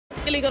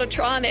Really got to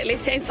try on that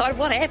left-hand side.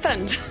 What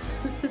happened?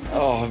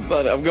 Oh,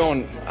 but I've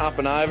gone up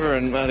and over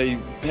and bloody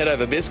head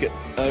over biscuit.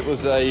 It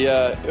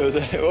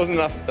wasn't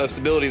enough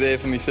stability there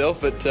for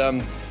myself, but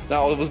no,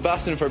 I was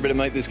busting for a bit of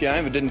meat this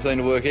game. It didn't seem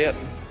to work out.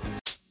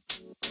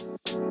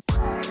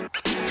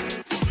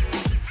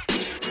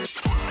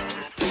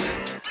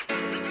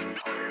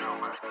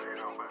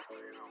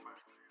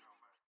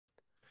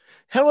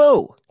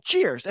 Hello,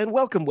 cheers, and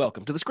welcome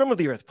to the Scrum of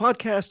the Earth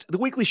podcast, the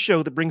weekly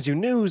show that brings you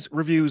news,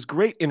 reviews,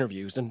 great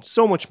interviews, and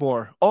so much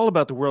more, all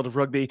about the world of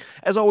rugby.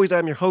 As always,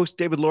 I'm your host,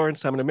 David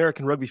Lawrence. I'm an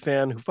American rugby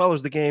fan who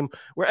follows the game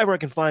wherever I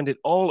can find it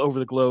all over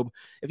the globe.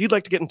 If you'd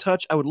like to get in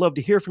touch, I would love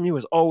to hear from you,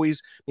 as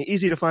always. Be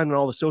easy to find on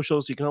all the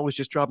socials, so you can always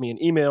just drop me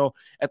an email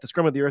at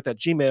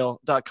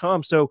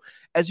thescrumoftheearth@gmail.com. So,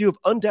 as you have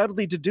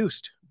undoubtedly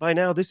deduced by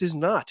now, this is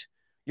not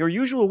your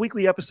usual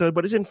weekly episode,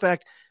 but is in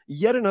fact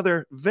yet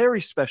another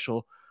very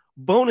special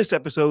bonus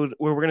episode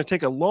where we're going to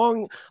take a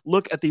long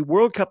look at the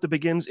World Cup that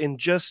begins in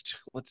just,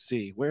 let's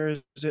see, where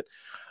is it?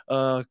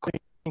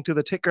 According to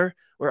the ticker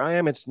where I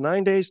am, it's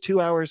 9 days,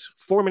 2 hours,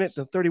 4 minutes,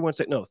 and 31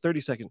 seconds. No,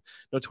 30 seconds.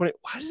 No, 20.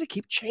 Why does it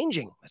keep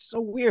changing? That's so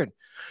weird.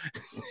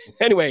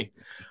 Anyway,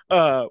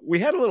 we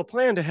had a little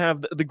plan to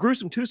have the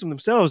gruesome twosome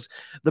themselves,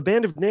 the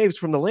band of knaves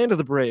from the land of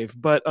the brave,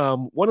 but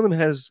one of them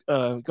has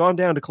gone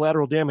down to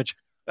collateral damage.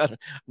 I'm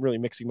really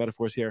mixing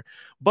metaphors here.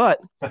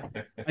 But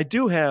I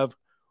do have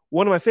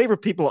one of my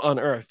favorite people on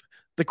earth,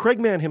 the Craig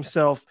man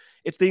himself.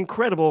 It's the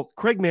incredible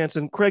Craig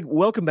Manson. Craig,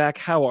 welcome back.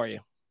 How are you?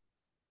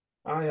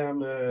 I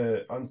am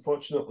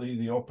unfortunately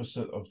the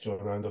opposite of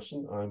John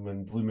Anderson. I'm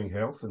in blooming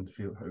health and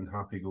feel and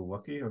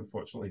happy-go-lucky.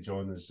 Unfortunately,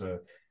 John is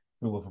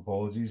full of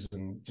apologies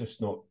and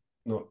just not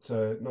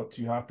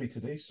too happy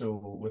today. So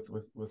with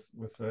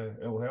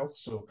ill health.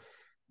 So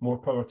more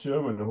power to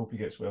him, and I hope he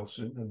gets well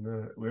soon. And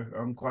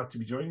I'm glad to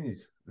be joining you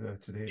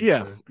today.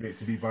 Yeah. It's great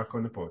to be back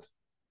on the pod.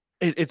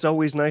 It's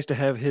always nice to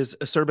have his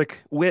acerbic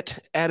wit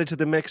added to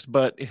the mix,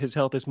 but his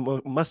health is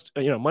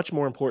much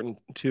more important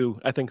to,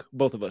 I think,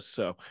 both of us.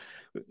 So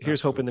here's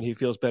hoping that he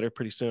feels better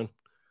pretty soon.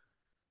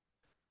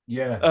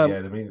 Yeah.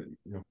 I mean,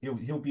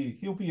 he'll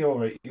be all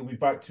right. He'll be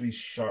back to his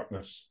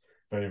sharpness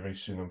very, very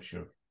soon, I'm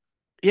sure.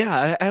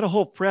 Yeah, I had a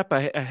whole prep.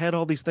 I had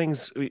all these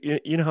things.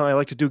 You know how I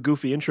like to do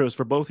goofy intros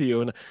for both of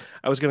you, and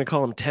I was going to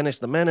call him Tennis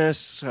the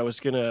Menace. I was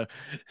going to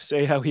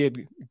say how he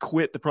had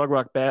quit the prog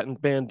rock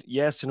band,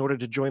 Yes, in order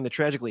to join the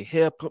Tragically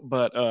Hip,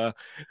 but oh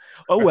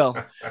well.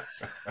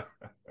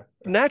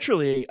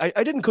 Naturally,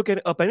 I didn't cook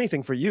up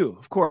anything for you,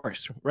 of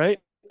course, right?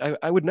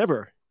 I would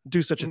never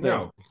do such a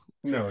thing.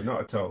 No,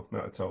 not at all.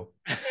 Not at all.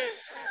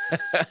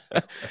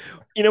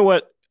 You know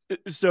what?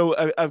 So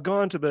I've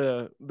gone to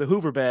the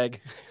Hoover bag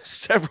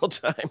several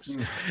times,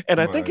 and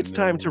I think it's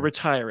time to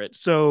retire it.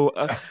 So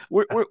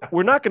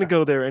we're not going to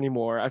go there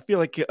anymore. I feel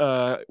like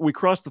we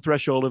crossed the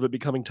threshold of it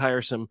becoming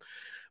tiresome,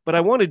 but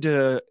I wanted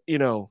to,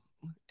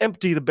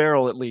 empty the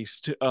barrel at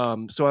least.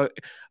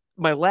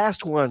 My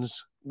last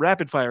one's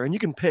rapid fire, and you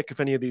can pick if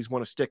any of these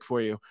want to stick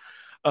for you.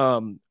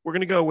 We're going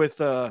to go with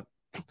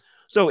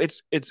so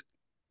it's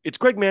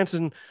Craig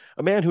Manson,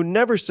 a man who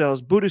never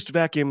sells Buddhist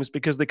vacuums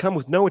because they come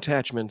with no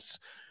attachments.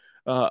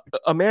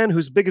 A man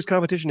whose biggest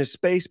competition is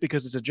space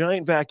because it's a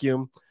giant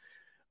vacuum.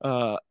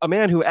 A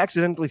man who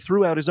accidentally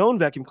threw out his own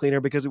vacuum cleaner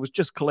because it was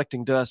just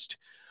collecting dust.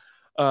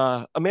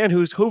 A man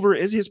whose Hoover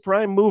is his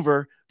prime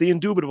mover, the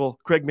indubitable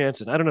Craig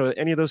Manson. I don't know,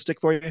 any of those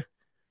stick for you?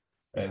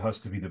 It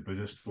has to be the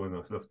Buddhist one. I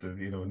have to,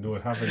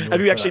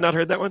 Have you actually not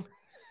heard that one?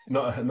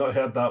 Not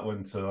heard that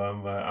one, so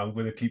I'm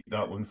going to keep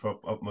that one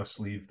up my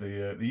sleeve.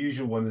 The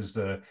usual one is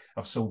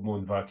I've sold my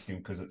own vacuum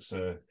because it's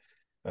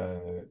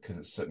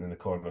sitting in the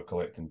corner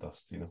collecting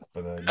dust,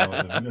 But no,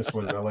 the Venus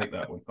one, I like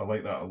that one. I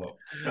like that a lot.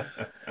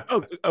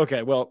 Oh,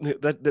 okay. Well,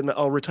 then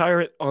I'll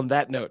retire it on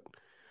that note.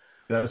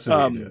 That's the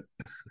way to do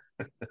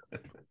it.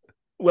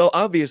 Well,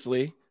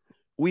 obviously,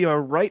 we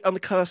are right on the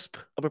cusp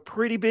of a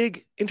pretty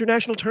big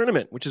international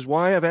tournament, which is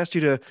why I've asked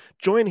you to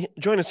join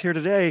us here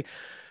today.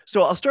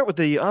 So I'll start with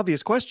the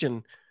obvious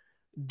question.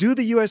 Do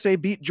the USA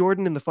beat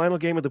Jordan in the final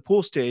game of the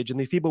pool stage in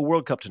the FIBA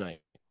World Cup tonight?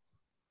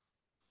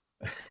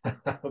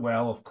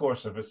 Well, of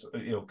course, if it's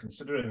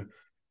considering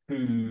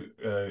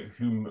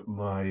whom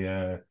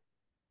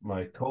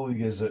my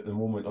colleague is at the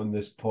moment on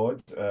this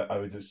pod, I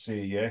would just say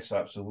yes,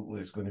 absolutely.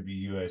 It's going to be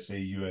USA,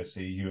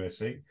 USA,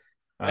 USA.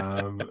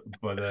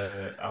 But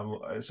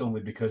it's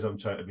only because I'm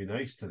trying to be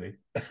nice today.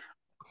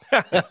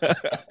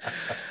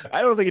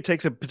 I don't think it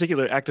takes a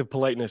particular act of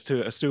politeness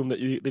to assume that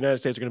the United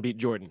States are going to beat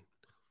Jordan.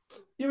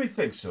 You would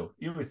think so.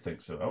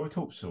 I would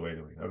hope so.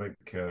 Anyway, I think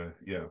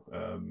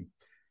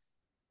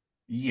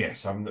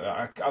yes. I'm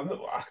not. I'm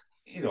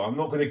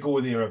not going to go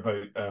there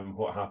about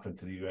what happened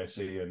to the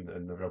USA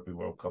and the Rugby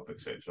World Cup,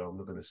 etc. I'm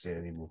not going to say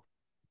anymore.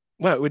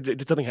 What,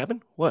 did something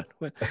happen? What?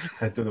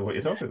 I don't know what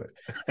you're talking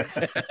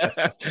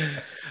about.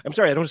 I'm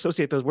sorry, I don't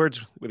associate those words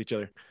with each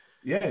other.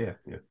 Yeah.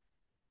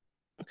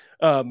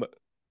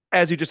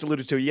 As you just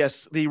alluded to,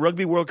 yes, the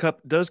Rugby World Cup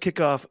does kick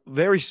off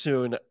very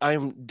soon.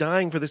 I'm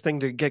dying for this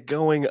thing to get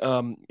going.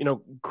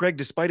 Craig,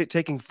 despite it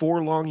taking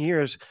 4 long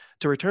years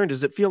to return,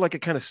 does it feel like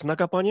it kind of snuck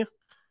up on you?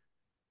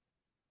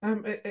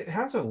 It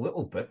has a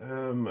little bit.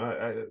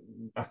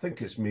 I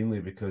think it's mainly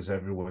because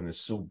everyone is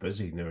so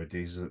busy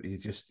nowadays that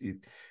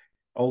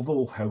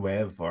although,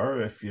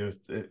 however,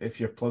 if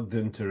you're plugged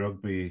into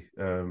rugby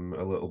a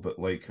little bit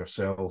like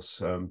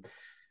ourselves,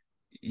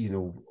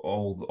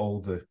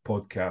 all the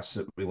podcasts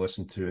that we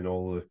listen to and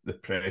all the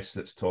press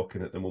that's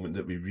talking at the moment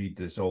that we read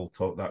is all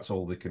talk. That's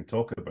all they can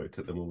talk about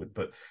at the moment.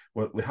 But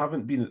we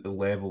haven't been at the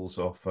levels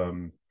of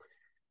when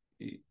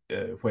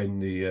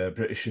the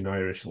British and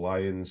Irish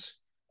Lions,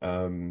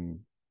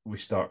 we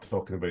start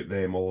talking about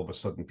them, all of a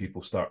sudden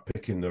people start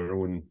picking their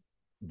own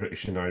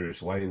British and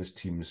Irish Lions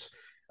teams.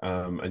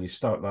 And you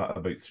start that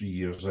about 3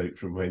 years out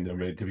from when they're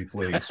meant to be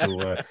playing.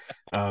 So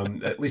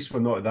at least we're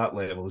not at that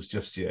levels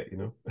just yet,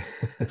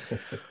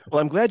 Well,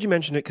 I'm glad you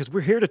mentioned it because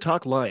we're here to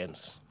talk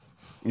Lions.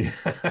 Yeah.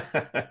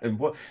 And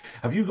what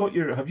have you got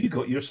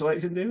your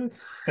selection, David?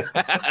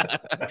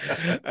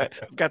 I've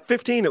got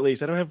 15 at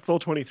least. I don't have full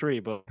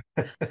 23, but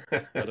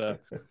got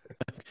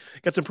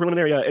some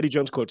preliminary Eddie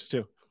Jones quotes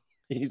too.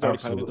 He's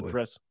already pounded the Absolutely.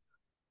 press.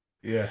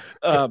 Yeah.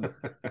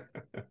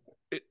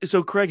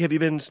 So, Craig, have you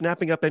been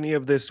snapping up any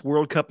of this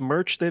World Cup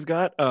merch they've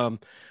got?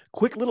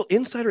 Quick little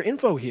insider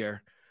info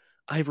here.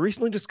 I've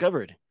recently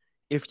discovered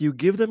if you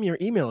give them your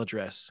email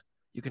address,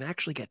 you can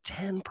actually get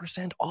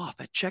 10% off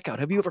at checkout.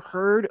 Have you ever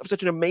heard of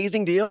such an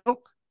amazing deal?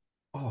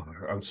 Oh,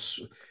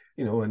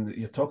 and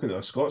you're talking to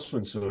a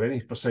Scotsman, so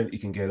any percent he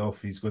can get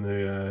off, he's going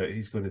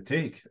to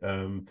take.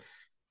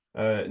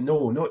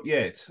 No, not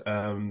yet.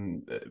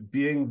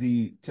 Being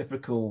the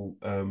typical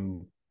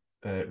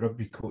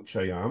rugby coach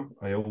I am,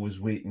 I always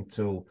wait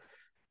until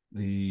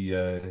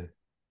the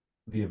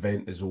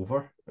event is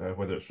over,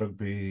 whether it's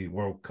Rugby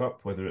World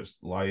Cup, whether it's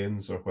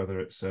Lions, or whether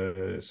it's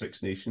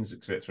Six Nations,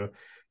 etc.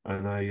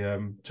 And I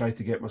try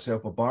to get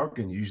myself a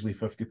bargain, usually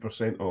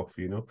 50% off.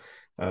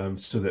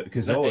 So that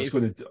because Nice.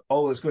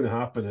 all that's going to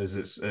happen is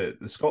it's the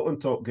Scotland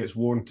top gets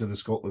worn to the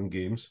Scotland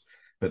games,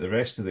 but the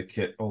rest of the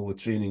kit, all the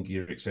training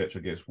gear,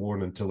 etc., gets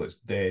worn until it's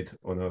dead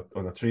on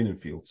a training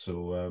field.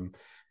 So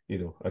I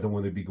don't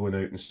want to be going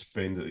out and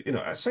spend.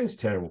 It sounds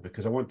terrible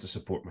because I want to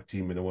support my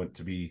team and I want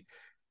to be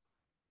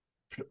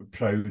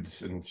proud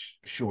and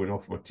showing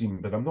off my team,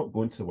 but I'm not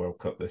going to the World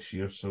Cup this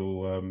year,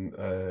 so I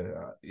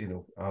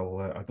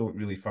don't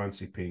really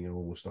fancy paying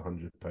almost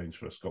 £100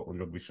 for a Scotland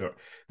rugby shirt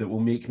that will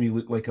make me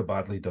look like a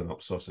badly done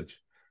up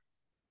sausage.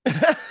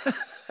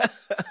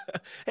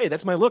 Hey,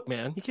 that's my look,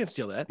 man. You can't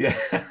steal that. Yeah.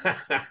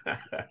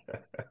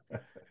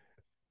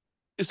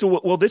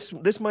 So, well,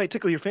 this might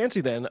tickle your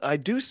fancy then. I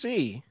do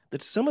see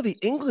that some of the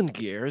England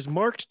gear is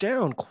marked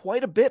down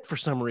quite a bit for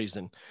some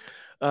reason.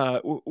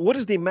 What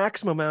is the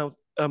maximum amount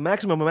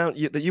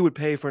that you would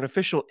pay for an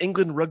official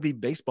England rugby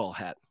baseball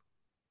hat?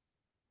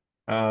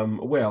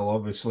 Well,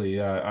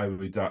 obviously, I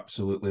would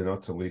absolutely and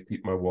utterly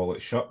keep my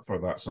wallet shut for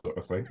that sort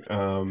of thing.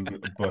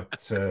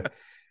 But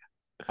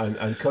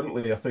and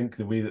currently, I think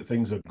the way that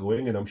things are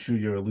going, and I'm sure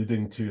you're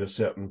alluding to a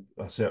certain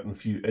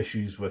few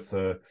issues with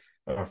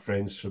our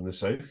friends from the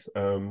south.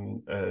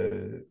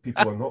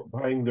 People are not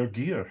buying their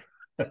gear.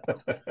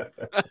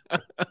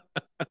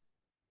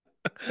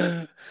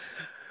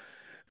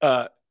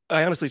 I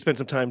honestly spent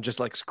some time just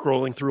like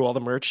scrolling through all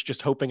the merch,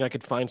 just hoping I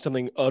could find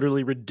something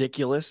utterly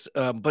ridiculous.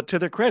 But to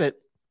their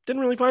credit,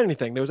 didn't really find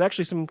anything. There was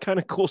actually some kind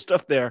of cool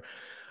stuff there.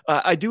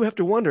 I do have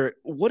to wonder,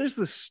 what is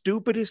the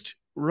stupidest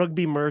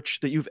rugby merch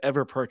that you've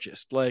ever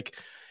purchased? Like,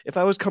 if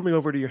I was coming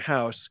over to your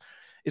house,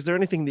 is there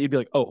anything that you'd be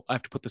like, oh, I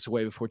have to put this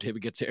away before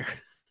David gets here?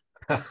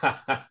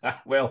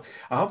 Well,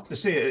 I have to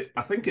say,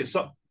 I think it's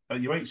up.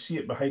 You might see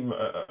it behind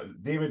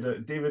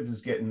David. David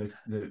is getting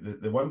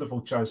the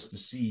wonderful chance to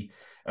see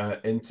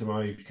into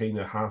my kind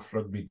of half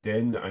rugby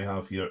den that I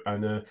have here,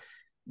 and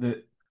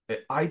the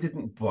I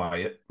didn't buy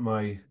it.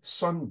 My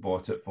son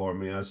bought it for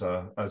me as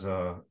a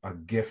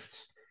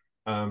gift.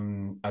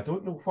 I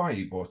don't know why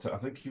he bought it. I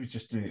think he was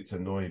just doing it to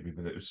annoy me,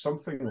 but it was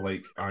something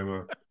like I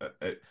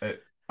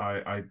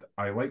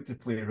like to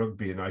play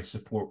rugby and I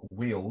support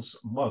Wales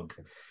mug,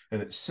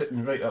 and it's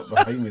sitting right up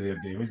behind me there,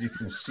 David. You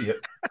can see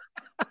it.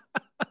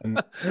 And,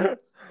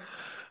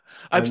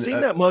 I've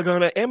seen that mug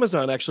on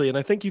Amazon actually, and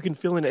I think you can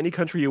fill in any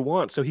country you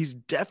want. So he's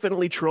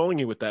definitely trolling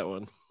you with that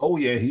one. Oh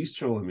yeah, he's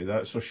trolling me.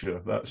 That's for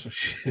sure. That's for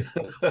sure.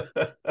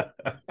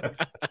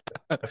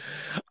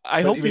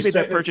 I hope he made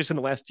that purchase in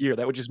the last year.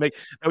 That would just make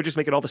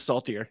it all the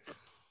saltier.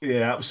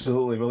 Yeah,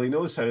 absolutely. Well, he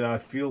knows how I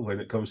feel when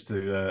it comes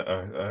to.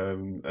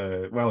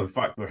 Well, in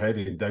fact, we're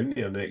heading down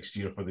there next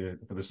year for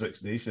the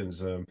Six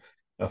Nations.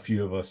 A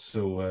few of us,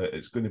 so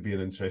it's going to be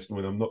an interesting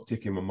one. I'm not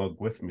taking my mug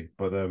with me,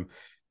 but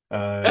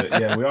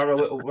yeah, we are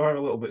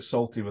a little bit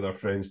salty with our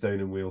friends down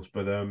in Wales,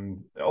 but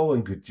all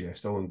in good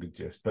jest, all in good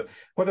jest. But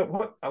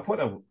what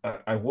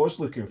I was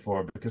looking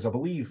for, because I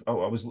believe I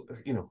was,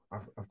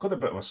 I've got a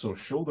bit of a sore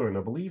shoulder, and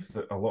I believe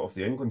that a lot of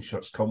the England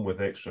shirts come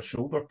with extra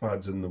shoulder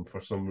pads in them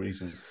for some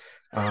reason.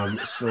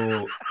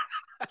 So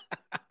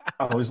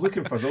I was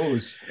looking for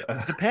those.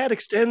 The pad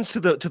extends to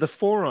the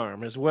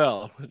forearm as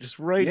well, just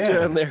right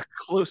down Yeah. there,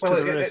 close to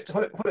Well, the wrist.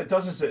 what it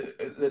does is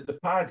the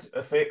pad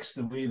affects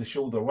the way the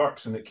shoulder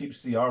works, and it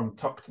keeps the arm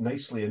tucked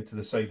nicely into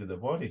the side of the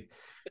body.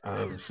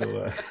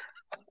 So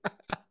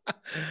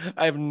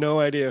I have no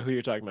idea who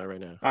you're talking about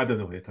right now. I don't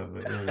know what you're talking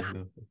about.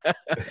 No.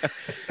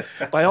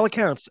 By all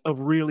accounts, a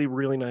really,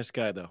 really nice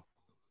guy, though.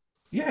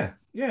 Yeah.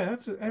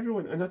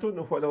 Everyone, and I don't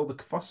know what all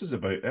the fuss is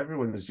about.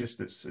 Everyone is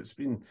just it's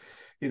been,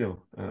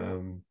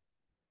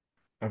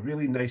 a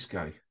really nice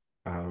guy,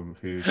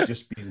 who's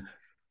just been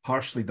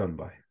harshly done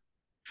by.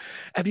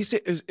 Have you seen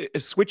is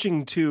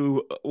switching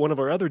to one of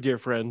our other dear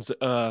friends,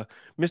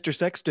 Mr.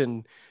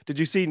 Sexton? Did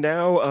you see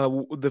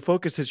now the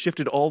focus has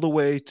shifted all the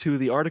way to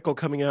the article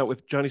coming out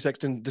with Johnny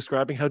Sexton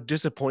describing how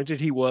disappointed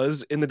he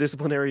was in the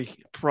disciplinary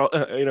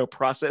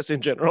process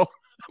in general?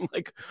 I'm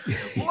like,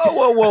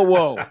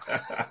 whoa.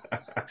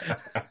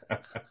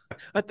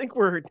 I think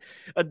we're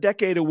a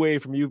decade away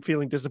from you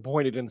feeling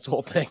disappointed in this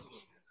whole thing.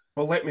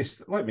 Well, let me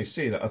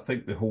say that I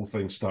think the whole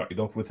thing started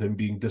off with him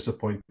being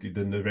disappointed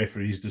in the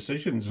referee's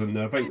decisions, and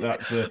I think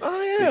that's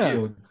Oh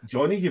yeah.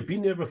 Johnny, you've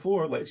been there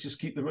before. Let's just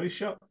keep the mouth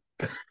shut.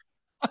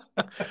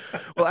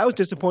 Well, I was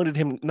disappointed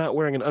him not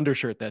wearing an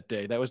undershirt that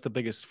day. That was the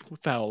biggest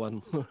foul,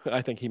 and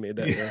I think he made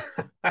that. Yeah.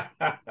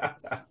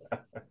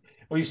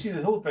 Well, you see,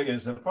 the whole thing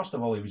is that first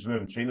of all, he was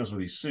wearing trainers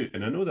with his suit,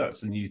 and I know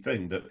that's the new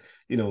thing that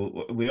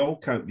we all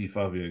can't be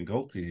Fabio and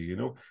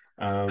Galtier.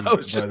 I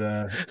was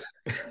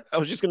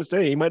just going to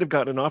say he might have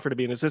gotten an offer to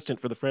be an assistant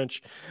for the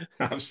French.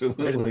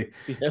 Absolutely.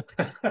 Yeah.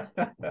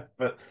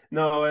 But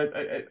no,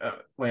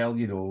 well,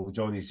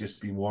 Johnny's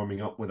just been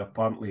warming up with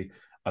apparently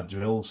a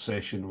drill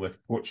session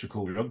with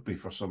Portugal Rugby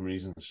for some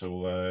reason.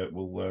 So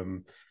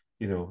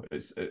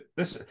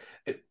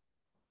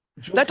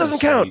That doesn't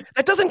count.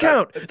 That doesn't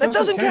count. That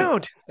doesn't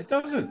count. It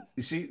doesn't.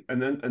 You see,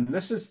 and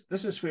this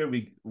is where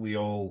we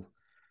all,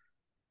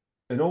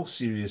 in all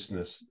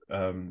seriousness,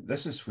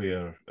 this is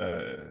where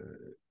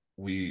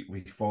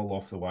we fall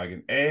off the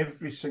wagon.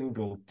 Every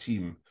single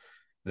team,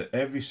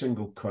 every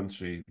single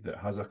country that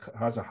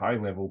has a high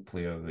level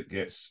player that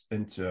gets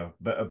into a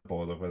bit of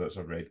bother, whether it's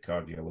a red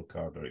card, yellow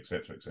card, or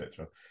etc.,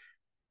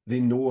 they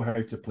know how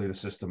to play the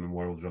system, and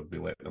World Rugby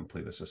let them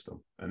play the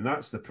system, and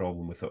that's the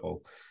problem with it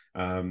all.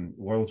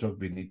 World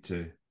Rugby need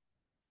to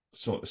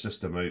sort the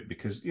system out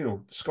because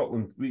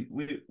Scotland,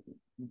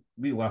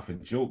 we laugh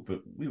and joke,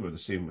 but we were the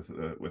same with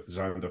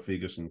Xander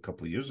Fagerson a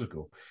couple of years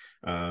ago.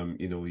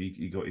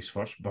 He got his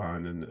first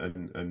ban,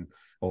 and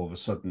all of a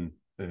sudden,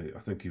 I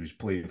think he was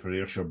playing for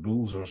Ayrshire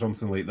Bulls or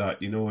something like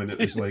that, and it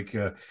was like,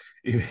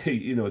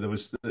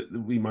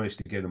 we managed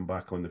to get him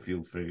back on the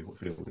field fairly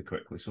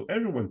quickly. So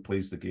everyone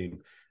plays the game,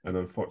 and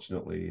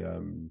unfortunately,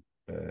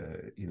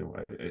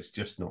 it's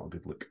just not a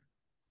good look.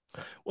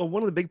 Well,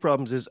 one of the big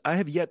problems is I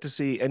have yet to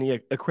see any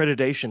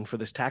accreditation for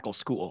this tackle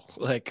school.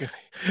 Like,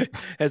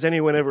 has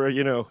anyone ever,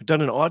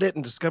 done an audit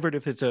and discovered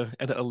if it's a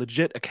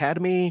legit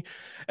academy?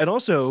 And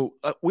also,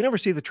 we never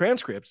see the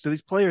transcripts. Do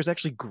these players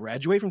actually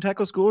graduate from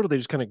tackle school, or do they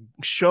just kind of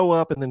show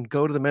up and then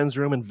go to the men's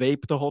room and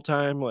vape the whole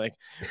time? Like,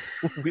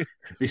 we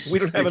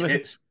don't have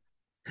any.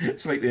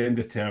 It's like the end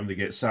of term. They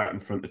get sat in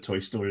front of Toy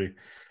Story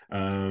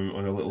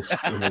on a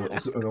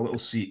little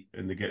seat,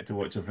 and they get to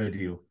watch a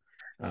video.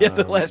 Yeah,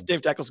 the last day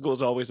of tackle school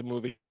is always a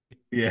movie.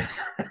 Yeah.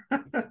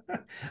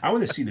 I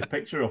want to see the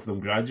picture of them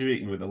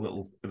graduating with a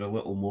little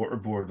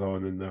mortarboard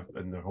on, and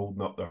they're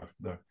holding up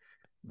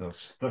their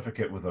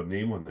certificate with their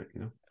name on it.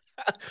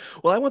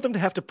 Well, I want them to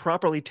have to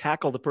properly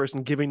tackle the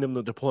person giving them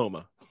the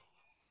diploma.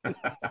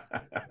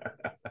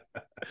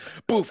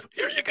 Boof!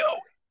 Here you go.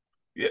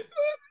 Yeah.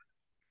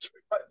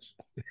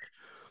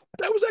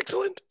 That was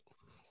excellent.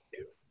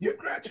 You've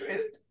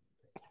graduated,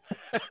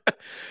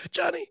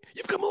 Johnny.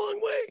 You've come a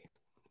long way.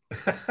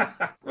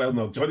 Well,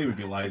 no, Johnny would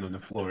be lying on the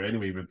floor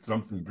anyway with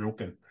something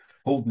broken,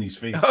 holding his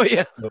face. Oh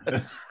yeah.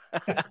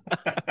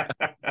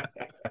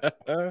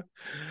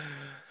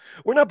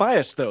 We're not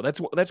biased though.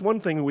 That's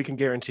one thing we can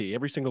guarantee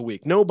every single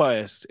week. No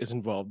bias is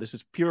involved. This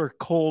is pure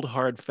cold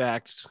hard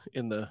facts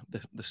in the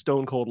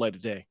stone cold light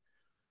of day.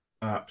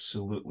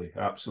 Absolutely,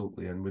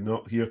 and we're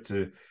not here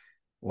to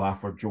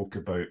laugh or joke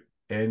about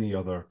any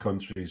other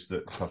countries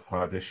that have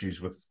had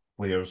issues with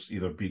players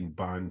either being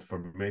banned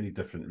for many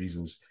different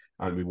reasons.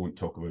 And we won't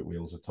talk about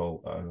Wales at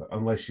all,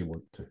 unless you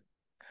want to.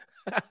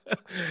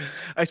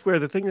 I swear,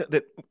 the thing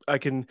that I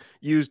can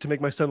use to make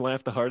my son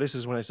laugh the hardest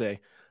is when I say,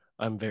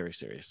 "I'm very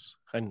serious.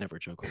 I never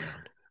joke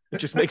around." It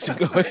just makes him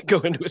go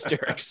into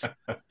hysterics.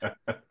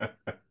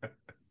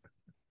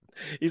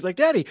 He's like,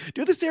 "Daddy,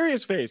 do the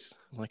serious face."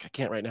 I'm like, "I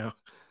can't right now."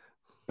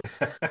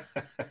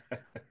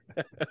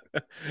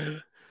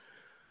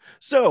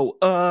 So,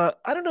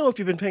 I don't know if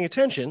you've been paying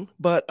attention,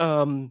 but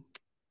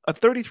a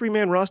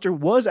 33-man roster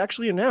was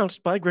actually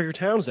announced by Gregor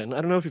Townsend.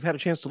 I don't know if you've had a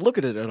chance to look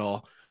at it at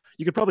all.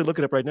 You could probably look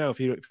it up right now if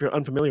you're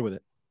unfamiliar with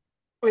it.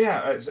 Well,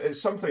 yeah,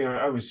 it's something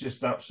I was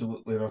just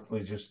absolutely and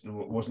utterly just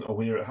wasn't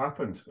aware it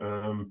happened.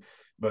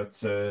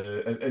 But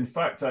in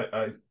fact,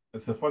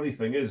 the funny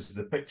thing is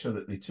the picture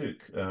that they took.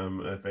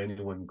 If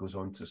anyone goes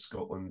on to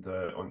Scotland,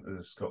 onto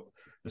the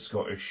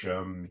Scottish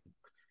what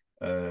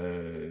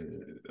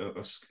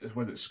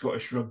it's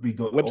Website?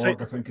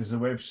 scottishrugby.org, I think is the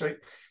website,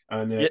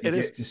 and Yeah, you it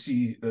is. get to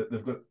see that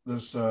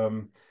there's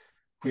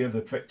where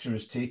the picture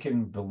is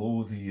taken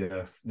below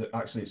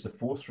actually it's the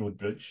Forth Road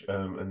Bridge,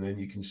 and then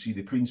you can see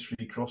the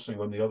Queensferry crossing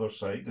on the other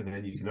side, and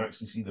then you can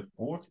actually see the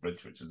Forth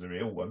Bridge, which is the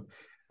rail one,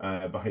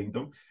 behind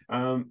them.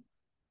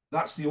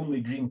 That's the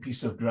only green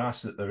piece of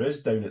grass that there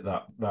is down at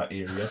that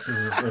area,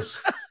 because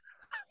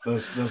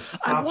there's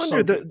I half wonder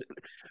sunken. that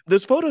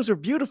those photos are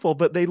beautiful,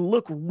 but they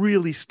look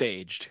really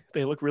staged.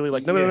 They look really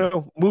like, no, no, Yeah,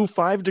 no, move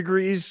 5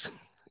 degrees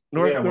yeah.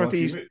 Well,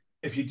 northeast.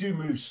 if you do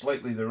move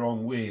slightly the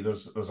wrong way,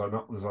 there's a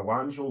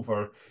Land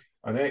Rover,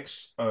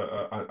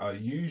 a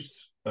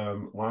used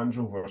Land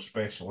Rover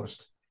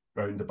specialist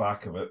round the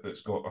back of it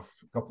that's got a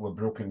couple of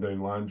broken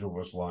down Land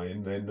Rovers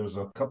lying. Then there's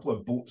a couple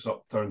of boats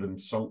upturned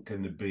and sunk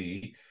in the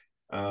bay.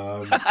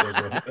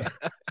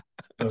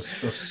 There's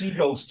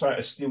seagulls trying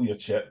to steal your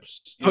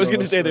chips. I was going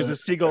to say there's a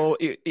seagull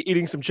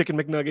eating some chicken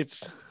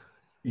McNuggets.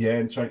 Yeah,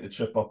 and trying to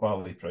trip up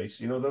Ali Price.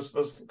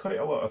 There's quite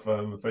a lot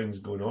of things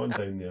going on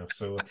down there.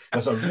 So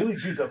there's a really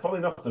good, funnily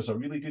enough, there's a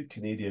really good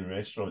Canadian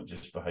restaurant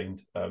just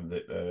behind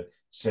that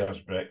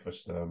serves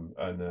breakfast,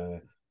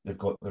 and they've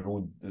got their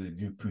own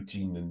new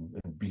poutine and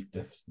beef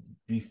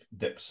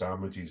dip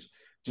sandwiches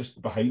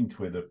just behind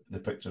where the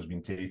picture's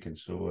been taken.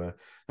 So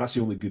that's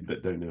the only good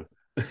bit down there.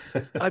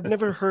 I've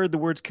never heard the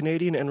words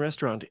Canadian and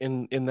restaurant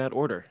in that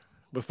order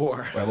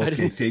before. Well, I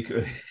okay, didn't. take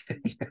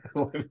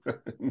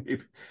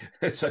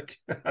it's a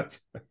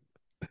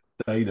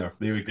diner.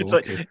 There we It's go.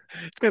 like Okay.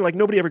 it's kind of like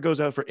nobody ever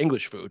goes out for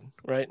English food,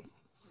 right?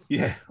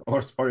 Yeah,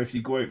 or if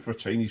you go out for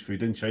Chinese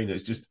food in China,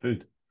 it's just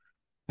food.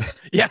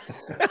 Yeah.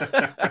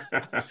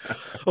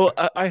 Well,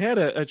 I had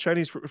a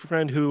Chinese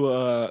friend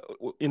who,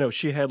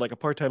 she had like a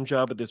part-time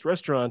job at this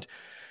restaurant,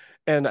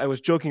 and I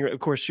was joking. Of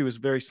course, she was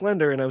very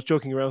slender, and I was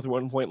joking around with her at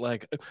one point,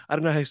 like, I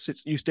don't know how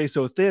you stay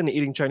so thin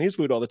eating Chinese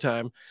food all the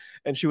time.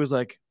 And she was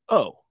like,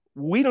 "Oh,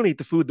 we don't eat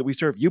the food that we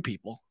serve you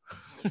people."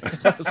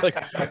 I was like,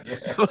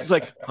 Yeah. I was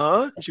like,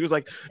 huh? And she was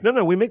like, "No,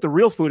 no, we make the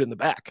real food in the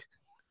back."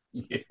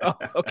 Yeah. Oh,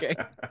 okay,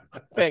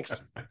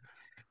 thanks.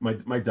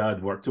 My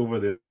dad worked over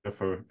there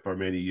for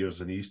many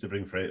years, and he used to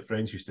bring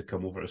friends used to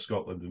come over to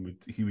Scotland, and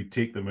he would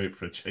take them out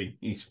for a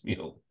Chinese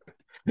meal,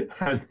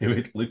 and they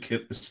would look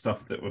at the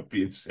stuff that were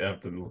being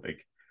served and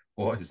like,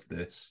 what is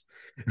this?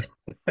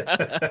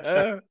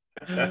 Well,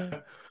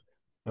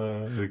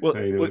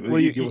 Anyway, well,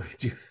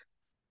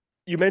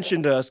 you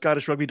mentioned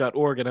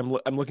scottishrugby.org, and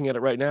I'm looking at it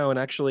right now, and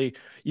actually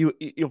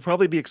you'll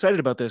probably be excited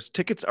about this.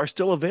 Tickets are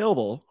still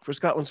available for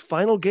Scotland's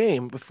final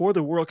game before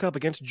the World Cup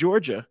against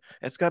Georgia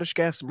at Scottish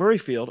Gas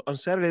Murrayfield on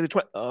Saturday the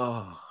 20th.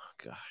 Oh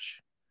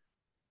gosh.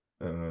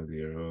 oh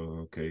dear.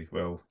 Oh, okay.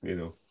 Well,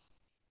 there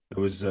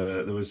was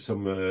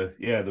some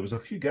there was a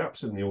few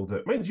gaps in the old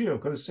mind you,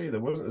 I've got to say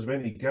there wasn't as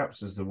many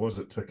gaps as there was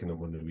at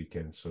Twickenham on the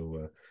weekend,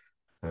 so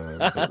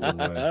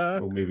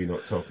but we'll maybe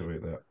not talk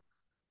about that.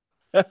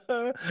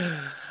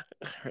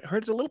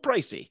 Heard it's a little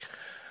pricey.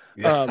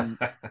 Yeah. Um,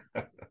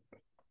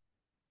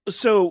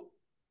 so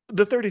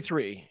the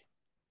 33.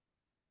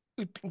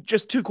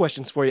 Just two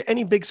questions for you.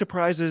 Any big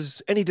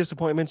surprises? Any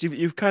disappointments?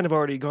 You've kind of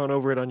already gone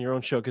over it on your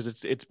own show because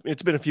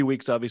it's been a few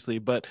weeks, obviously,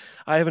 but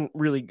I haven't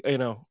really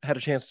had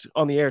a chance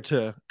on the air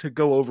to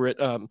go over it.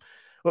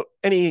 Well,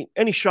 any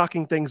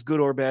shocking things, good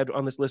or bad,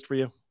 on this list for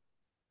you?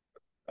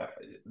 uh,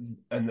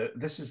 and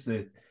this is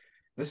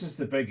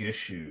the big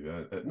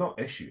issue. Not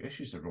issue.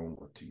 Issue is the wrong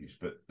word to use,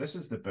 but this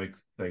is the big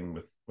thing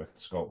with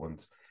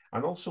Scotland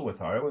and also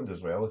with Ireland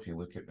as well. If you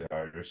look at the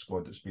Irish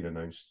squad that's been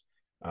announced,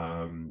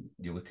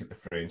 you look at the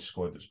French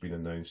squad that's been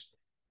announced.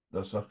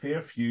 There's a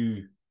fair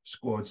few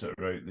squads that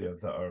are out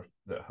there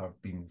that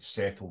have been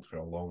settled for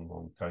a long,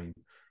 long time.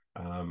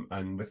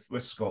 And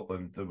with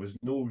Scotland, there was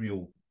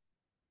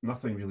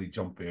nothing really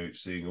jumping out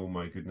saying, "Oh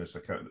my goodness, I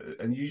can't."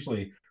 And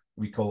usually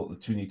we call it the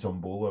Toonie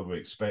Tombola. We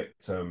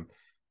expect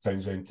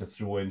Townsend to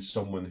throw in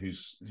someone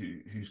who's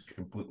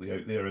completely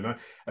out there, and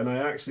I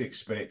actually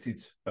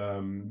expected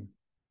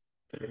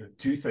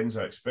two things.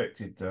 I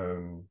expected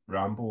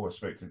Rambo. I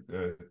expected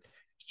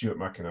Stuart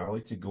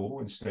McInally to go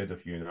instead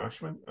of Ewan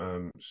Ashman.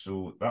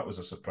 So that was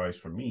a surprise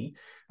for me,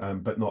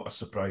 but not a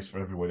surprise for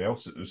everyone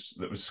else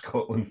that was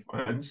Scotland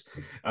fans.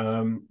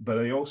 But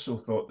I also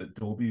thought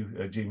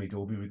that Jamie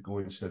Dobie would go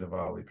instead of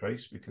Ali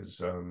Price,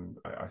 because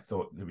I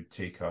thought they would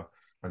take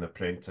an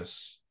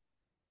apprentice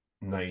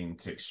nine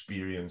to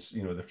experience,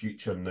 the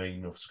future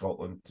nine of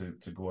Scotland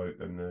to go out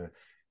and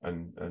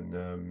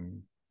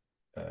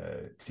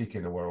take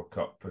in a World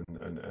Cup,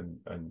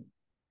 and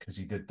because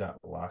he did that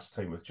last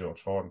time with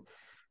George Horn.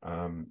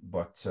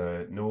 But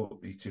no,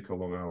 he took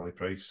along Ali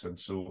Price, and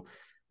so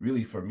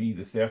really for me,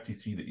 the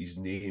 33 that he's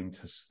named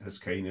has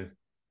kind of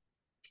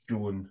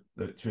shown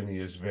that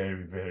Tooney is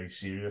very, very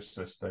serious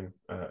this time,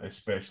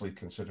 especially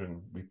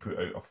considering we put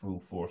out a full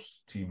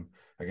force team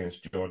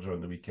against Georgia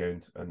on the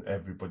weekend, and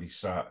everybody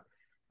sat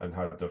and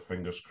had their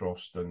fingers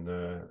crossed and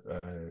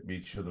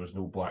made sure there was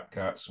no black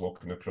cats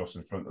walking across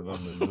in front of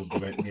them and nobody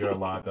went near a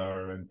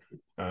ladder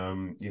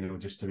and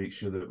just to make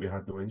sure that we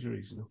had no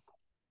injuries.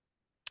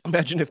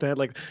 Imagine if they had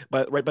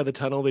right by the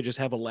tunnel, they just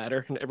have a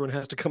ladder and everyone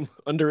has to come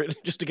under it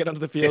just to get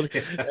onto the field.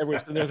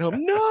 Everyone's sitting there at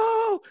home.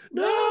 No,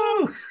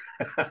 no.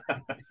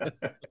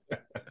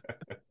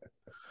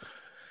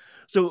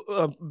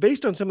 So,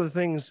 based on some of the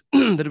things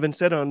that have been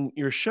said on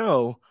your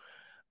show,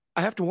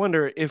 I have to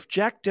wonder if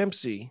Jack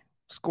Dempsey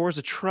scores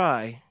a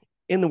try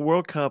in the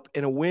World Cup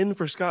and a win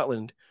for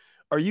Scotland,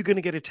 are you going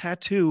to get a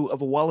tattoo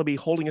of a wallaby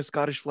holding a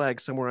Scottish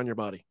flag somewhere on your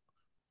body?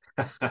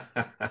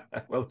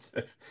 Well,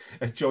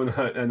 if John,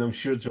 and I'm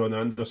sure John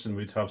Anderson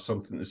would have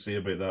something to say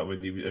about that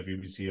if he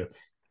was here.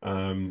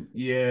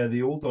 Yeah,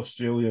 the old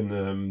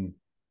Australian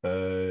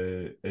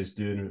is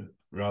doing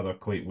rather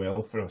quite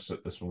well for us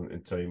at this moment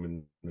in time,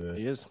 and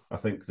He is. I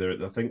think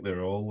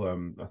they're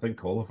all. I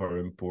think all of our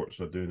imports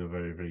are doing a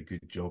very, very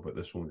good job at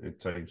this moment in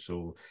time.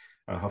 So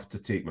I have to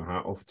take my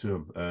hat off to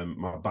him,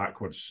 my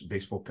backwards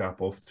baseball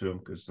cap off to him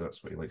because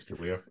that's what he likes to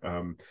wear.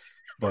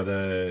 But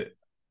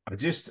I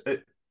just.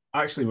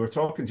 Actually, we were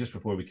talking just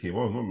before we came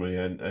on, weren't we?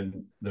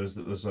 And there's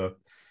a,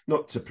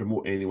 not to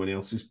promote anyone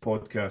else's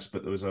podcast,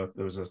 but there was a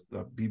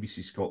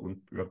BBC Scotland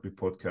rugby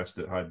podcast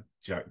that had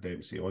Jack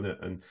Dempsey on it,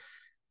 and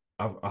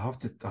I have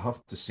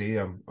to say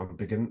I'm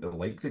beginning to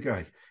like the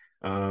guy,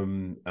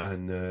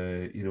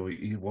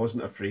 he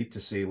wasn't afraid to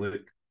say,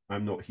 look,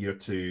 I'm not here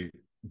to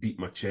beat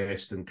my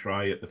chest and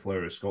cry at the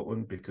Flower of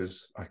Scotland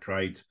because I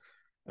cried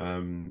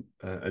and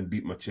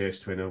beat my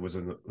chest when I was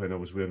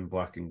wearing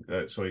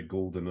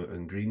gold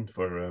and green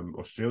for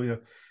Australia.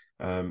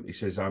 He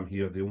says, I'm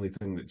here. The only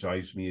thing that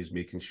drives me is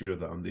making sure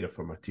that I'm there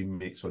for my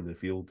teammates on the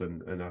field,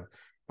 and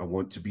I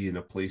want to be in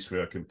a place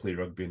where I can play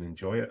rugby and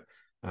enjoy it.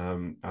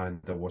 And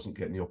I wasn't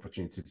getting the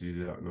opportunity to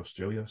do that in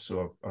Australia,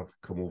 so I've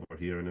come over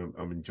here and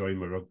I'm enjoying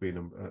my rugby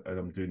and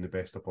I'm doing the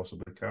best I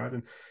possibly can.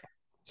 And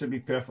to be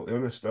perfectly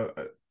honest,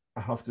 I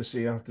have to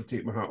say I have to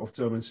take my hat off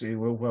to him and say,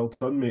 well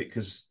done, mate,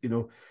 because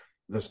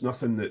there's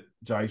nothing that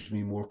drives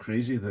me more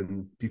crazy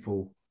than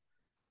people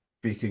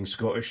faking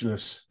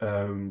Scottishness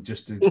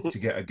just to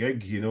get a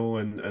gig,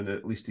 and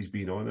at least he's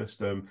being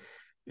honest.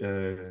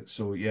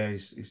 So yeah,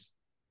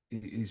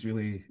 he's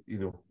really,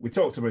 we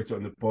talked about it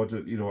on the pod.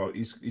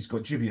 He's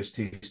got dubious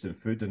taste in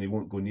food, and he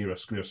won't go near a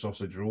square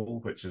sausage roll,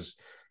 which is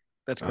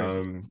That's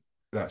crazy.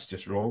 That's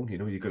just wrong.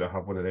 You've got to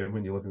have one of them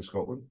when you live in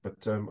Scotland.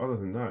 But other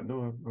than that,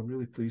 no, I'm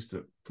really pleased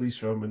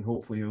for him, and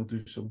hopefully he'll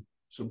do some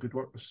good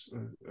work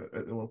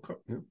at the World Cup.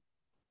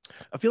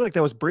 I feel like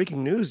that was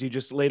breaking news you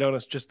just laid on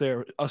us just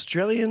there.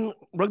 Australian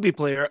rugby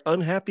player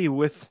unhappy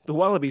with the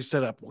Wallabies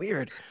setup.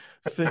 Weird.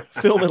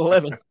 Film at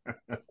 11.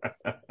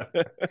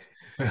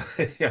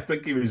 I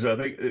think he was. I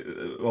think,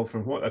 well,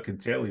 from what I can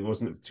tell, he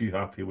wasn't too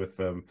happy with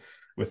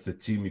the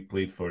team he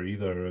played for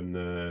either, and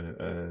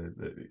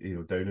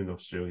down in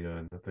Australia.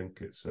 And I think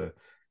it's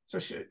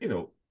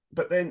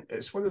But then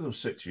it's one of those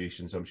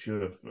situations. I'm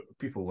sure if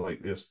people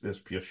like there's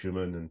Pierre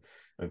Schumann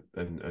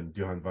and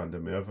Johan van der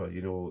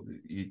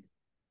Merwe,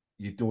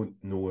 you don't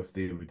know if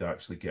they would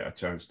actually get a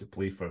chance to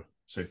play for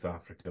South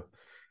Africa.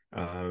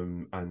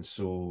 And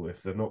so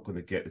if they're not going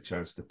to get the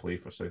chance to play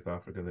for South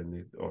Africa,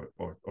 then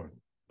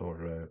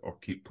or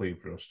keep playing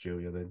for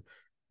Australia, then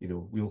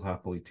we'll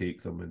happily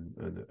take them,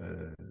 and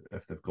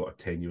if they've got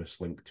a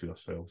tenuous link to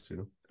ourselves.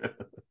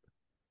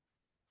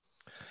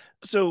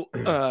 So,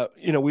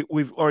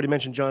 we've already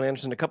mentioned John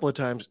Anderson a couple of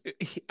times.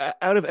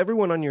 Out of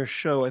everyone on your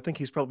show, I think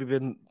he's probably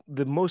been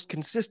the most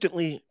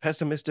consistently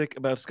pessimistic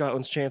about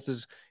Scotland's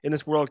chances in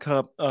this World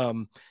Cup.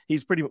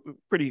 He's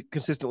pretty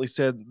consistently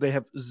said they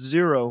have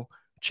zero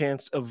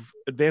chance of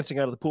advancing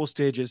out of the pool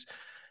stages.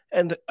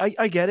 And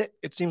I get it.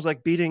 It seems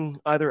like beating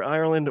either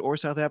Ireland or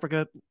South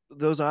Africa,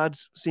 those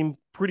odds seem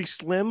pretty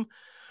slim.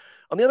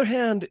 On the other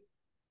hand,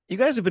 you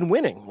guys have been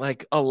winning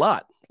like a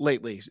lot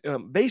lately.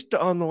 Based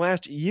on the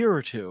last year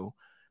or two,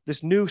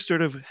 this new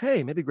sort of,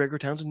 hey, maybe Gregor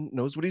Townsend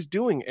knows what he's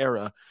doing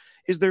era.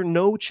 Is there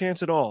no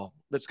chance at all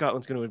that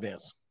Scotland's going to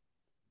advance?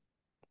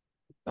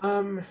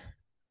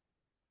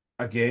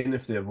 Again,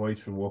 if they avoid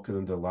from walking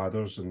under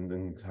ladders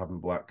and having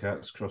black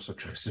cats cross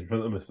across in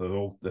front of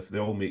them, if they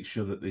all make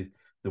sure that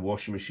the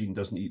washing machine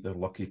doesn't eat their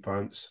lucky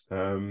pants,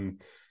 I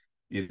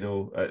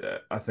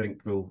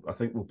think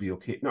we'll be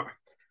okay. No,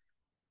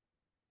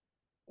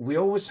 we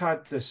all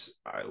had this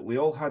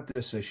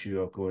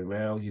issue of going,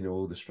 well,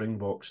 the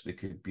Springboks, they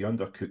could be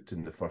undercooked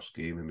in the first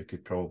game and we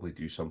could probably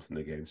do something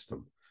against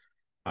them.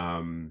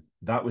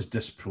 That was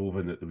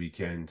disproven at the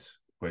weekend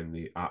when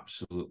they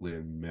absolutely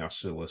and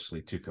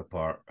mercilessly took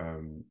apart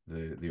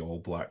the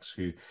All Blacks,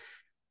 who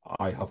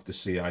I have to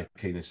say, I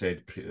kind of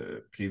said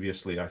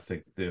previously, I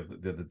think they're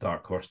the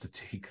dark horse to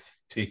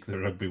take the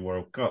Rugby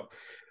World Cup.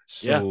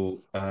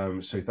 So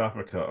South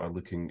Africa are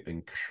looking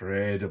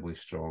incredibly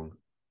strong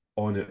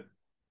on it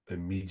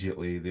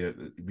immediately.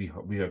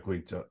 We are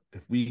going to,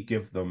 if we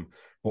give them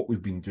what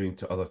we've been doing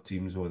to other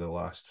teams over the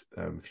last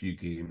few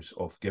games,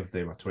 of give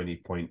them a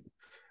 20-point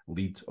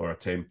lead or a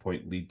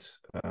 10-point lead,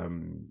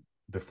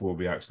 before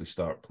we actually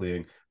start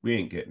playing. We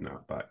ain't getting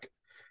that back.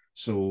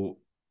 So,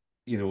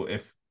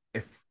 if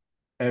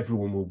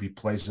everyone will be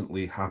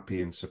pleasantly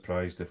happy and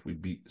surprised if we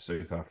beat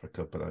South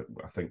Africa, but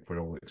I think we're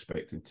all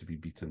expecting to be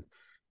beaten.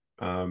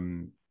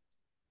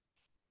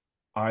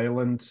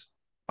 Ireland,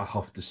 I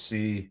have to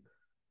say,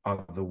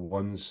 are the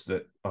ones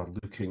that are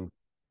looking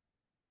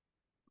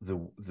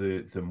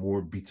the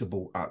more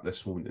beatable at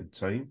this moment in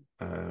time.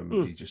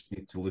 You just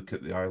need to look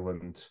at the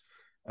island.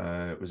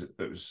 It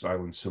was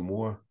Island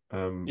Samoa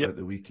at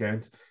the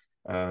weekend,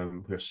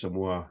 where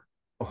Samoa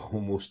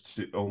almost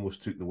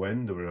took the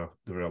win. They were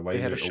a line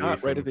They had a out away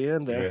shot right from. at the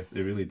end there. Yeah,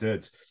 they really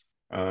did.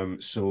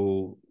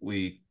 So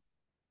we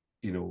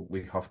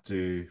have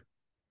to.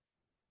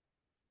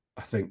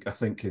 I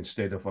think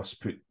instead of us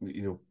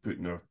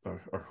putting our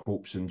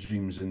hopes and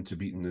dreams into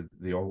beating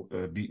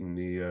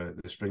the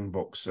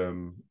Springboks,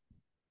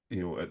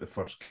 at the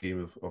first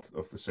game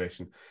of the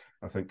session,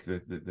 I think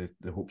the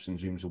hopes and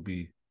dreams will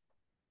be,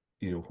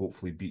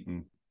 hopefully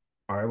beating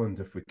Ireland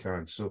if we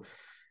can. So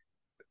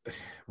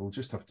we'll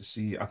just have to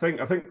see. I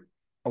think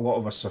a lot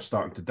of us are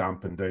starting to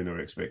dampen down our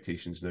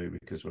expectations now,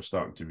 because we're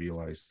starting to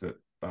realise that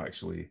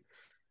actually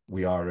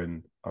we are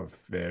in a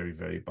very,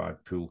 very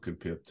bad pool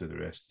compared to the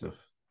rest of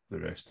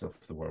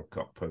the World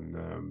Cup,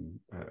 and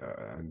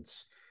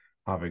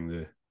having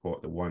the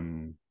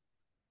 1,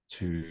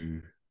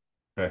 2,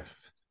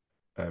 5th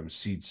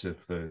seeds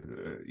of the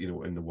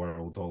in the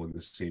world all in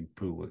the same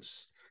pool.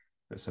 It's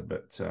a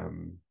bit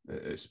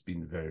it's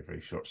been very,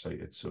 very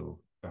short-sighted. So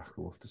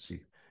we'll have to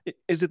see.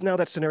 Is it now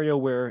that scenario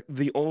where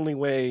the only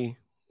way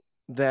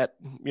that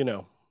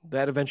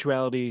that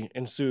eventuality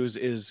ensues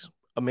is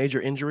a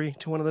major injury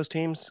to one of those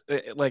teams?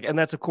 And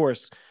that's, of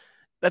course,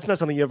 that's not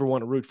something you ever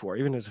want to root for.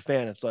 Even as a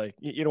fan, it's like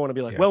you don't want to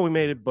be like, well, we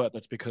made it, but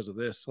that's because of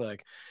this.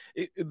 Like,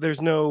 there's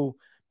no,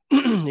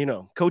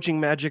 coaching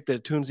magic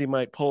that Toonsy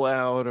might pull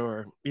out,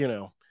 or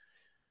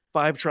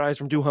 5 tries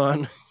from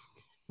Duhan.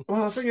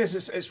 Well, the thing is,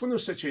 it's one of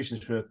those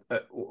situations where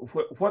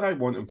what I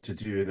want him to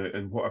do,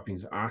 and what I've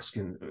been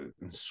asking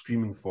and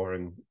screaming for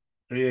and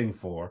praying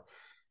for,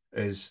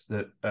 is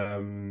that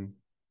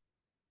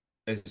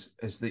is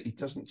that he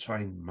doesn't try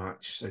and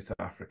match South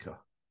Africa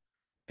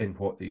in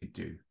what they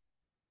do.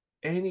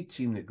 Any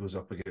team that goes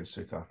up against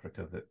South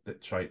Africa that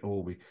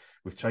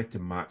we've tried to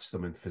match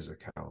them in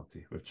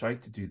physicality, we've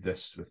tried to do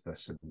this with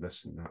this and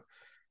this and that,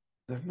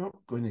 they're not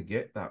going to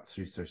get that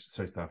through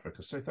South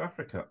Africa. South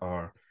Africa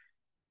are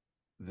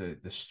the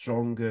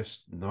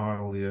strongest,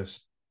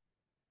 gnarliest,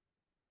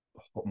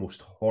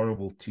 most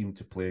horrible team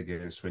to play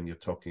against when you're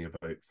talking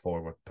about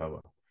forward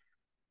power.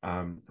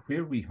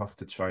 Where we have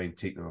to try and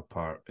take them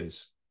apart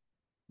is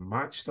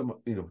match them,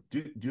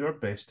 do our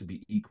best to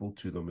be equal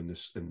to them in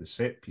the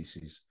set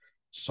pieces,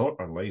 sort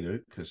our line out,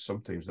 because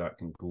sometimes that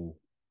can go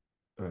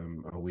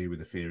away with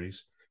the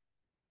fairies,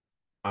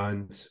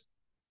 and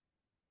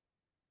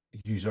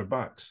use our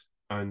backs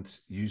and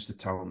use the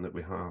talent that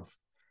we have.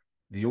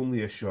 The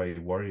only issue I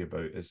worry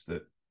about is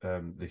that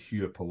the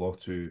Hugh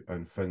Pilotu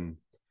and Finn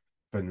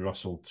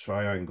Russell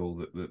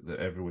triangle that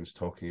everyone's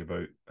talking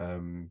about,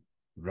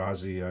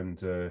 Razi and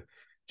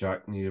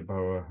Jack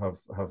Neubauer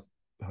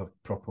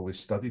have properly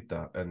studied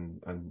that,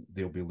 and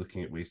they'll be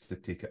looking at ways to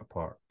take it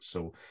apart.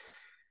 So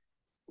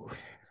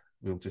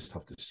we'll just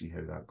have to see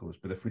how that goes.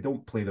 But if we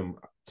don't play them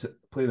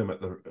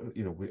at their,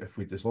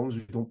 as long as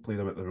we don't play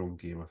them at their own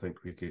game, I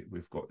think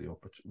we've got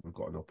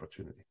an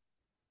opportunity.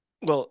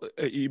 Well,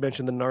 you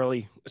mentioned the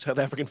gnarly South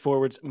African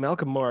forwards.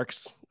 Malcolm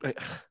Marx,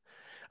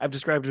 I've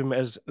described him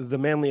as the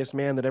manliest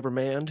man that ever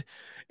manned.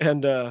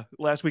 And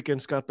last weekend,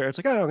 Scott Barrett's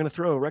like, I'm going to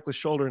throw a reckless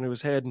shoulder into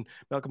his head. And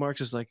Malcolm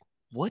Marx is like,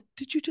 what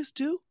did you just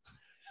do?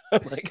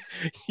 I'm like,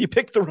 you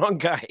picked the wrong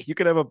guy. You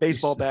could have a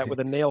baseball bat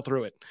with a nail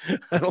through it.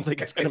 I don't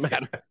think it's going to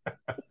matter.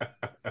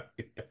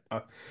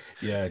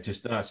 Yeah,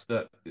 just that's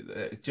that.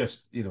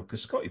 Just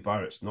because Scotty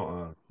Barrett's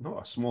not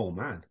a small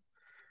man,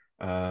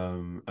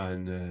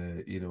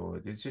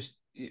 it's just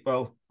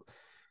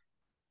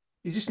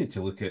you just need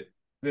to look at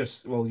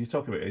this. Well, you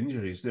talk about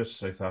injuries. There's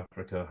South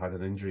Africa had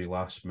an injury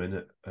last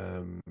minute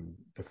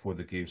before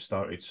the game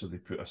started, so they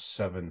put a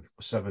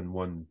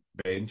 7-1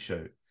 bench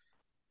out.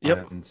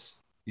 Yep. And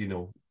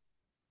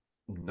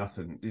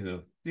nothing.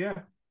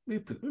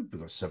 We've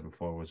got 7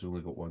 forwards, we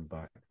only got 1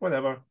 back.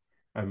 Whatever.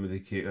 And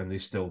they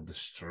still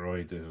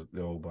destroyed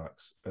the All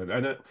Blacks.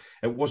 And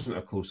it wasn't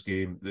a close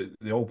game.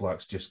 The All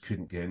Blacks just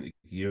couldn't get into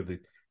gear.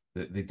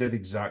 They did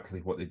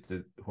exactly what they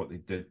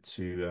did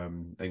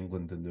to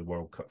England in the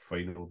World Cup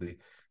final.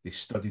 They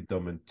studied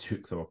them and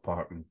took them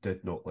apart and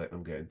did not let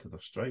them get into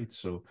their stride.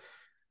 So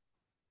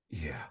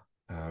yeah.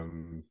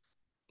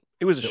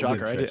 It was a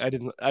shocker. I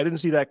didn't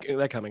see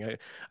that coming.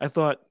 I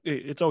thought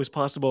it's always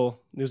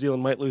possible New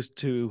Zealand might lose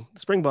to the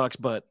Springboks,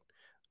 but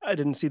I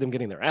didn't see them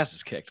getting their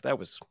asses kicked. That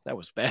was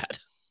bad.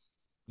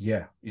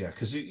 Yeah,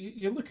 because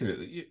you're looking at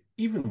it,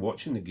 even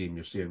watching the game,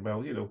 you're saying,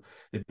 well,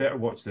 they better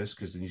watch this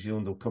because New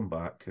Zealand will come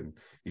back and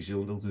New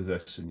Zealand will do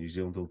this and New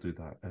Zealand will do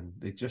that. And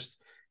they just,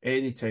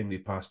 anytime they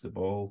pass the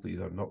ball, they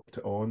either knocked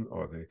it on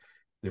or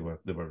they were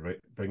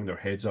bringing their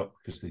heads up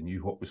because they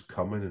knew what was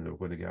coming and they were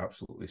going to get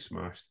absolutely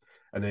smashed.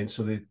 And then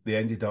so they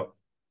ended up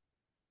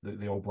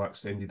the All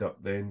Blacks ended up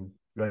then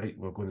right.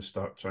 We're going to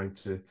start trying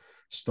to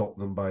stop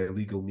them by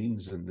illegal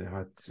means, and they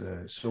had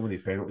so many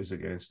penalties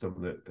against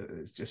them that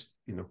it's just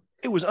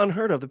It was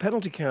unheard of. The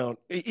penalty count,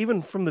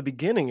 even from the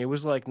beginning, it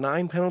was like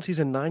 9 penalties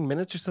in 9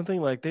 minutes or something.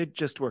 Like they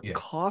just were yeah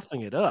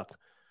coughing it up.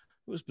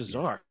 It was yeah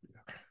bizarre.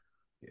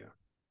 yeah.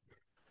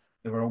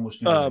 They were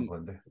almost doing Um,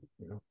 England,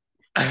 you know.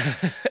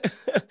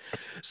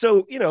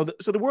 so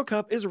so the World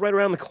Cup is right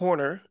around the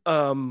corner.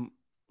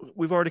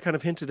 We've already kind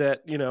of hinted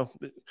at,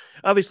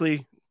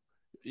 obviously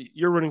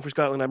you're rooting for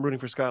Scotland, I'm rooting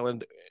for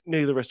Scotland.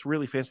 Neither of us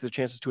really fancy the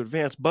chances to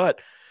advance, but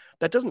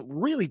that doesn't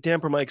really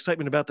damper my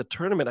excitement about the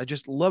tournament. I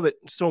just love it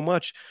so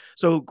much.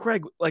 So,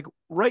 Craig, like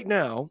right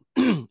now,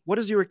 what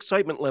is your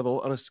excitement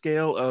level on a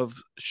scale of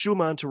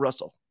Schumann to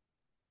Russell?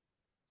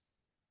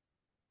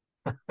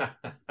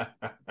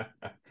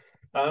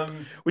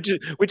 um, Which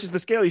is the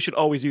scale you should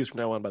always use from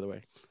now on, by the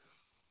way.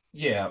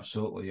 yeah,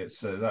 absolutely. It's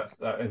that's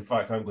that. In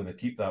fact, I'm going to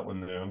keep that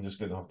one there. I'm just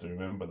going to have to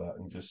remember that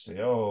and just say,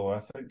 "Oh, I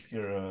think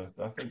you're.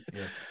 I think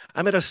you're."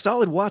 I'm at a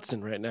solid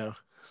Watson right now.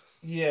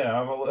 Yeah,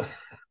 I'm a little.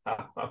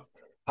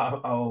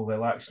 Oh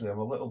well, actually, I'm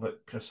a little bit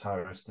Chris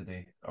Harris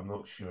today. I'm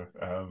not sure,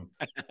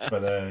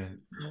 but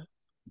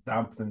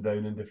dampening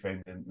down and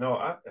defending. No,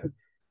 I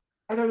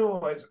don't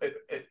know.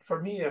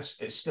 For me,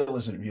 it still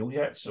isn't real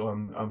yet, so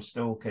I'm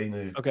still kind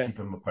of Okay.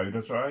 keeping my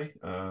powder dry.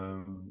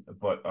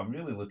 But I am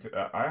really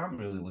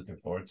looking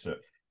forward to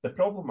it. The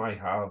problem I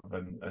have,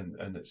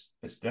 and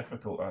it's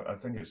difficult. I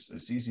think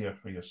it's easier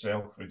for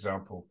yourself, for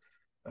example,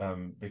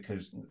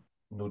 because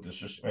no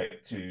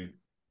disrespect to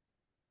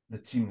the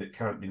team that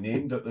can't be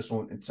named at this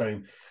moment in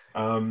time.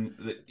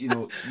 That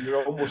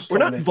you're almost We're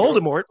coming not in.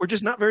 Voldemort. We're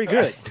just not very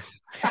good.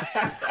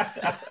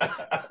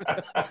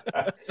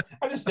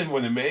 I just didn't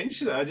want to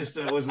mention it. I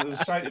was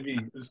trying to be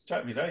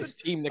The nice.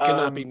 team that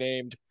cannot be Um,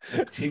 named.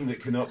 the team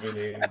that cannot be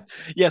named.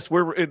 Yes,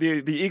 we're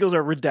the Eagles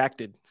are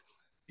redacted.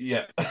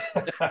 Yeah.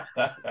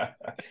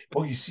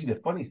 Well, you see, the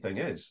funny thing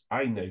is,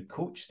 I now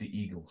coach the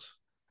Eagles.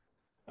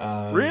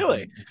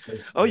 Really?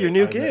 Because Oh, your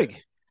new gig.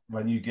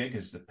 my new gig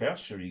is the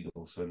Perthshire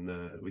Eagles, and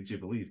would you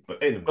believe?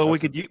 But anyway, Well,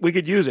 that's a we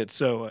could use it.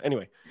 So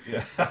anyway,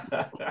 yeah.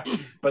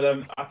 But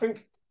I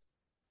think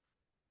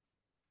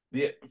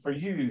for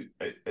you,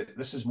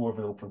 this is more of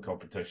an open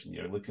competition.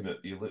 You're looking at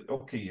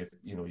okay,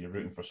 you're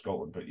rooting for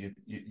Scotland, but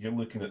you're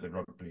looking at the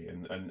rugby,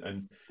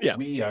 and yeah.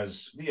 we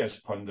as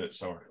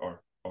pundits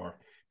or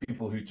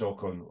people who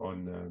talk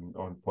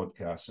on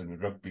podcasts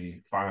and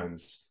rugby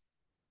fans,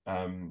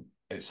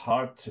 it's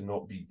hard to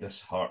not be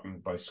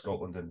disheartened by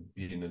Scotland and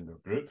being in the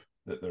group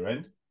that they're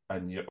in,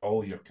 and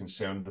all you're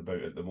concerned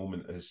about at the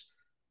moment is,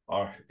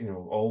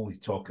 all we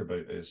talk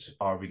about is,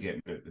 are we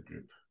getting out of the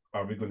group?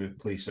 Are we going to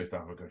play South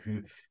Africa?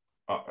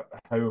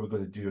 How are we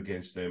going to do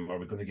against them? Are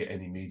we going to get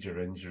any major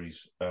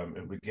injuries?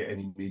 If we get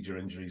any major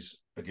injuries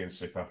against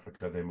South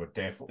Africa, then we're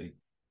definitely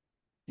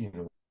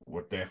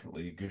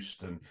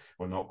goosed, and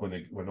we're not going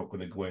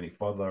to go any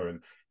further,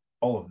 and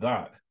all of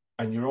that.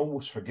 And you're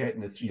almost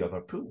forgetting the three other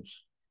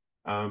pools.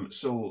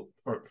 So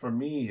for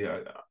me,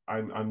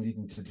 I'm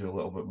needing to do a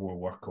little bit more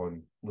work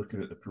on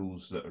looking at the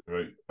pools that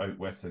are out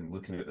with, and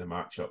looking at the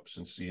matchups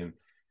and seeing.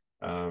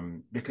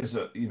 Because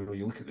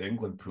you look at the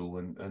England pool,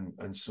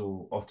 and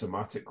so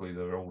automatically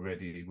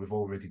we've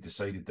already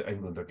decided that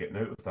England are getting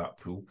out of that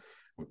pool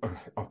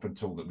up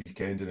until the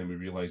weekend, and then we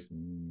realised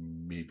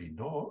maybe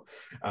not.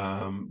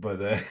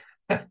 But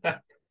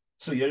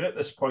so you're at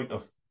this point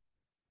of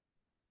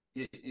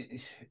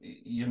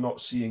you're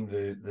not seeing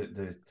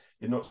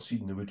you're not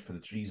seeing the wood for the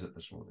trees at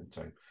this moment in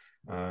time,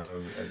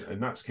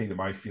 and that's kind of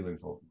my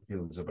feelings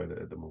about it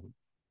at the moment.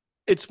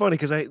 It's funny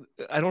because I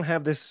don't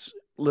have this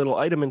little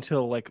item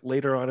until like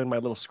later on in my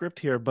little script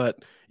here,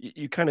 but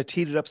you kind of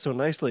teed it up so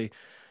nicely.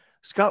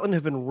 Scotland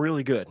have been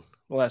really good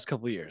the last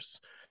couple of years.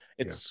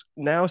 Yeah. It's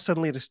now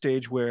suddenly at a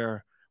stage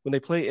where when they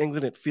play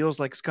England, it feels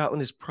like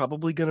Scotland is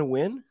probably going to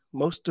win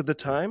most of the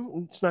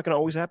time. It's not going to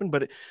always happen,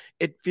 but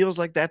it feels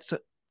like that's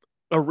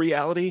a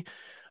reality.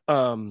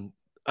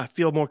 I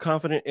feel more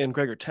confident in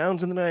Gregor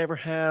Townsend than I ever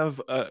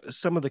have.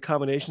 Some of the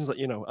combinations,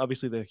 that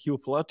obviously the Hugh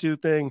Pilatu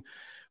thing,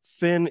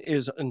 Finn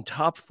is in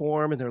top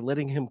form, and they're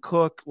letting him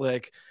cook.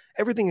 Like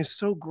everything is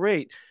so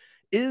great.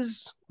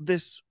 Is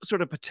this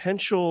sort of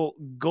potential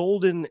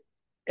golden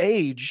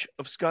age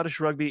of Scottish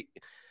rugby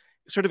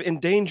sort of in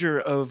danger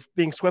of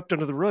being swept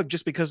under the rug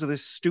just because of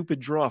this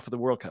stupid draw for the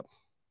World Cup?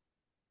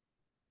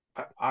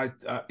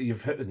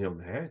 You've hit the nail on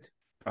the head.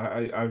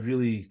 I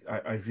really,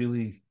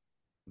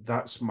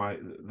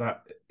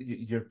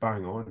 you're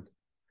bang on,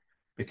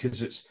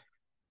 because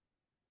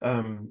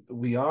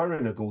we are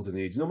in a golden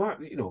age. No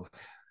matter,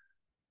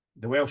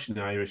 the Welsh and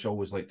the Irish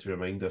always like to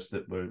remind us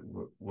that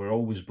we're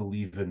always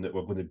believing that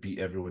we're going to beat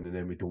everyone, and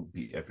then we don't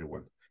beat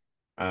everyone.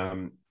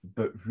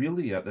 But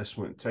really, at this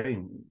moment in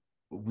time,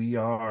 we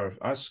are,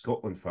 as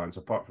Scotland fans,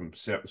 apart from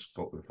certain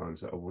Scotland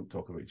fans that I won't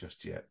talk about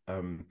just yet,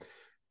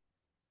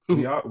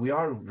 we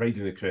are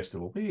riding the crest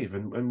of a wave,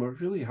 and we're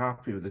really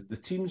happy with it. The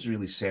team's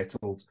really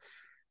settled.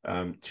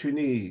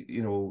 Tooney,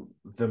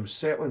 them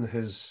settling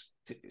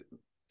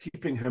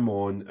keeping him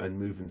on and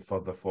moving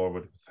further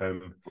forward with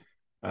him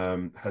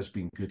has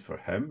been good for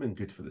him and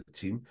good for the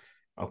team.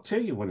 I'll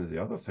tell you, one of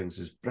the other things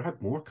is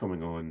Brad Moore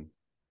coming on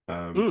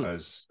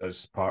as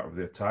part of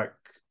the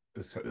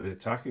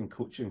attacking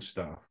coaching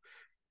staff.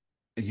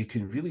 You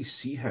can really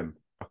see him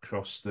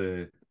across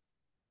the,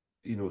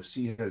 the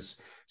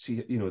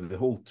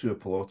whole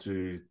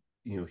Tuipulotu,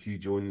 Hugh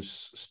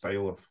Jones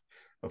style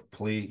of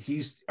play.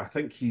 I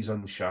think he's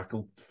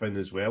unshackled Finn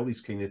as well.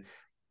 He's kind of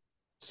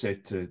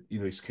said to,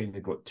 he's kind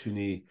of got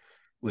Tooney,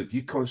 look,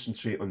 you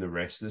concentrate on the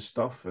rest of the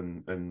stuff,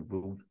 and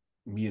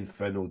me and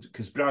Finn will,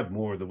 because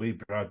the way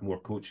Brad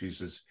Moore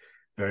coaches is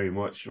very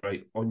much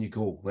right on you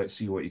go. Let's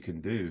see what you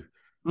can do.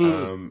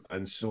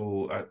 And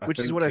so I which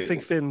think is what I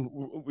think Finn,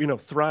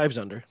 thrives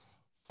under.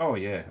 Oh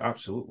yeah,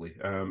 absolutely.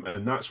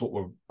 And that's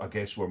what I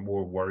guess we're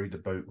more worried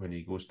about when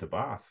he goes to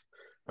Bath.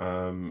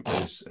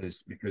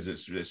 Is because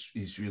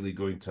he's really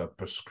going to a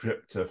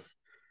prescriptive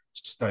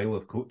style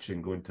of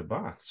coaching going to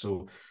Bath.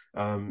 So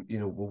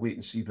we'll wait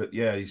and see. But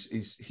yeah,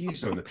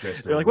 he's on the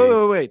crest They're of like,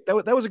 a wave. wait,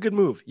 that was a good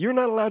move. You're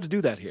not allowed to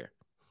do that here.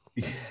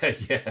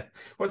 Yeah.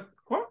 What?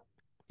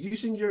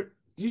 Using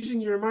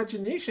your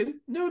imagination?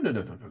 No.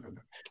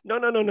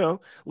 No.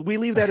 We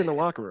leave that in the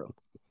locker room.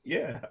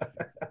 Yeah.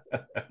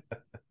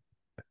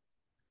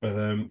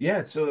 But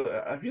yeah, so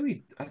I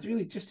really,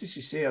 just as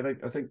you say, I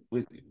think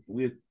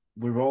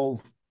we're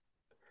all,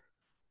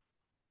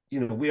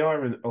 we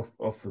are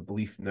of the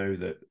belief now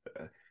that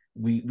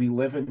we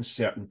live in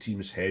certain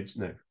teams' heads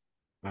now.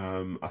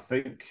 I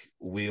think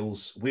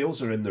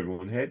Wales are in their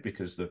own head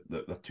because they're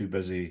too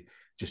busy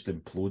just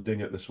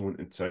imploding at this moment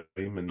in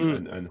time,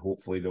 and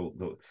hopefully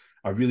they'll.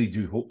 I really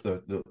do hope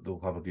that they'll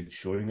have a good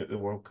showing at the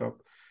World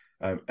Cup.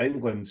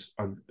 England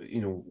and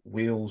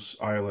Wales,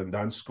 Ireland,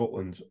 and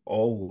Scotland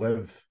all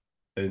live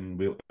in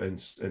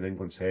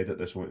England's head at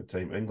this moment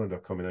in time. England are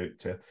coming out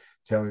to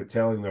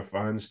telling their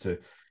fans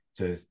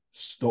to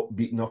stop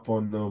beating up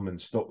on them and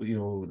stop,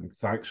 and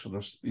thanks for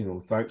this,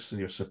 thanks for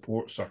your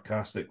support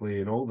sarcastically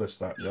and all this,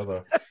 that, and the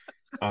other.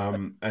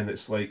 And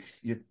it's like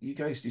you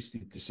guys just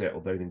need to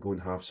settle down and go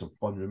and have some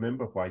fun.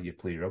 Remember why you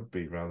play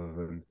rugby rather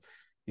than,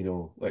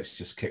 let's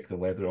just kick the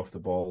leather off the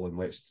ball and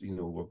we're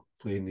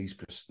playing this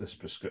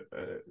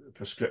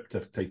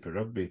prescriptive type of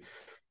rugby.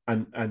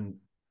 And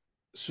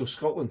so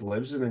Scotland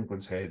lives in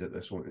England's head at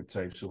this moment in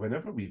time. So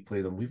whenever we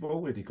play them, we've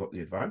already got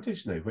the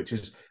advantage now, which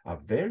is a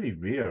very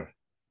rare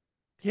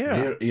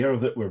air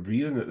that we're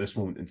breathing at this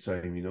moment in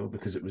time,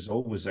 because it was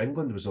always,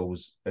 England was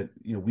always,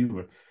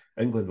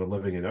 England were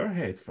living in our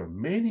head for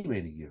many,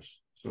 many years.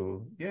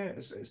 So yeah,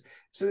 it's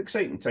an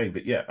exciting time.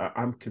 But yeah,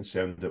 I'm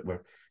concerned that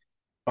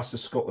us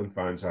as Scotland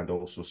fans and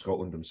also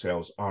Scotland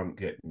themselves aren't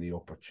getting the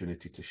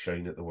opportunity to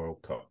shine at the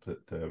World Cup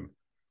that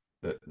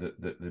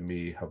they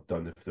may have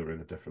done if they were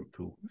in a different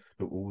pool.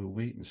 But we'll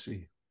wait and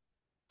see.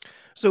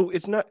 So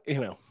it's not,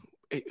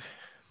 we've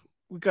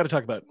got to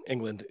talk about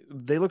England.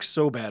 They look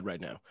so bad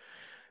right now.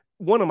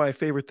 One of my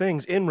favorite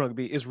things in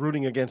rugby is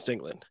rooting against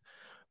England,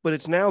 but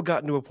it's now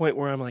gotten to a point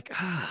where I'm like,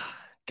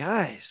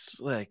 guys,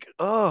 like,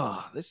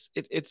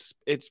 it's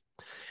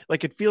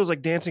like, it feels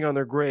like dancing on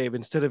their grave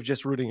instead of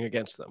just rooting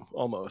against them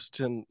almost.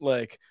 And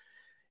like,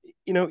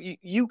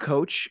 you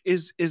coach,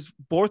 is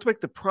Borthwick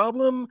the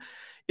problem?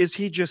 Is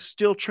he just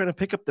still trying to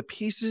pick up the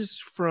pieces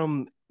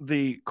from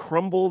the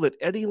crumble that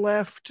Eddie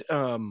left?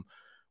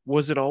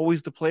 Was it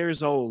always the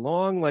players all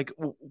along? Like,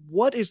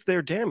 what is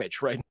their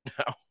damage right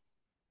now?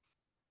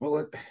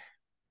 Well,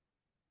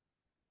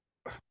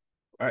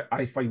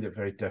 I find it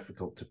very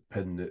difficult to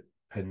pin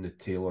the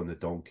tail on the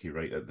donkey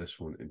right at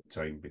this moment in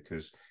time,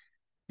 because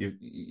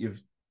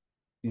you've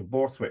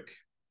Borthwick.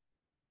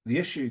 The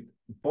issue,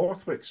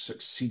 Borthwick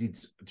succeeded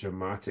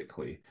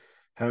dramatically.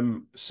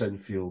 Him,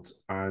 Sinfield,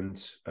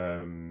 and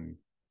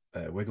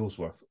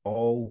Wigglesworth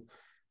all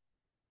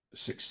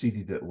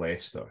succeeded at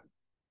Leicester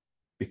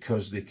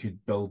because they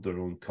could build their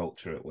own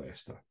culture at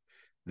Leicester.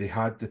 They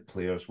had the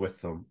players with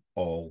them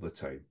all the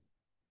time.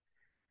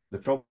 The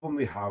problem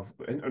they have,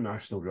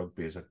 international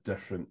rugby is a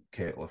different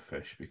kettle of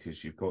fish,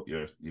 because you've got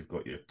your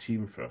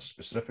team for a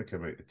specific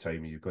amount of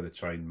time, and you've got to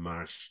try and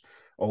mash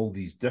all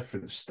these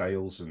different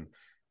styles and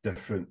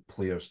different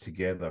players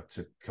together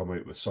to come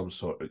out with some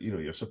sort of,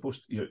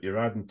 you're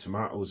adding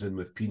tomatoes in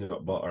with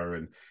peanut butter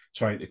and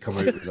trying to come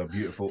out with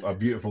a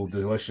beautiful,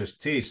 delicious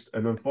taste.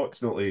 And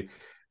unfortunately,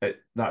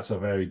 that's a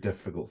very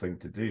difficult thing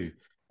to do.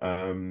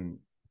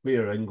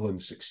 Where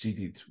England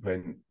succeeded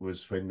when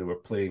they were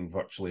playing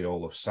virtually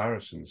all of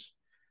Saracens,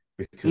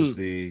 because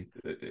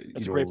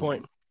that's a great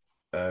point.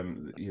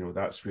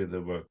 That's where they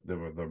were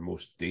their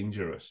most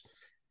dangerous.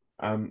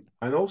 And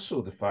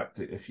also the fact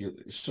that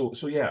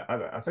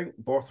I think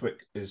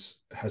Borthwick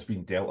has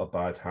been dealt a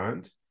bad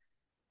hand,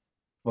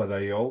 but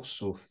I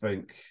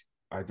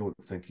don't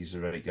think he's the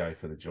right guy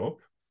for the job.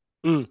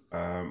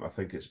 I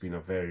think it's been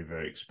a very,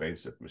 very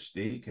expensive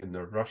mistake, and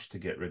the rush to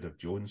get rid of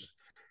Jones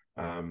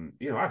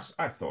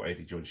I thought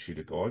Eddie Jones should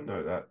have gone.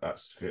 Now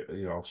that's fair,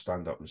 I'll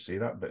stand up and say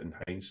that. But in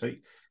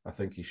hindsight, I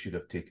think he should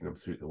have taken him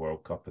through the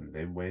World Cup and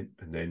then went,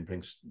 and then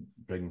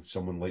bring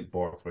someone like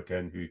Borthwick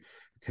in who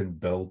can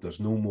build. There's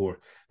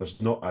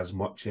not as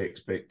much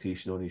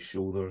expectation on his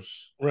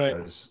shoulders Right.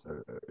 as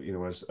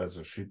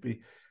there should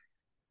be.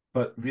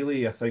 But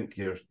really, I think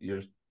he's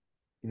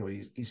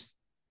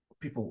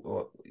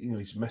people.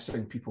 He's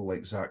missing people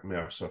like Zach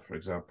Mercer, for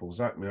example.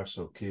 Zach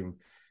Mercer came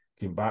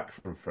back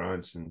from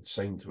France and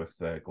signed with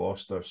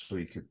Gloucester so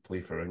he could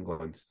play for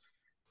England.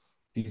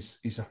 He's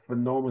a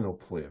phenomenal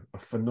player, a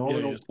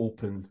phenomenal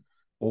open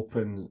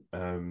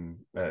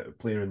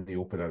player in the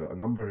open, a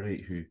number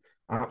 8 who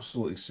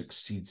absolutely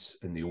succeeds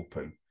in the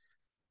open.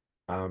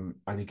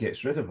 And he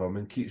gets rid of him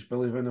and keeps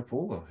Billy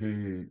Vanapola,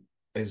 who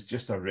is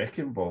just a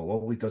wrecking ball.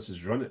 All he does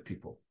is run at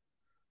people.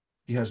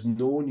 He has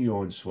no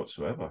nuance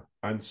whatsoever.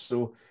 And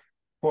so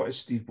what is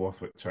Steve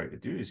Borthwick trying to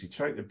do? Is he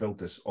trying to build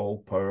this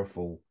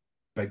all-powerful,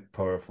 big,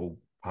 powerful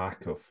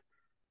pack of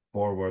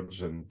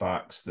forwards and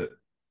backs that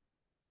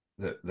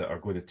are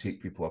going to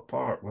take people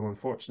apart? Well,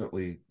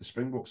 unfortunately, the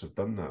Springboks have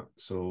done that.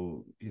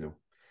 So,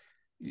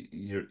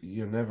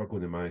 you're never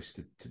going to manage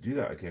to do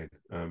that again.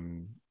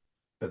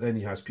 But then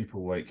he has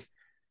people like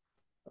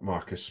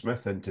Marcus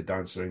Smith in to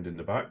dance around in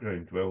the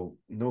background. Well,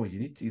 no, you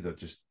need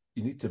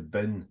to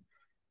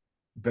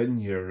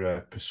bin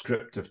your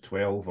prescriptive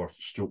 12 or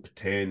stroke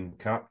 10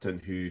 captain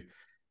who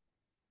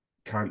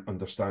can't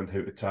understand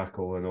how to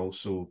tackle and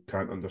also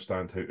can't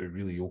understand how to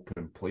really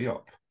open play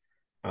up,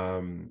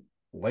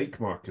 like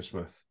Marcus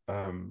Smith,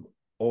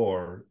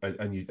 or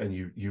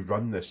you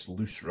run this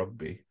loose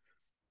rugby,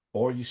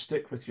 or you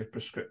stick with your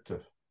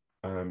prescriptive.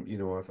 I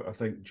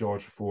think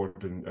George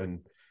Ford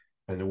and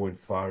Owen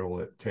Farrell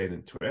at 10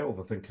 and 12,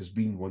 I think, has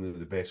been one of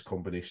the best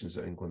combinations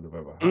that England have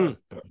ever had.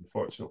 But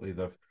unfortunately,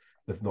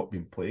 they've not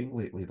been playing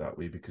lately that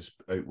way because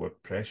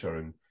outward pressure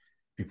and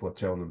people are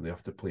telling them they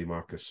have to play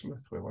Marcus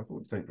Smith. Well, I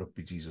don't think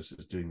Rugby Jesus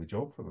is doing the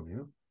job for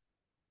them,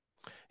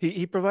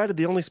 He provided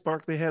the only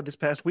spark they had this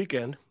past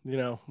weekend.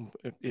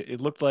 It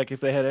looked like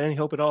if they had any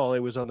hope at all, it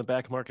was on the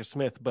back of Marcus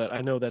Smith. But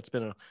I know that's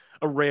been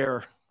a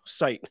rare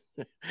sight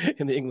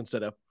in the England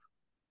setup.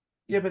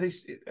 Yeah, but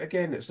it's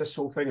this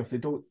whole thing. If they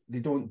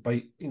don't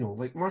bite,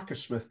 like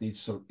Marcus Smith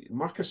needs a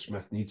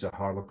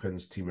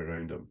Harlequins team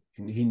around him.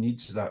 He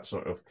needs that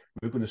sort of,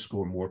 we're going to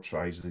score more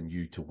tries than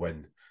you to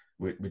win.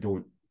 We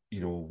don't,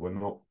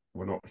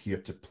 we're not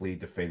here to play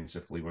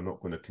defensively. We're not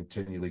going to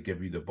continually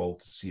give you the ball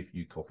to see if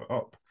you cough it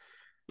up.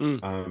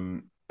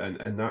 And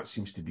that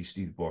seems to be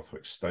Steve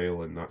Borthwick's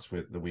style, and that's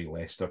the way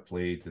Leicester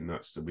played, and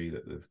that's the way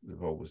that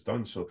they've always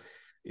done. So,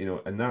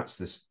 and that's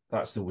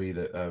the way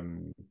that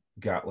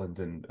Gatland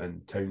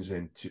and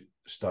Townsend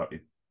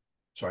started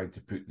trying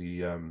to put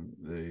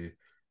the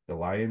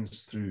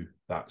Lions through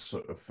that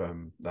sort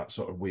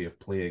of way of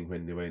playing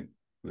when they went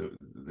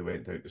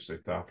down to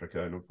South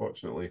Africa. And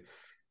unfortunately,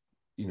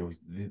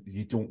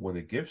 you don't want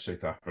to give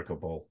South Africa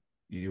ball.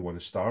 You want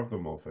to starve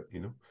them of it,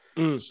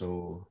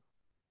 So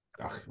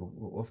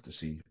we'll have to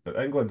see. But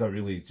England are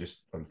really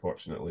just,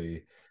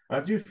 unfortunately,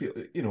 I do feel,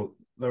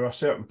 there are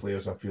certain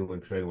players I feel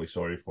incredibly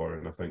sorry for,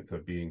 and I think they're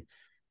being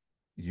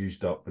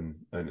used up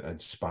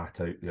and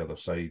spat out the other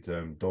side.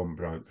 Dom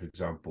Brandt, for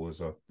example,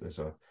 is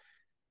a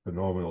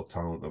phenomenal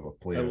talent of a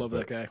player. I love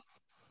that guy.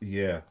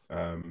 Yeah,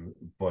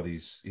 but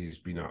he's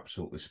been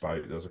absolutely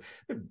spat out.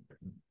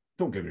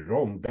 Don't get me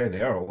wrong, Ben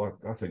Earl.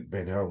 I think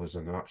Ben Earl is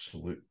an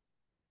absolute,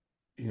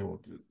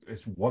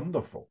 it's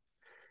wonderful.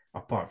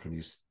 Apart from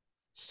his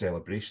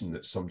celebration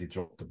that somebody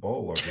dropped the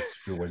ball or they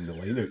threw in the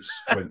lineout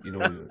squint,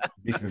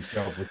 making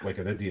himself look like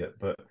an idiot.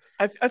 But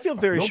I feel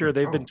very sure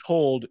they've been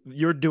told,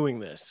 you're doing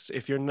this.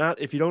 If you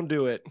don't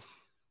do it,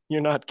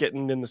 you're not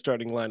getting in the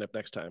starting lineup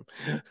next time.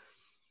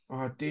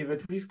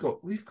 David, we've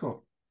got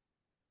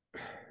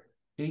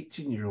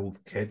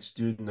 18-year-old kids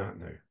doing that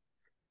now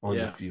on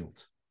the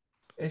field.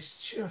 It's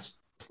just,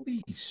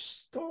 please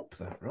stop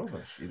that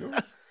rubbish,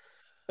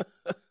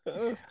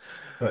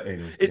 But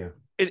anyway,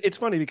 it's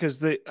funny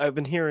because I've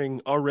been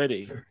hearing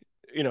already,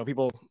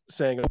 people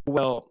saying,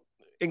 well,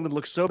 England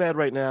looks so bad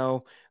right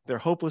now. They're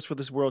hopeless for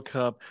this World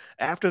Cup.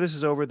 After this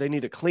is over, they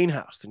need a clean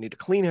house. They need a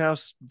clean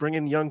house, bring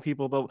in young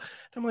people. But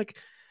I'm like,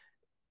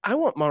 I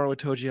want Maro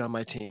Itoje on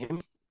my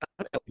team.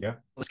 Yeah.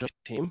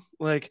 Team.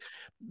 Like,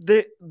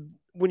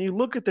 when you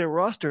look at their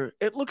roster,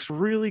 it looks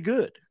really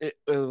good.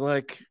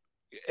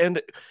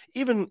 And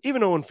even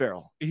Owen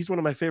Farrell, he's one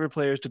of my favorite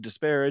players to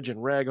disparage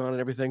and rag on and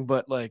everything.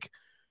 But like,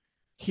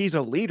 he's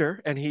a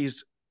leader and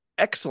he's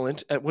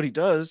excellent at what he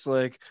does.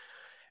 Like,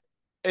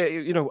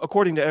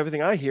 according to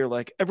everything I hear,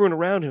 like everyone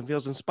around him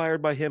feels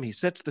inspired by him. He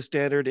sets the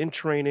standard in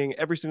training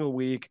every single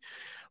week.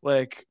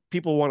 Like,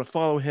 people want to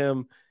follow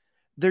him.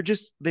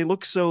 They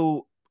look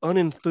so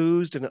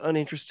unenthused and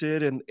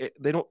uninterested, and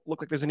they don't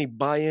look like there's any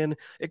buy-in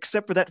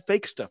except for that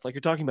fake stuff like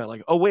you're talking about.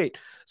 Like, oh wait,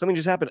 something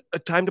just happened. A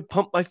time to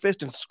pump my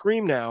fist and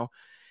scream now.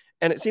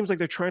 And it seems like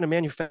they're trying to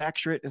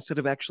manufacture it instead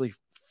of actually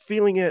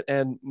feeling it.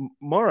 And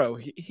Morrow,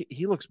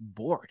 he looks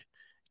bored.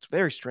 It's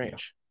very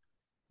strange.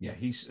 Yeah,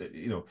 he's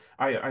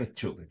I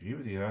totally agree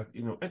with you.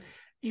 And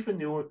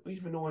even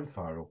Owen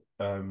Farrell,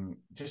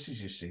 just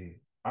as you say,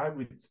 I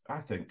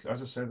think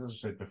as I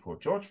said before,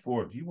 George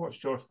Ford. You watch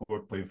George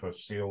Ford playing for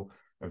Sale,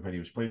 and when he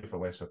was playing for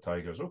Leicester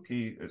Tigers,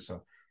 okay,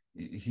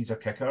 he's a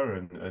kicker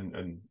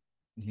and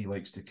he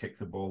likes to kick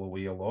the ball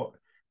away a lot,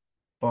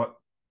 but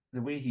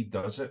the way he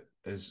does it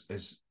is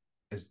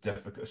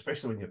difficult,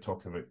 especially when you're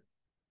talking about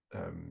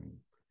um,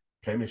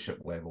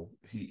 Premiership level.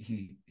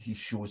 He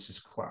shows his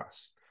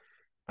class,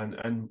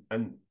 and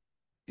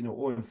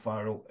Owen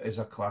Farrell is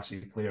a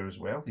classy player as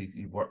well.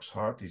 He works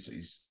hard.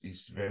 He's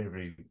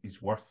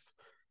he's worth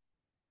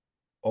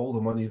all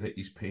the money that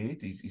he's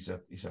paid. He's a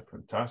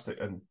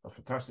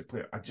fantastic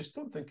player. I just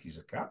don't think he's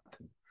a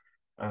captain.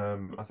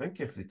 I think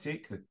if they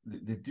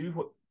do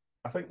what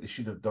I think they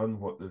should have done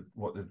what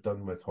they've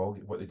done with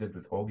Hoggy, what they did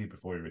with Hoggy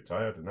before he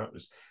retired, and that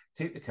was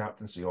take the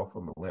captaincy off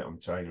him and let him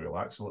try and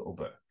relax a little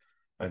bit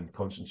and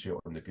concentrate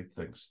on the good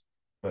things.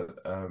 But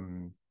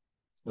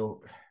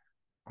so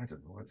I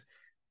don't know.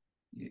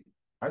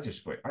 I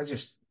just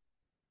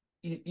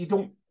you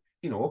don't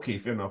okay,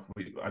 fair enough.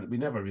 We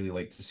never really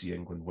like to see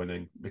England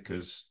winning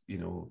because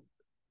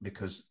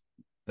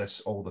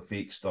this all the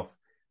fake stuff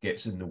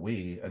gets in the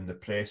way and the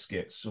press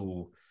gets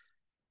so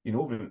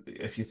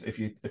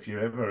if you're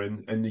ever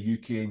in the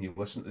UK and you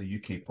listen to the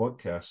UK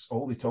podcasts,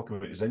 all they talk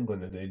about is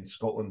England, and then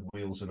Scotland,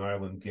 Wales, and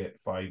Ireland get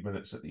 5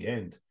 minutes at the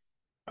end.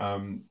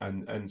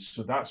 And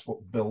so that's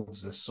what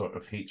builds this sort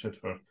of hatred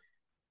for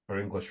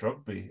English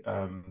rugby,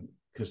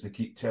 because they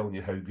keep telling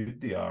you how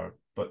good they are.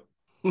 But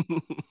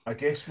I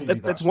guess maybe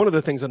That's that's one what of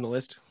the things on the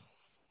list.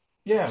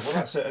 yeah, well,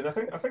 that's it. And I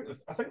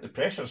think the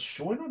pressure's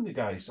showing on the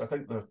guys.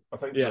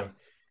 Yeah.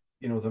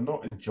 They're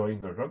not enjoying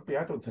their rugby.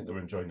 I don't think they're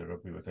enjoying the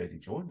rugby with Eddie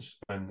Jones.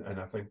 And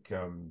I think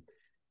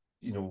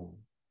you know,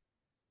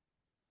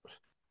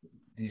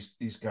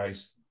 these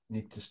guys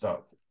need to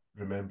start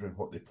remembering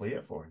what they play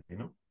it for.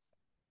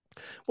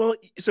 Well,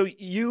 so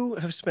you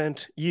have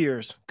spent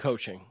years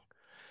coaching.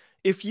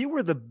 If you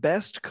were the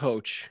best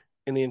coach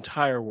in the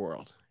entire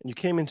world and you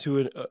came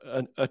into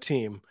a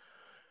team,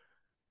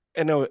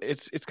 and no,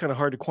 it's kind of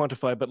hard to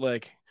quantify, but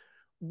like,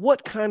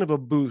 what kind of a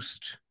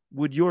boost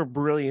would your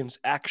brilliance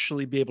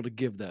actually be able to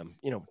give them?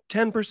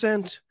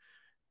 10%,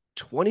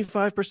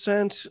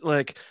 25%?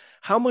 Like,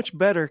 how much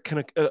better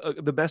can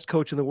the best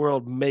coach in the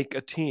world make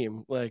a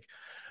team? Like,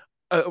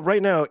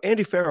 right now,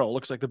 Andy Farrell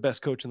looks like the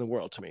best coach in the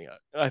world to me.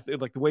 I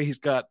like the way he's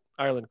got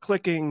Ireland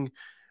clicking.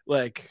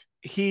 Like,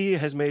 he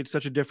has made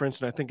such a difference,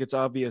 and I think it's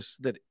obvious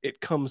that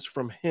it comes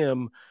from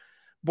him.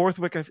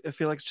 Borthwick, I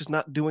feel like, it's just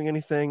not doing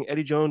anything.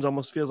 Eddie Jones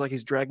almost feels like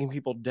he's dragging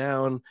people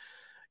down.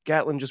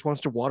 Gatlin just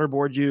wants to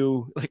waterboard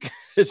you. Like,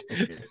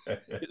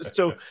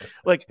 so,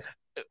 like,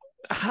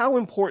 how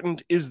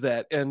important is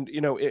that? And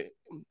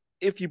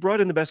if you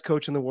brought in the best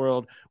coach in the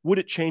world, would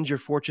it change your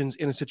fortunes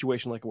in a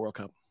situation like a World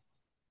Cup?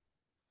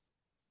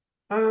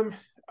 Um,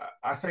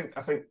 I think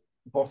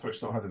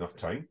Bothwick's not had enough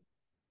time.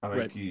 I think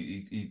Right.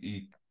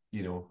 he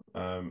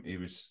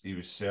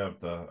was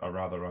served a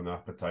rather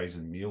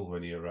unappetizing meal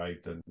when he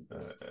arrived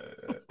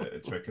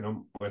at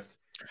Twickenham with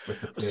the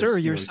Sir,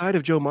 players. your side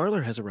of Joe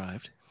Marler has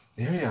arrived.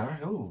 There we are.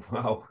 Oh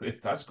wow,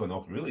 that's gone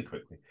off really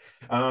quickly.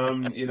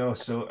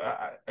 So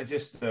I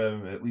just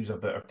it leaves a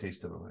bitter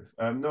taste in my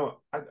mouth. No,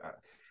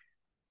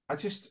 I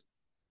just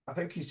I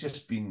think he's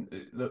just been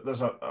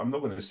there's a I'm not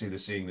going to say the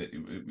saying that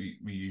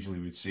we usually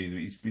would say that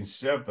he's been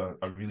served a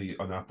really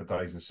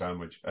unappetizing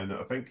sandwich, and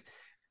I think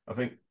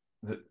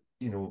that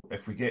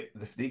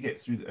if they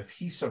get through if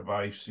he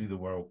survives through the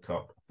World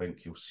Cup, I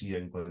think you'll see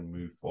England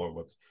move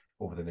forward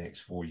over the next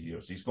 4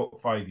 years. He's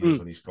got 5 years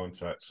Mm. on his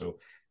contract, so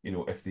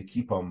if they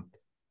keep him,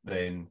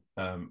 then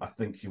I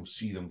think you'll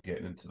see them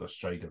getting into their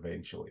stride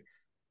eventually.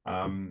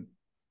 Um,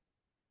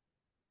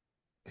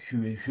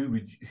 who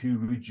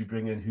would you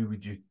bring in? Who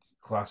would you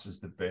class as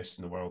the best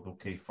in the world?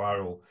 Okay,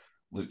 Farrell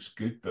looks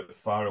good, but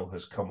Farrell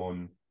has come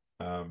on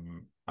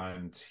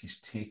and he's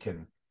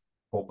taken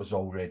what was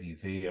already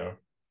there,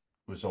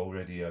 was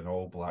already an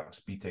All Blacks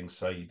beating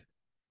side,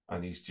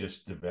 and he's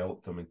just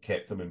developed them and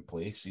kept them in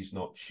place. He's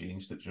not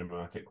changed it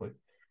dramatically.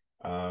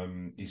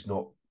 He's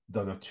not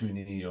done a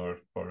Tooney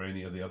or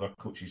any of the other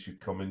coaches who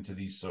come into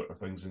these sort of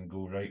things and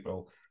go, right,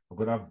 well, we're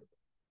going to have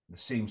the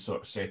same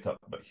sort of setup,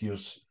 but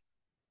here's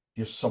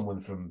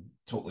someone from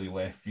totally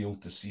left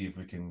field to see if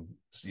we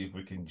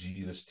can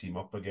G this team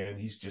up again.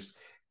 He's just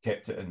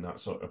kept it in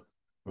that sort of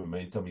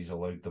momentum. He's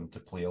allowed them to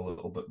play a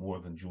little bit more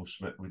than Joe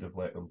Schmidt would have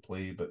let them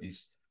play, but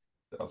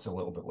that's a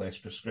little bit less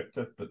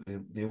prescriptive, but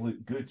they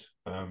look good.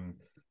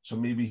 So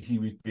maybe he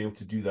would be able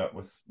to do that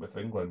with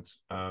England,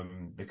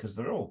 because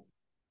they're all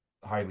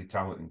highly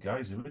talented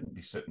guys. They wouldn't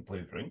be sitting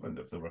playing for England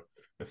if they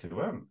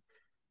weren't.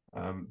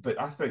 But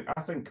I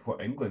think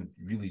what England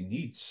really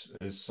needs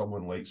is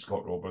someone like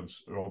Scott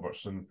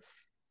Robertson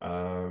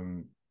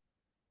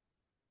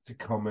to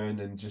come in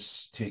and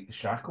just take the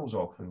shackles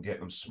off and get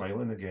them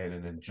smiling again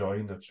and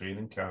enjoying their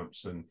training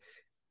camps and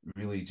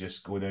really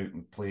just going out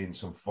and playing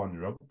some fun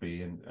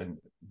rugby.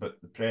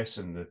 But the press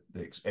and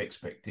the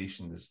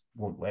expectation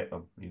won't let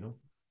them.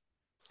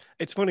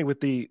 it's funny with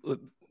the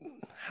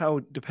how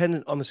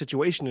dependent on the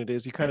situation it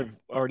is. You kind of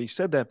already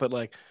said that, but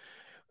like,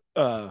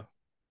 uh,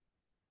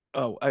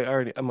 oh,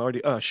 I'm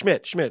already,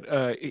 Schmidt.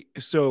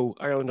 So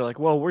Ireland are like,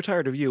 well, we're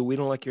tired of you. We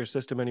don't like your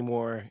system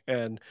anymore,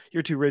 and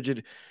you're too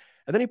rigid.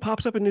 And then he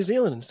pops up in New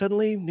Zealand, and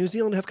suddenly New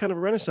Zealand have kind of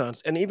a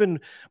renaissance. And even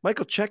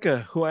Michael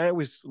Cheika, who I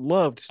always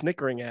loved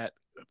snickering at,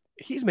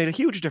 he's made a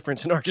huge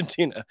difference in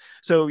Argentina.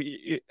 So,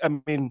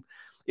 I mean,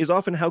 is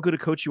often how good a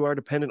coach you are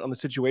dependent on the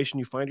situation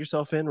you find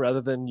yourself in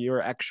rather than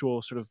your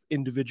actual sort of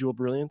individual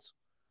brilliance?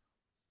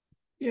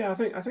 Yeah, I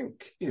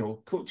think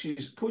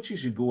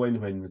coaches who go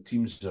in when the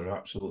teams are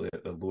absolutely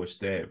at their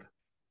lowest ebb,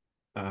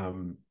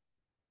 um,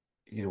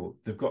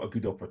 they've got a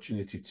good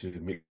opportunity to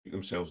make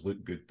themselves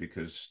look good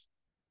because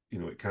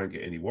it can't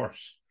get any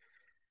worse.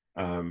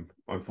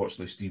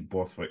 Unfortunately, Steve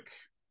Borthwick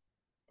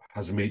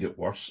has made it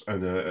worse,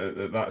 and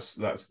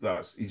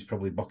that's he's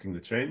probably bucking the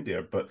trend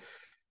there. But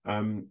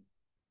um,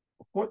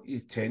 what you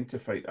tend to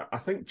find, I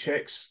think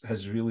Czechs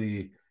has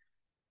really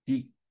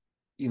he,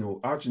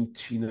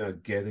 Argentina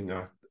getting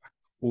a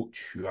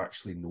coach who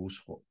actually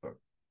knows what they're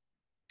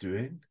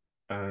doing.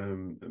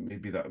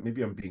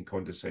 Maybe I'm being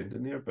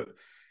condescending there, but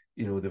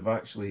they've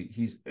actually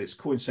it's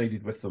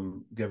coincided with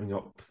them giving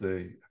up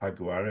the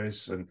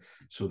Jaguares, and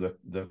so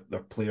their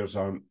players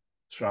aren't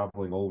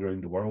traveling all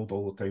around the world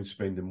all the time,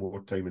 spending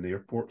more time in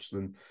airports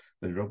than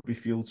rugby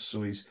fields.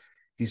 So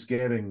he's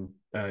getting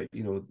a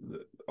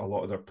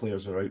lot of their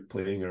players are out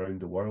playing around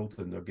the world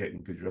and they're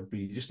getting good rugby.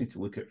 You just need to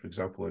look at, for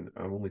example, and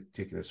I'm only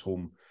taking this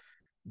home,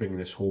 bringing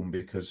this home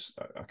because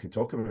I can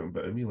talk about him,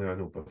 but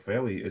Emiliano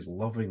Buffelli is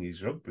loving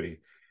his rugby.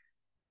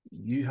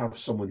 You have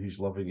someone who's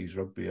loving his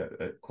rugby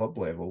at club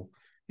level,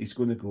 he's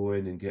going to go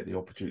in and get the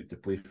opportunity to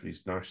play for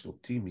his national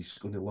team. He's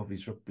going to love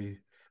his rugby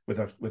with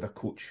a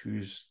coach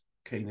who's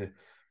kind of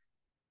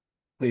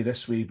play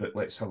this way, but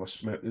let's have a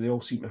smile. They all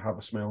seem to have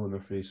a smile on their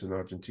face in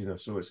Argentina.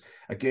 So it's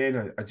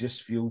again, I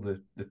just feel the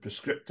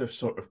prescriptive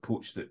sort of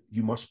coach that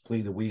you must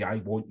play the way I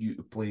want you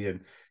to play,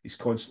 and he's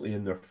constantly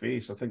in their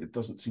face. I think it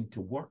doesn't seem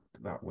to work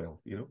that well.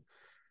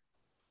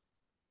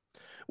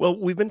 Well,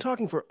 we've been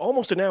talking for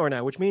almost an hour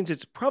now, which means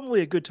it's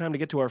probably a good time to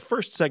get to our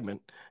first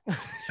segment.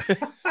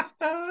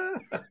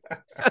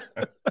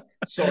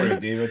 Sorry,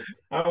 David.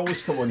 I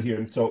always come on here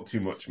and talk too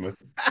much, man.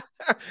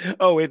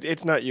 Oh,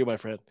 it's not you, my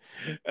friend.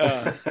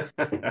 Uh,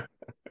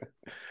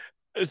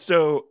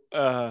 so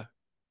I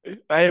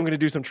am going to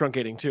do some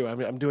truncating too.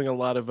 I'm doing a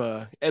lot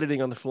of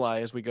editing on the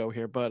fly as we go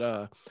here,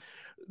 but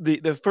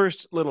the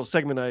first little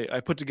segment I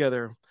put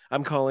together,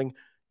 I'm calling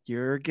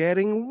 "You're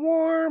Getting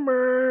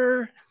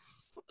Warmer."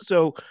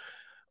 So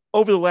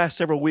over the last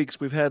several weeks,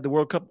 we've had the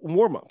World Cup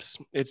warm-ups.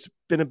 It's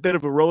been a bit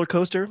of a roller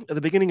coaster. At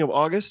the beginning of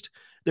August,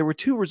 there were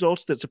two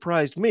results that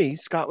surprised me: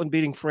 Scotland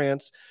beating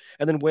France,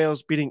 and then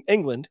Wales beating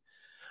England.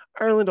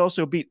 Ireland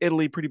also beat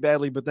Italy pretty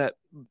badly, but that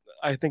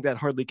I think that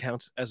hardly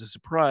counts as a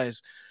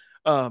surprise.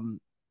 Um,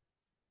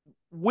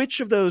 which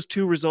of those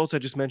two results I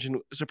just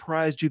mentioned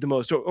surprised you the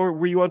most, or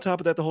were you on top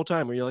of that the whole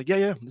time? Were you like,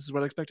 yeah, this is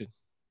what I expected?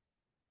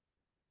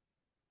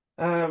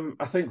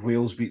 I think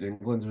Wales beating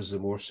England was the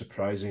more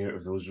surprising out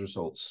of those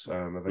results.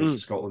 I think Mm.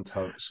 Scotland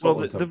have Well,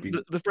 Scotland have been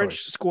the sorry.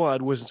 French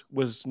squad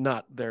was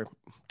not their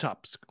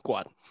top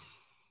squad.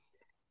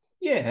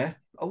 Yeah,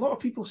 a lot of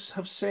people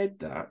have said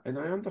that, and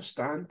I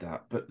understand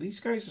that. But these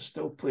guys are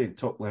still playing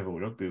top level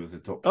rugby with the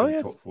top Oh in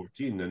yeah, top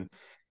 14, and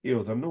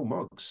they're no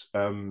mugs.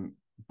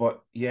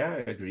 But yeah,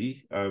 I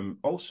agree.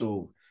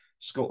 Also,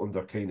 Scotland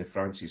are kind of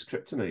France's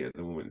kryptonite at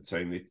the moment in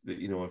time.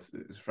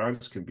 If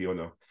France can be on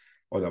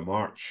a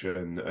march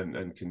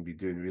and can be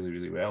doing really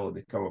really well, and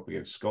they come up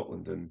against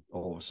Scotland, and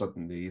all of a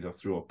sudden they either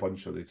throw a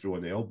punch or they throw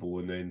an elbow,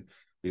 and then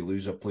they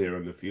lose a player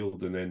on the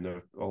field, and then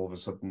they're all of a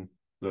sudden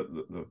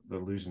they're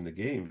losing the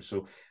game.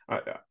 So,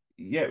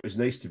 yeah, it was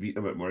nice to beat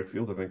them at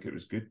Murrayfield. I think it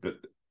was good, but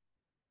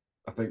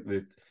I think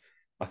that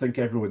I think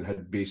everyone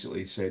had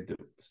basically said that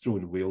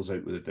throwing Wales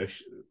out with the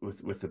dish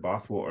with the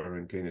bathwater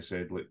and kind of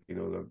said, like,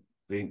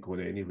 they ain't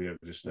going anywhere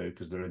just now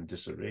because they're in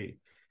disarray,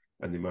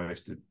 and they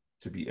managed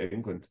to beat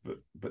England.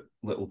 But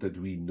little did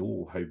we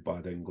know how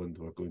bad England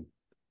were going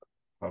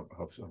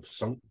have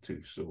sunk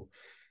to. So,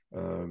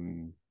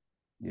 um,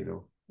 you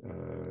know,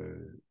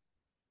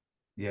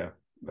 yeah,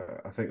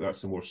 I think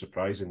that's the more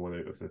surprising one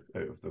out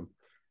of them.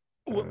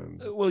 well, Um,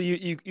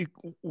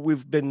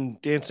 we've been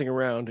dancing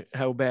around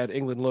how bad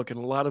England look, and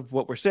a lot of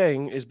what we're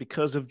saying is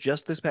because of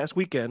just this past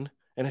weekend,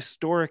 an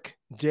historic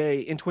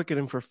day in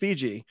Twickenham for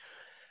Fiji.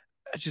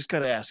 I just got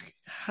to ask,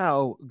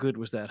 how good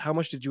was that? How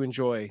much did you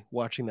enjoy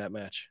watching that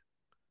match?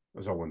 it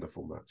was a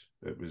wonderful match.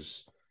 It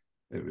was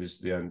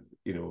the end.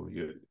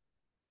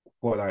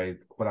 What I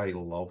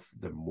love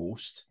the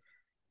most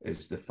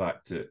is the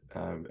fact that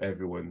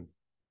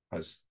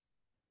has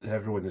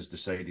everyone has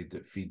decided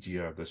that Fiji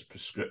are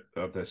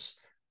this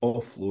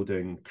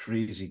offloading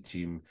crazy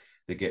team.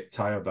 They get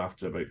tired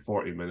after about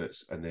 40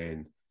 minutes, and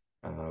then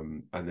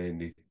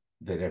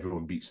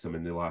everyone beats them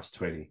in the last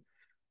 20.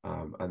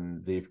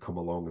 And they've come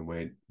along and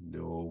went,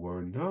 no,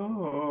 we're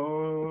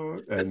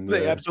not. And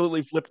They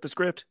absolutely flipped the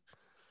script.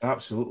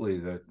 Absolutely,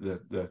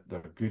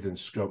 they're good in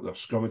they're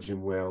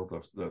scrummaging well.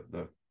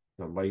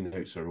 Their line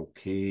outs are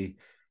okay.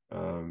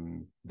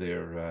 Um,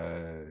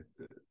 their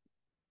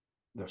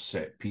their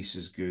set piece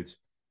is good,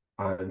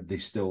 and they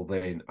still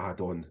then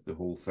add on the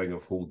whole thing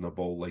of holding a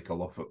ball like a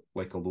loaf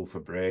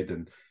of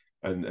bread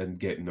and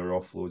getting their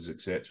offloads,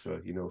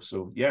 etc.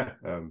 So yeah,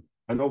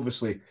 and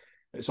obviously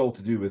it's all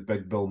to do with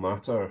Big Bill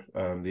Matter,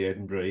 the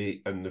Edinburgh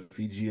Eight and the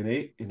Fijian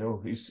Eight.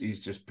 He's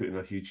just putting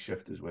a huge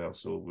shift as well.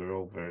 So we're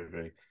all very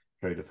very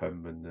proud of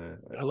him, and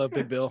I love yeah,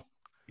 Big Bill.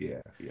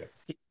 yeah.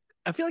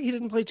 I feel like he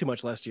didn't play too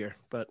much last year,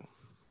 but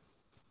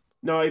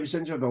No, he was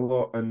injured a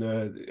lot, and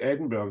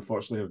Edinburgh,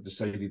 unfortunately, have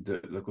decided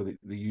that they're going to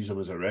they use him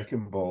as a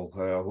wrecking ball,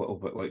 a little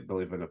bit like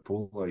Billy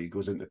Vanapola. He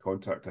goes into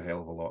contact a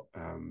hell of a lot,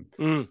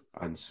 mm.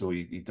 and so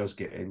he does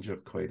get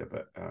injured quite a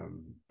bit.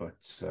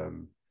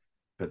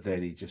 But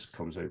then he just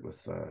comes out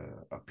with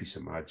a piece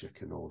of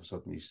magic, and all of a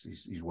sudden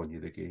he's won you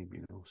the game.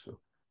 So.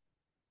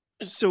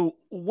 So,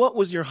 what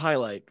was your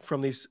highlight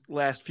from these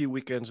last few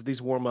weekends,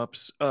 these warm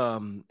ups?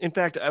 In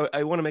fact,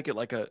 I want to make it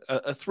like a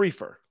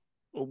threefer.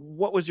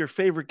 What was your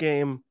favorite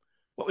game?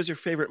 What was your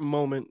favorite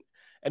moment?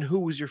 And who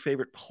was your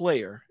favorite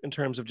player in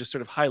terms of just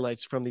sort of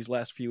highlights from these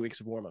last few weeks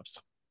of warm ups?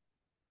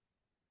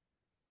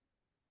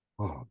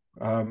 Oh,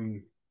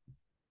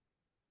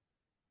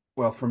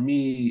 well, for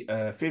me,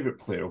 favorite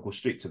player, I'll go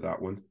straight to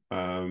that one.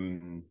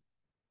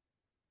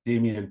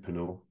 Damien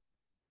Pinot.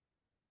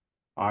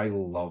 I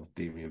love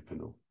Damien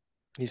Pinot.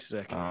 He's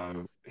sick.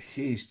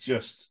 He's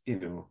just,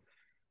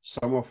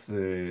 some of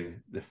the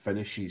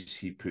finishes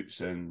he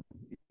puts in,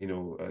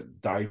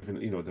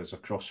 diving, there's a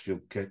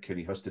crossfield kick and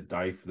he has to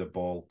dive for the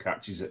ball,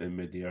 catches it in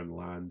midair and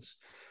lands.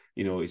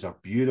 He's a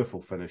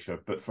beautiful finisher.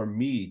 But for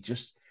me,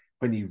 just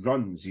when he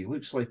runs, he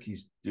looks like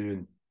he's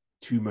doing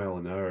 2 mile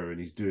an hour and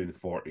he's doing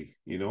 40.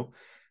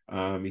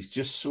 He's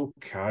just so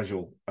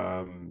casual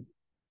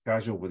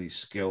with his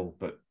skill,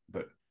 but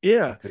I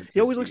Yeah, think he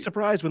always looks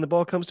surprised when the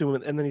ball comes to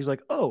him, and then he's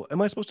like, "Oh,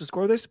 am I supposed to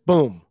score this?"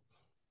 Boom.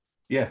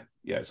 yeah,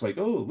 it's like,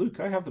 oh, look,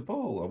 I have the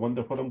ball. I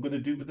wonder what I'm going to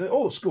do with it.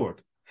 Oh,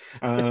 scored.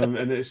 And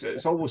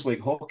it's almost like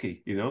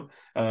hockey.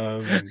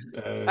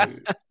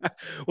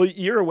 Well,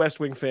 you're a West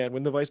Wing fan.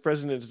 When the vice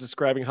president is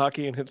describing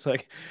hockey, and it's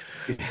like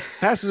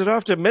passes it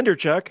off to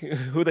Menderchuk,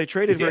 who they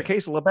traded for a Yeah,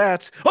 case of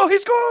Labatt's. Oh, he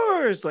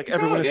scores! Like he's everyone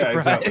got is yeah,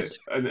 exactly. surprised.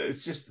 And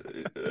it's just,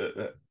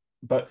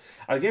 but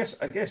I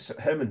guess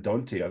him and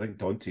Dante. I think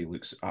Dante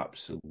looks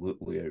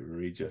absolutely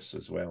outrageous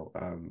as well.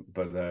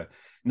 But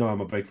no,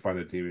 I'm a big fan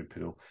of Damien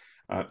Pinot.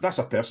 That's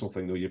a personal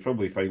thing, though. You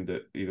probably find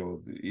that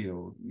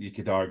you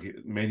could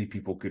argue. Many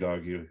people could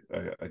argue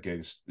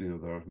against. There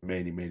are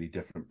many, many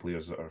different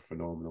players that are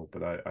phenomenal.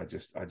 But I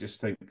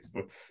just think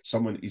for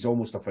someone, he's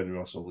almost a Finn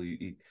Russell.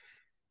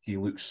 He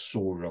looks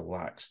so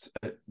relaxed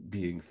at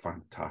being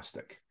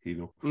fantastic.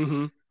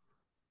 Mm-hmm.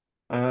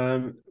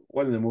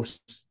 One of the most,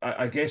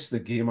 I guess, the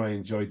game I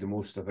enjoyed the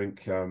most. I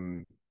think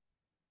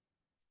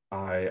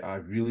I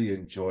really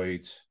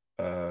enjoyed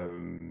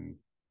um,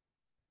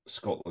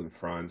 Scotland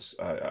France.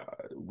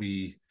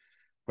 We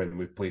when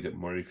we played at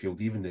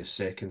Murrayfield, even the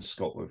second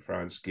Scotland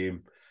France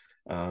game.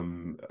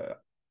 Um, uh,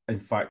 in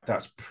fact,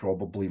 that's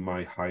probably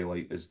my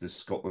highlight is the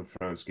Scotland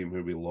France game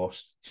where we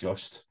lost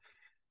just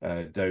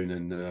down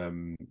in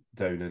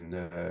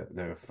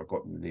now I've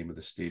forgotten the name of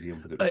the stadium,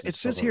 but it was in It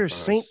says southern here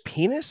Saint France.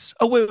 Penis.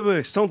 Oh,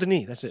 wait. Saint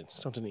Denis. That's it.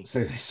 Saint Denis.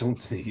 So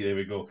something. There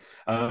we go.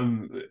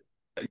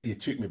 You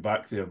took me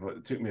back there,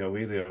 but took me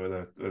away there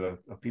with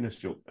a penis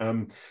joke.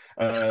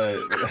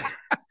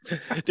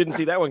 Didn't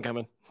see that one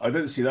coming. I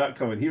didn't see that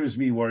coming. Here was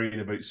me worrying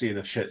about saying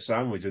a shit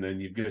sandwich, and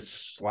then you've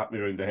just slapped me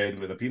around the head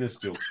with a penis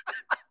joke.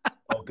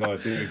 Oh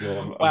God, there we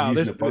go. I'm Wow, using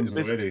this the puns this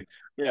already.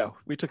 yeah,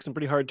 we took some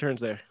pretty hard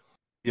turns there.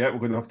 Yeah, we're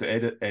going to have to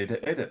edit.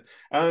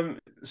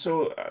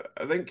 So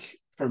I think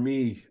for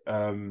me,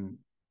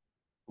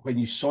 when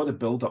you saw the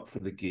build up for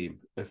the game,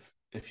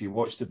 if you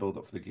watched the build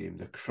up for the game,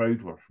 the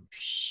crowd were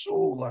so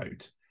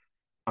loud,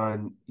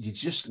 and you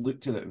just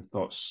looked at it and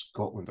thought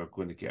Scotland are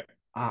going to get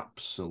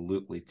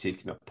absolutely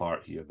taken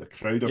apart here. The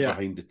crowd are Yeah,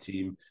 behind the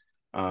team.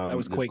 I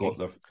was They've got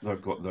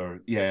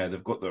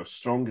quaking. their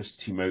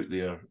strongest team out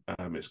there.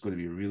 It's going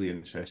to be a really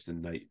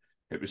interesting night.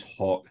 It was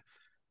hot.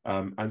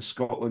 And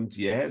Scotland,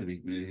 yeah,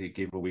 they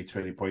gave away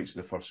 20 points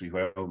in the first wee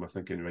while. And we're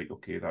thinking, right,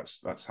 okay,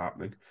 that's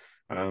happening.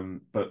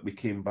 But we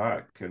came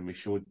back and we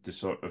showed the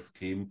sort of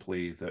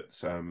gameplay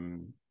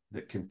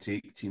that can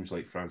take teams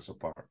like France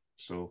apart.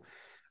 So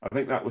I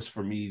think that was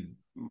for me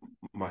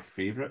my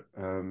favourite.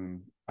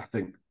 I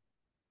think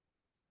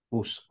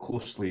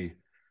closely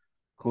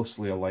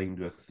aligned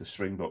with the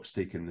Springboks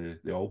taking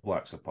the All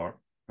Blacks apart.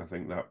 I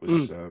think that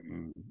was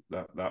Mm.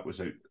 that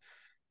was out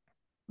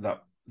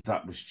that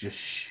that was just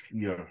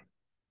sheer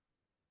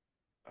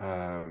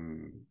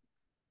um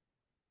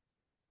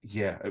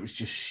yeah, it was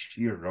just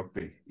sheer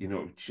rugby.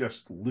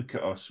 Just look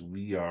at us.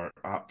 We are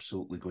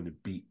absolutely going to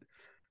beat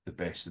the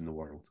best in the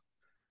world.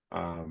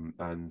 And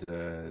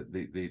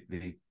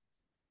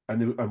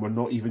we're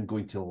not even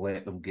going to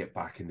let them get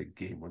back in the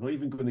game. We're not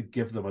even going to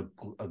give them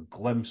a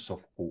glimpse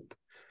of hope.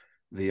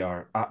 they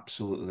are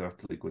absolutely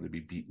utterly going to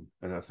be beaten,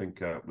 and I think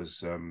that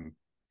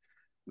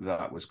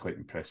was quite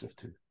impressive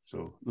too.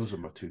 So those are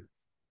my two.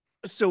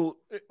 So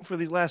for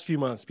these last few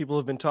months, people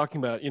have been talking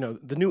about,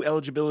 the new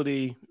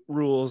eligibility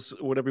rules,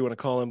 whatever you want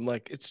to call them.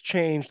 Like, it's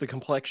changed the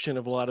complexion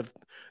of a lot of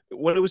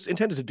what it was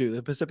intended to do.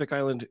 The Pacific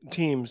Island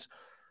teams,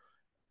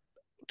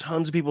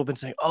 tons of people have been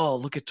saying, "Oh,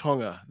 look at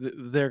Tonga.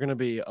 They're going to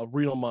be a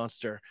real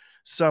monster.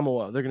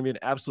 Samoa, they're going to be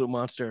an absolute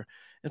monster."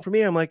 And for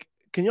me, I'm like,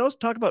 can you also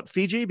talk about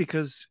Fiji?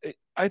 Because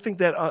I think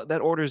that that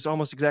order is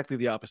almost exactly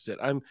the opposite.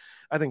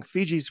 I think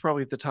Fiji's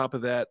probably at the top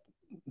of that,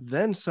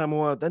 then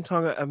Samoa, then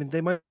Tonga. I mean, they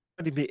might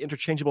even be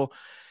interchangeable.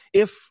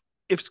 If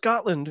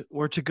Scotland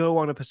were to go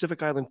on a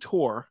Pacific Island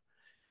tour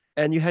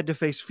and you had to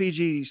face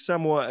Fiji,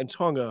 Samoa, and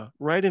Tonga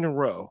right in a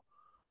row,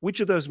 which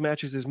of those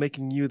matches is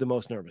making you the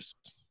most nervous?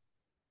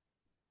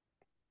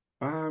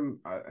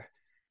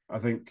 I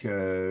think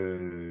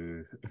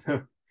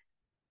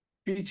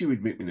Fiji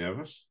would make me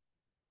nervous.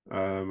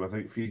 I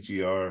think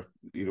Fiji are,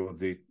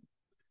 they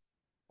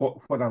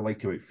what I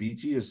like about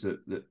Fiji is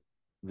that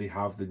they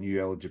have the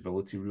new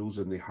eligibility rules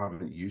and they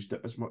haven't used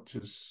it as much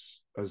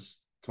as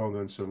Tonga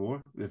and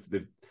Samoa.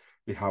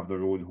 They have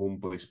their own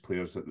home-based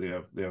players that they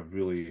have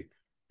really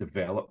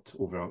developed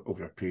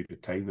over a period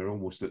of time. They're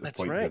almost at the That's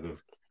point where right.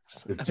 they've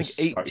I think just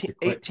started to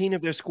click. 18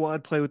 of their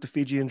squad play with the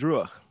Fijian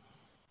Drua.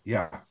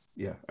 Yeah,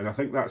 yeah, and I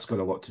think that's got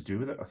a lot to do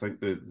with it. I think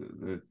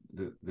the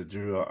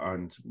Drua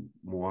and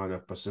Moana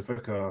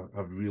Pacifica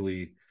have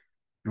really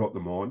brought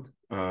them on,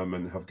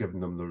 and have given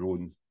them their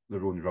own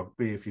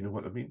rugby, if you know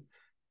what I mean.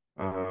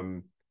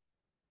 Um,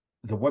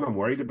 the one I'm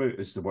worried about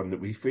is the one that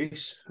we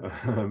face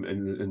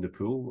in the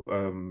pool.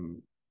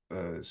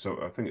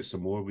 So I think it's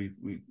Samoa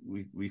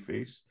we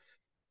face,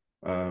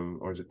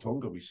 or is it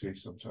Tonga we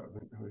face? I'm trying to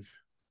think.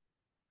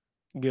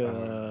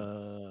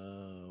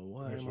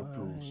 Why Where's am our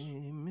pools?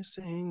 I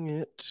missing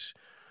it?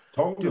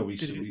 Tonga, Do,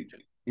 do, do,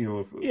 do.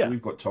 if Yeah,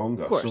 we've got of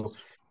Tonga, course. so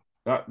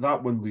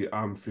that one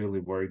I'm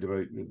fairly worried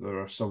about. There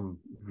are some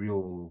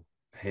real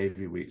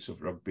heavyweights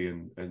of rugby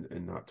in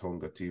that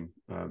Tonga team,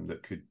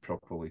 that could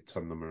properly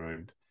turn them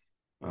around.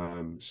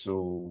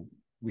 So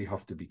we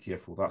have to be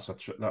careful. That's a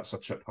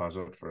trip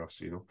hazard for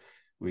us.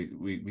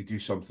 We do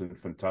something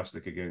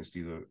fantastic against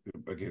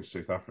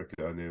South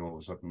Africa, and then all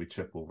of a sudden we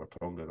trip over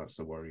Tonga. That's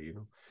the worry.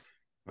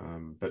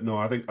 But no,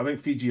 I think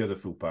Fiji are the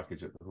full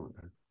package at the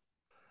moment.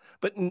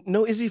 But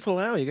no Izzy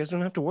Folau. You guys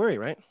don't have to worry,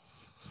 right?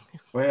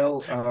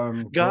 Well,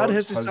 God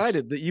has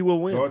decided that you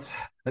will win. God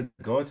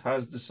God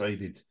has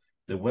decided.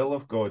 The will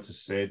of God has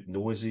said,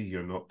 "No, Izzy,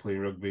 you're not playing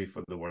rugby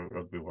for the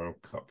Rugby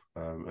World Cup,"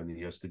 and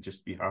he has to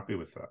just be happy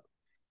with that.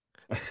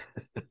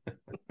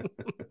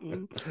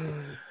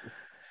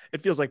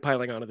 It feels like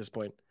piling on at this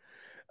point.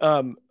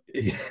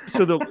 Yeah.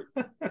 So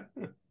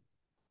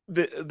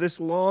this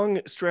long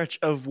stretch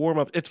of warm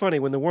up. It's funny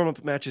when the warm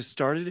up matches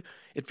started.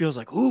 It feels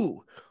like,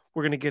 ooh,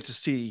 we're gonna get to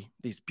see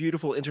these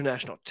beautiful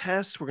international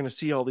tests. We're gonna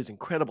see all these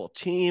incredible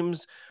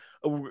teams.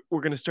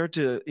 We're gonna start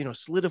to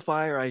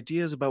solidify our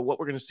ideas about what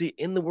we're gonna see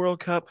in the World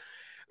Cup.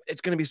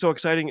 It's gonna be so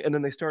exciting. And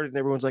then they started, and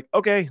everyone's like,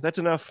 okay, that's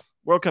enough.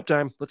 World Cup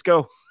time. Let's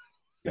go.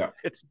 Yeah.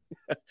 It's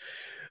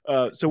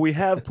so we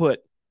have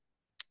put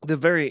the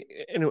very,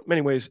 in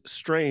many ways,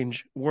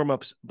 strange warm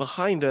ups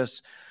behind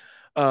us.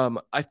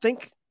 I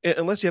think,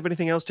 unless you have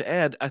anything else to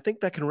add, I think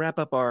that can wrap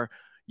up our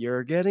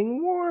 "You're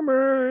Getting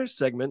Warmer"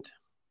 segment.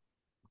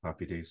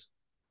 Happy days.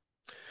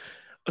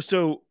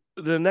 So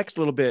the next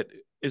little bit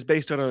is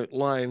based on a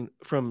line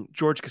from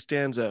George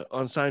Costanza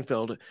on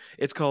Seinfeld.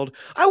 It's called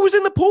 "I was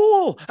in the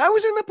pool. I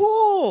was in the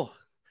pool."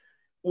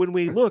 When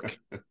we look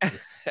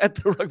at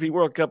the Rugby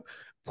World Cup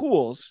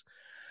pools,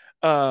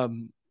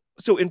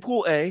 so in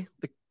Pool A,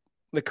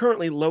 the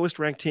currently lowest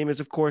ranked team is,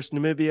 of course,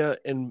 Namibia.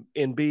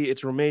 In B,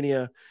 it's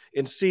Romania.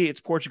 In C,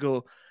 it's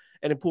Portugal.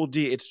 And in Pool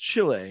D, it's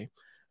Chile.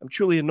 I'm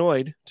truly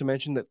annoyed to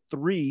mention that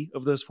 3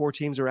 of those 4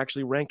 teams are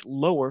actually ranked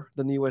lower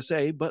than the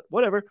USA, but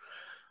whatever.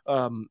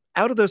 Out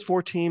of those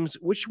 4 teams,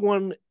 which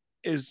one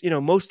is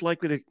most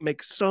likely to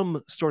make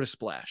some sort of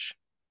splash?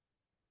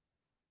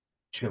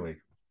 Chile.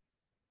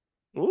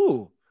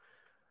 Ooh,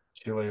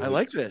 Chile I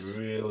like looked this.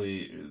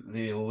 really.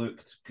 They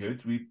looked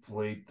good. We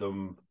played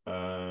them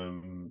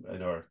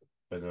in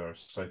our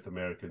South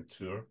American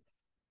tour,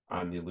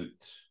 and they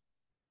looked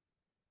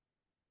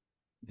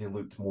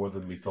more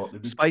than we thought they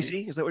would be.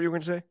 Spicy? Is that what you were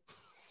going to say?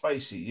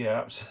 Spicy,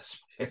 yeah,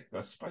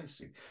 that's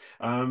spicy.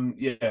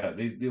 Yeah,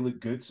 they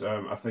look good.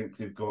 I think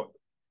they've got.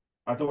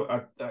 I don't.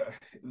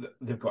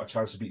 They've got a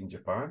chance of beating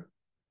Japan.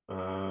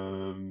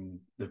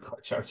 They've got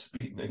a chance of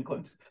beating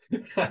England.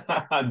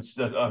 I'm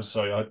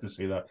sorry, I had to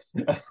say that.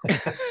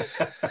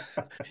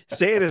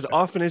 Say it as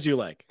often as you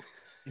like.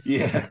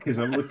 Yeah, because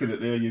I'm looking at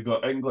there. You've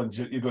got England,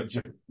 you've got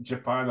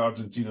Japan,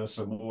 Argentina,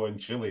 Samoa, and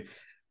Chile.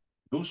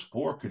 Those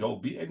 4 could all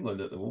beat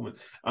England at the moment.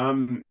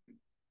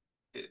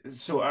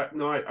 So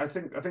I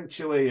think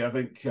Chile. I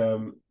think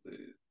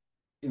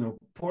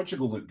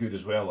Portugal looked good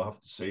as well. I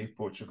have to say,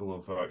 Portugal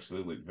have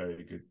actually looked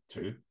very good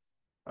too.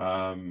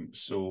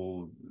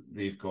 So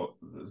they've got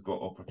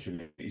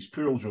opportunities.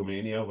 Poor old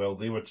Romania. Well,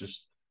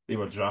 they they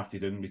were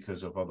drafted in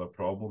because of other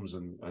problems,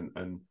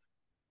 and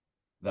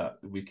that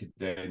we could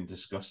then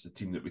discuss the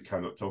team that we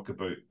cannot talk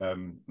about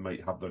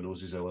might have their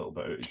noses a little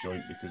bit out of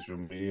joint because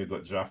Romania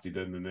got drafted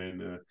in, and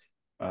then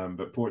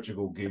but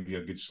Portugal gave you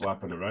a good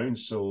slapping around.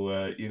 So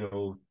It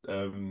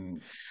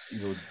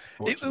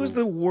was Portugal.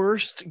 the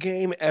worst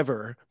game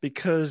ever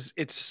because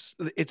it's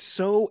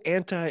so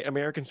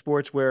anti-American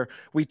sports where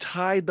we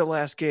tied the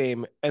last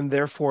game and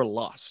therefore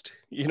lost.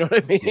 You know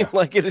what I mean? Yeah,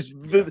 Like yeah, it is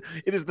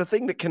the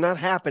thing that cannot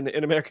happen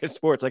in American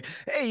sports. Like,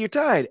 hey, you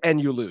tied and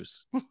you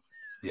lose.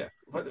 yeah.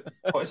 But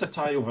what is a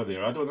tie over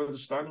there? I don't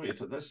understand what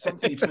you're. That's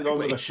something you put on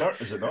with a Exactly.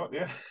 shirt, is it not?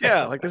 Yeah.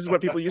 Yeah, like this is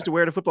what people used to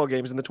wear to football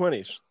games in the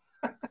 20s.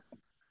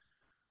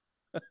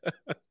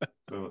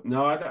 So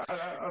no,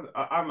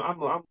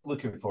 I'm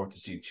looking forward to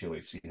seeing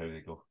Chile, see how they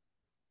go.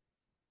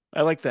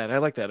 I like that. I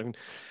like that. I mean,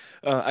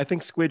 I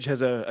think Squidge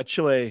has a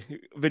Chile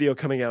video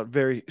coming out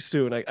very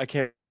soon. I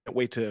can't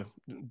wait to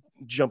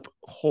jump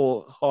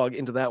whole hog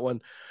into that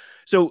one.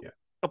 So Yeah.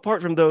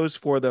 apart from those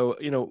four, though,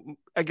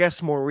 I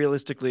guess more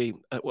realistically,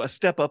 a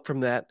step up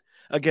from that,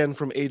 again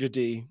from A to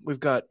D, we've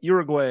got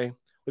Uruguay,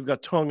 we've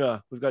got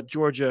Tonga, we've got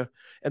Georgia,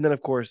 and then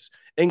of course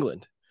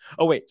England.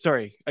 Oh wait,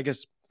 sorry, I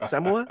guess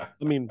Samoa.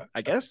 I mean,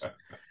 I guess.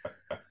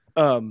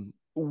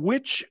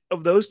 Which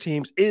of those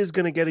teams is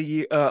going to get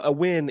a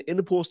win in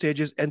the pool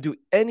stages, and do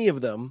any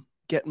of them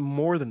get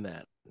more than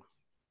that?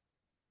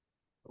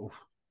 Oof.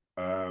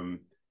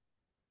 Um,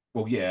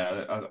 well,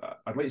 yeah,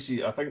 I'd like to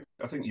see. I think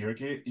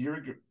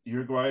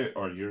Uruguay,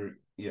 or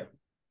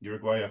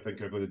Uruguay. I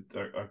think are going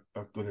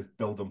to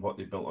build on what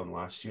they built on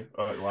last year,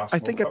 I last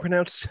World think I Cup.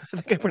 pronounce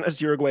I think I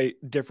pronounce Uruguay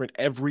different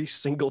every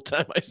single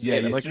time I say Yeah, it.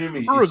 I'm you like threw me.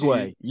 You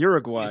Uruguay, see,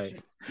 Uruguay.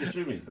 you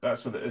threw me.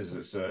 That's what it is.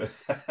 It's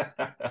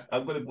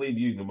I'm going to blame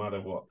you no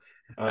matter what.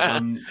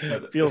 Ah,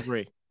 But feel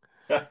free.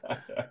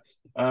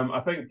 I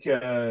think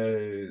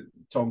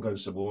Tonga and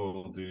Samoa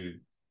will do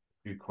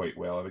quite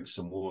well. I think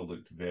Samoa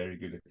looked very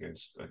good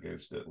against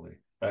Italy,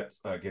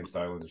 against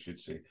Ireland, I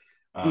should say.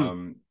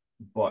 Mm.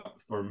 But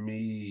for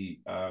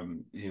me, I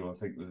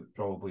think that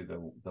probably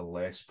the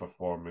less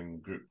performing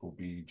group will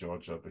be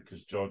Georgia,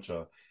 because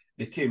Georgia,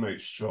 they came out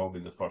strong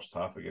in the first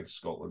half against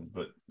Scotland,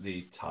 but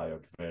they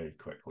tired very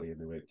quickly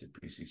and they went to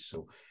pieces.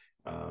 So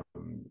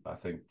I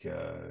think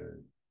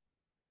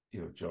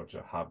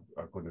Georgia are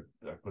going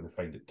to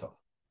find it tough.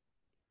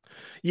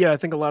 Yeah, I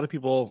think a lot of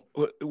people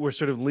were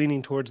sort of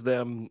leaning towards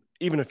them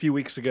even a few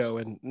weeks ago,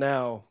 and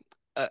now,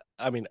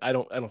 I mean, I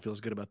don't feel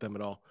as good about them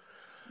at all.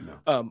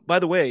 No. By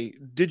the way,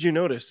 did you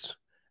notice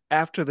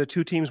after the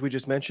two teams we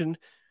just mentioned,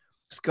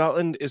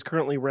 Scotland is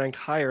currently ranked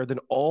higher than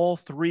all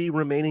three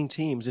remaining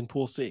teams in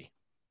Pool C?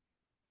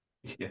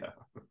 Yeah.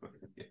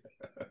 Yeah.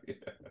 Yeah.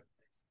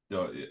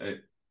 No,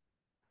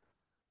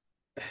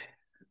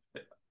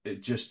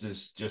 it just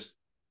is just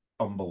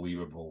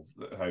unbelievable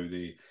how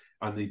the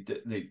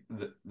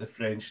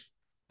French,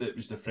 it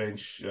was the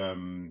French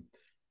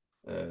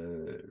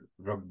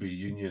rugby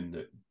union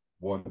that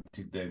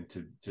wanted them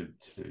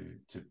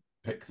to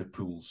pick the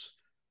pools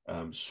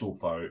so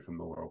far out from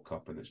the World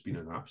Cup, and it's been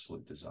an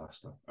absolute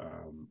disaster.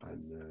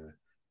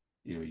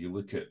 You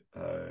look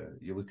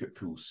at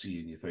Pool C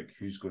and you think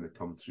who's going to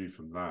come through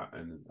from that,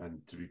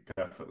 and to be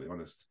perfectly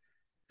honest,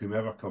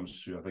 whomever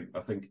comes through,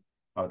 I think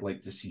I'd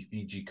like to see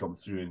Fiji come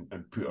through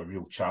and put a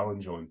real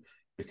challenge on,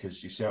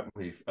 because you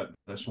certainly at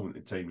this moment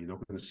in time you're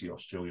not going to see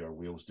Australia or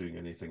Wales doing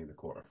anything in the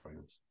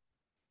quarterfinals.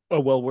 Oh,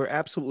 well, we're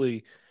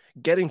absolutely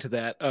getting to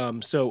that.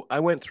 So I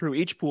went through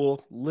each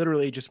pool,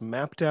 literally just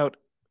mapped out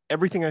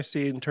everything I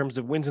see in terms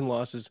of wins and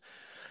losses.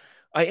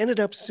 I ended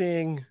up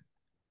seeing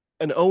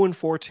an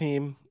 0-4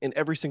 team in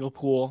every single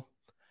pool.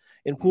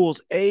 In Mm.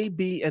 pools A,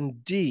 B,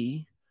 and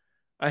D,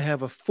 I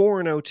have a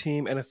 4-0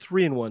 team and a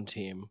 3-1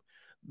 team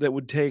that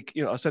would take,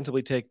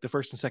 ostensibly take the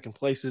first and second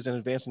places and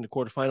advance into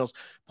quarterfinals.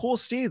 Pool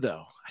C,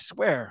 though, I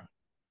swear,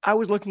 I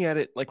was looking at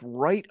it like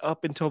right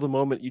up until the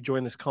moment you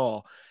joined this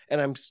call, and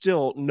I'm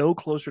still no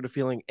closer to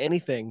feeling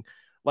anything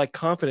like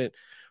confident.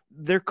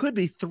 There could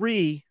be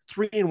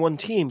three-and-one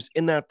teams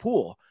in that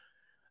pool.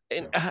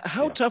 And Yeah,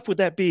 how yeah, tough would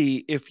that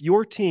be if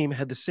your team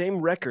had the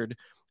same record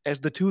as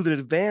the two that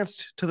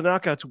advanced to the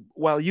knockouts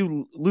while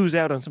you lose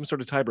out on some sort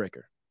of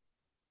tiebreaker?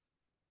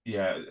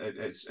 yeah.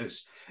 It's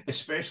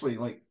especially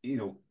like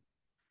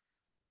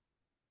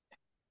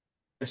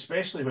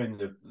especially when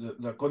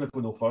they're going to go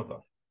no further.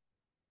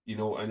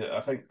 And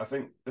I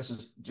think this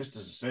is just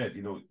as I said.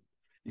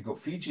 You've got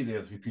Fiji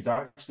there who could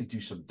actually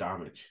do some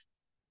damage.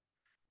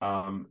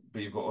 But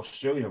you've got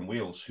Australia and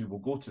Wales who will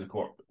go to the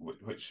court,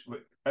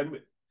 and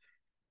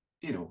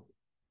you know,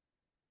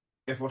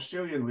 if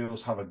Australia and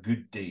Wales have a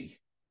good day,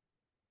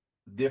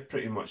 they're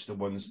pretty much the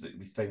ones that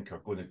we think are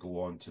going to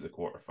go on to the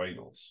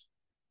quarterfinals,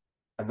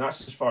 and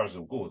that's as far as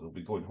they'll go. They'll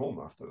be going home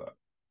after that,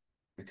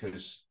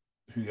 because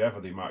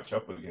whoever they match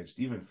up against,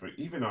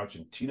 even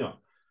Argentina,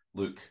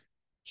 look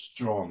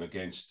strong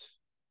against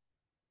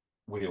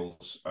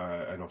Wales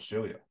and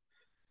Australia.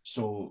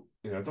 So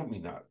I don't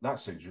mean that. That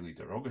sounds really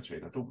derogatory,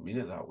 and I don't mean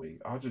it that way.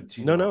 No,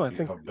 Argentina no, have I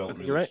built think you're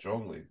really right.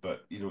 strongly,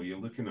 but you're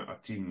looking at a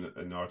team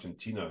in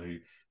Argentina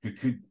who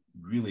could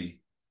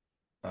really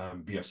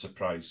be a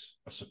surprise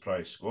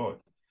squad.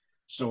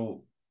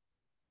 So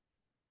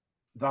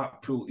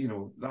that pool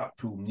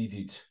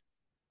needed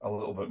a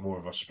little bit more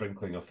of a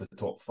sprinkling of the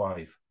top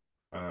five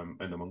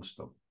in amongst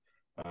them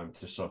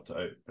to sort it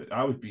out. But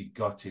I would be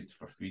gutted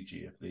for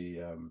Fiji if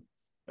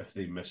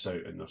they miss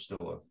out and they're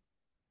still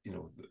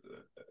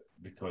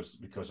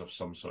because of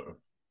some sort of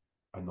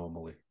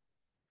anomaly.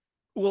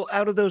 Well,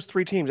 out of those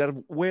three teams, out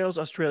of Wales,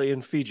 Australia,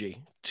 and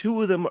Fiji,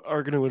 two of them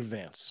are going to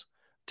advance.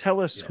 Tell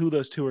us Yeah, who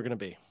those two are going to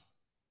be.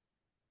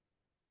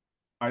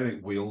 I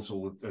think Wales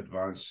will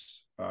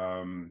advance,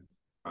 and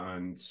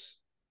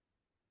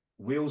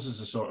Wales is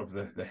the sort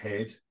of the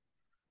head,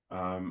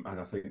 and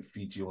I think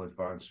Fiji will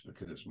advance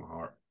because it's my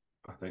heart.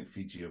 I think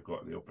Fiji have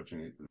got the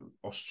opportunity.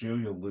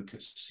 Australia look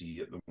at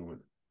sea at the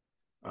moment.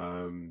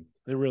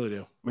 They really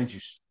do. Mind you,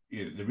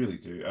 they really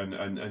do,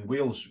 and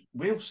Wales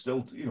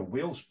still,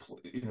 Wales,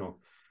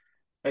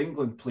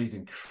 England played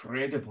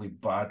incredibly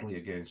badly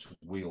against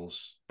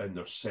Wales in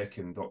their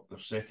second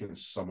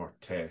summer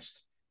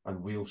test,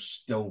 and Wales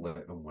still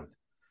let them win.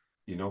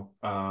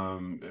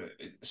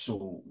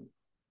 So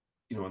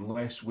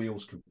unless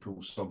Wales can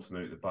pull something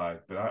out of the bag,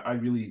 but I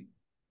really,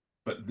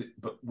 but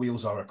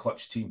Wales are a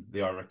clutch team.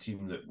 They are a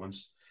team that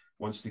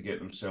once they get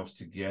themselves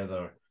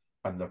together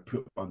and they're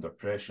put under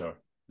pressure,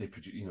 they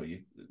produce.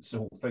 It's the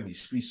whole thing. You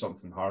squeeze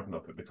something hard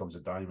enough, it becomes a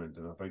diamond,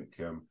 and I think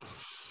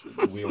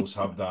Wales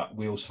have that.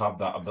 Wales have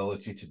that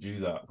ability to do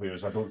that,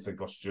 whereas I don't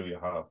think Australia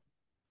have.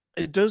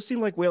 It does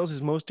seem like Wales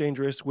is most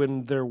dangerous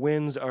when their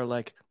wins are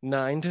like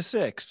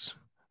 9-6,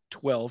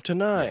 12 to Yeah,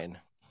 9.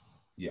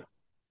 yeah,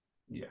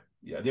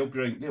 yeah. They'll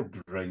grind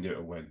out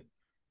a win.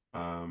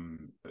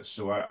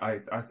 So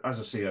I as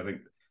I say, I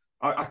think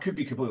I could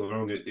be completely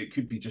wrong. It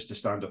could be just a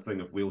standard thing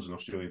if Wales and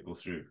Australia go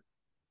through.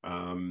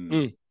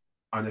 Mm.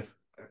 And if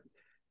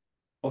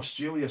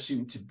Australia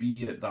seem to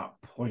be at that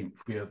point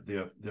where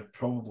they're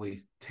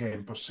probably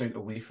 10%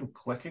 away from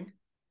clicking.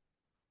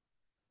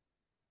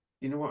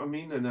 You know what I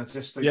mean? And I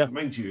just think, Yeah,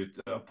 mind you,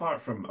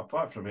 apart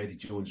from Eddie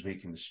Jones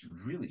making this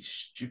really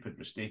stupid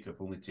mistake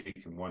of only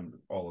taking one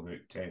all out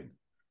 10,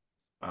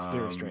 it's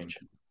very um, strange.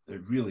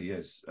 it really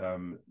is.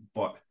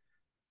 But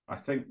I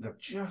think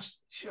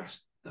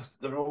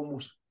they're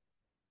almost,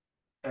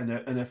 and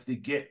if they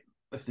get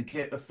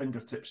their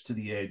fingertips to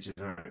the edge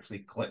and actually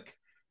click,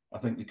 I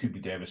think they could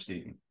be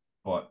devastating.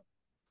 But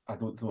I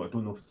don't know. I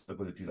don't know if they're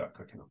going to do that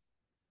quick enough.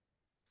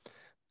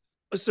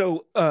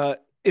 So,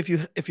 if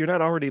you're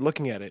not already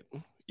looking at it,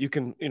 you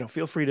can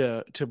feel free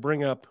to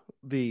bring up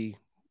the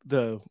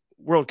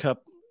World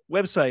Cup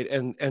website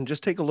and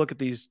just take a look at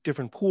these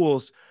different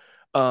pools.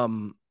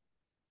 Um,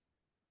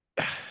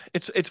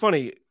 it's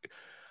funny.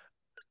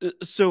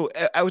 So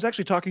I was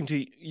actually talking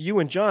to you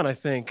and John, I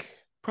think,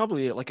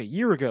 probably like a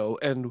year ago,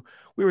 and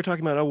we were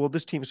talking about, oh, well,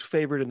 this team's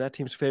favored and that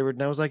team's favored,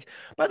 and I was like,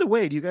 by the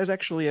way, do you guys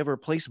actually ever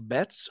place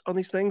bets on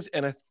these things?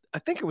 And I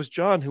think it was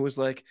John who was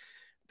like,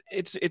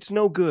 it's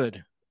no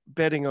good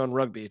betting on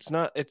rugby. It's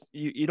not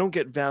you don't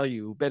get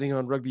value betting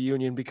on rugby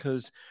union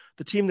because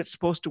the team that's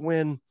supposed to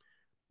win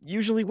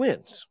usually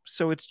wins.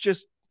 So it's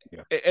just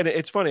Yeah, and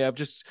it's funny. I've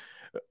just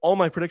all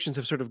my predictions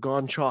have sort of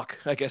gone chalk,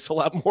 I guess, a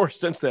lot more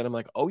since then. I'm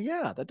like, oh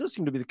yeah, that does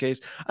seem to be the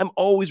case. I'm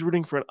always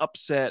rooting for an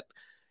upset,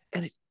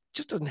 and it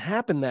just doesn't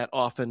happen that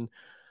often.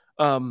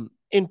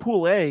 In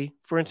Pool A,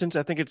 for instance,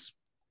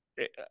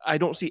 I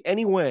don't see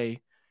any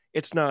way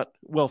it's not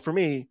well for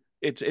me.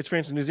 It's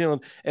France and New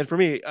Zealand, and for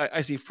me,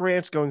 I see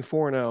France going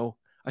 4-0.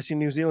 I see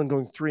New Zealand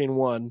going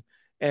 3-1,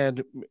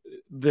 and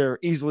they're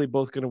easily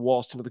both going to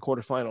waltz into the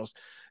quarterfinals.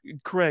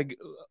 Craig,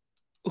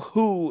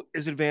 who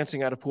is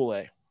advancing out of Pool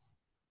A?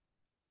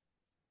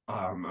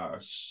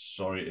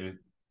 sorry to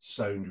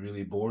sound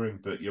really boring,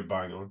 but you're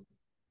bang on.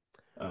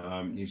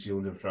 New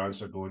Zealand and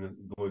France are going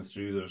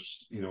through.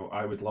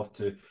 I'd love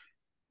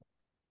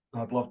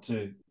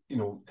to,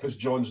 because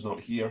John's not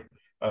here.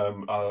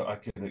 I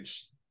can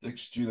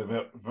exude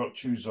the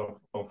virtues of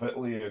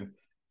Italy and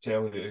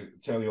tell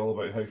you all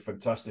about how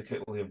fantastic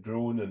Italy have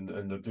grown and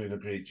they're doing a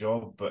great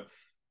job. But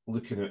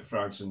looking at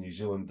France and New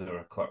Zealand, they're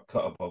a cut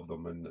above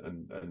them,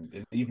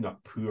 and even a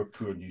poor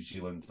New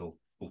Zealand will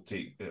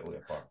take Italy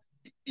apart.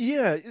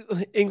 Yeah,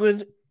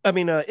 England, I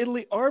mean,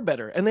 Italy are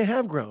better, and they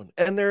have grown,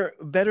 and they're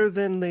Yeah, better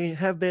than they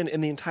have been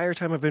in the entire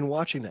time I've been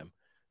watching them.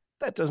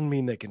 That doesn't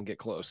mean they can get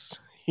close,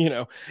 you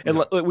know. And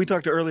no, we no.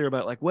 talked earlier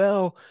about like,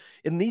 well,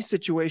 in these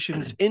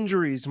situations,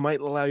 injuries might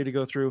allow you to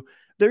go through.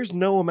 There's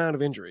no amount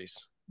of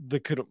injuries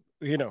that could,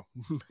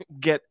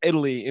 get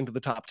Italy into the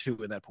top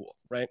two in that pool,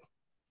 right?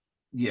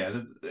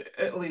 Yeah,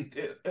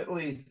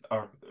 Italy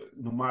are,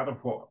 no matter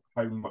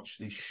how much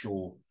they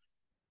show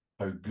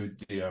how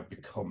good they are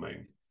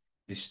becoming,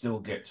 they still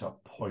get to a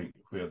point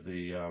where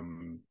they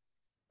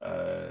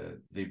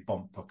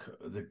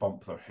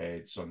bump their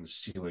heads on the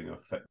ceiling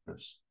of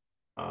fitness,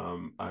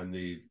 and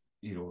the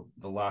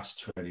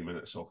last 20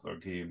 minutes of their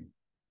game,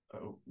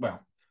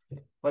 well,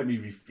 let me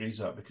rephrase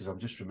that because I'm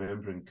just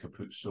remembering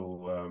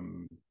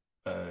Capuzzo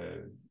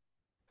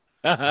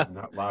having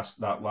that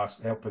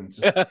last helping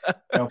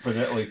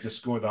Italy to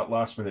score that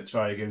last minute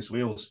try against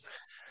Wales.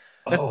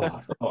 Oh,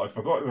 I thought I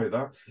forgot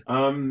about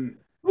that.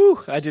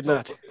 Whew, I did So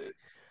not.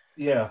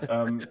 yeah,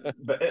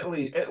 but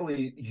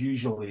Italy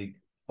usually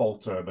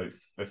falter about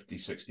 50,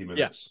 60 Yeah.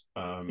 minutes.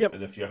 Yep.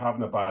 And if you're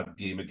having a bad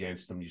game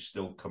against them, you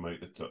still come out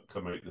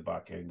the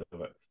back end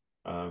of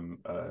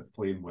it,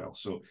 playing well.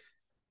 So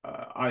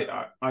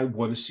I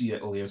want to see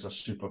Italy as a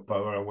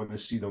superpower. I want to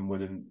see them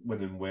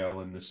winning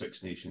well in the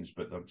Six Nations,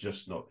 but they're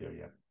just not there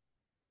yet.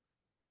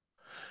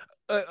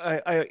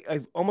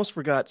 I almost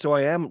forgot. So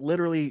I am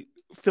literally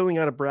filling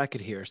out a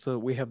bracket here. So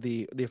we have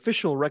the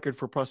official record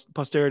for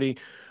posterity.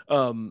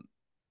 Um,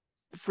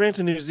 France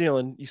and New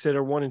Zealand, you said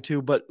are 1 and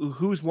 2, but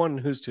who's one and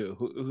who's two?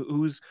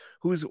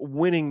 Who's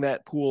winning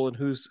that pool and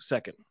who's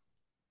second?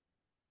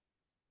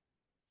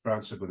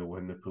 France are going to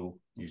win the pool.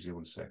 New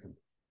Zealand second.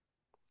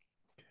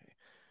 Okay,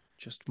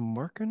 just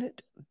marking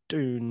it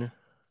down.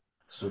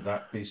 So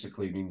that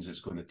basically means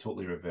it's going to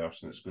totally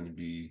reverse, and it's going to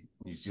be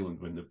New Zealand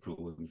win the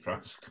pool and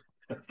France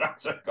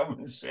France are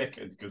coming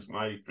second because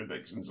my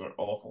predictions are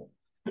awful.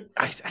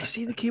 I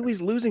see the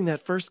Kiwis losing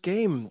that first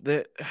game.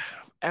 That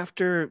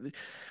after,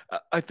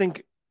 I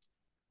think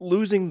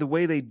losing the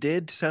way they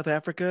did to South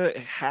Africa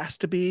has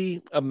to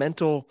be a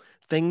mental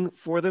thing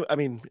for them. I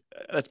mean,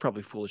 that's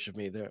probably foolish of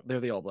me. They're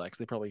the All Blacks.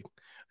 They probably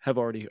have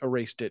already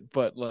erased it,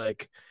 but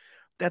like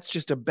that's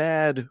just a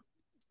bad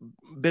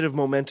bit of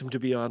momentum to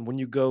be on when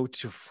you go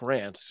to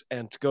France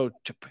and to go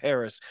to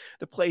Paris.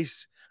 The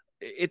place,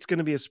 it's going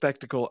to be a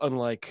spectacle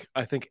unlike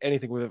I think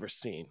anything we've ever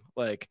seen.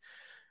 Like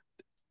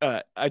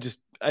I just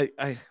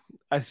I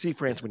see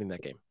France winning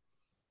that game.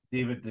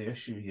 David, the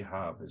issue you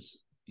have is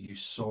you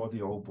saw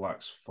the All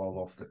Blacks fall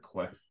off the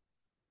cliff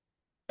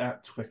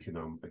at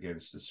Twickenham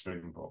against the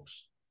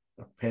Springboks.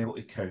 Their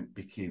penalty count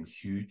became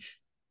huge.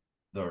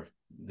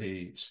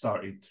 They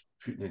started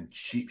putting in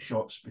cheap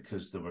shots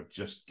because they were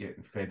just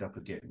getting fed up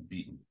of getting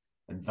beaten.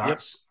 And Yep.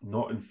 that's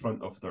not in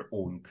front of their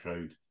own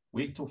crowd.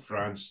 Wait till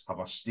France have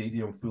a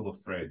stadium full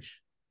of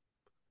French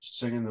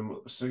singing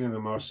the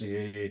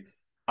Marseillaise.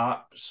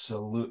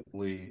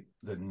 Absolutely,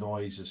 the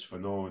noise is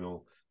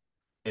phenomenal.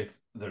 If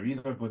they're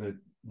either going to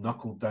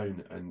knuckle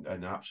down and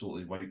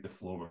absolutely wipe the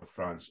floor with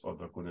France, or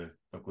they're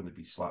going to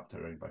be slapped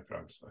around by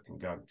France. I can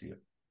guarantee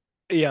it.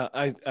 Yeah,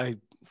 I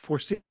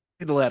foresee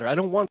the latter. I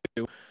don't want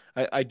to.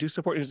 I do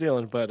support New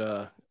Zealand,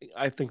 but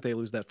I think they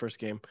lose that first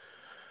game.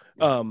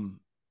 Yeah. Um,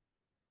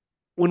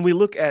 when we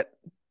look at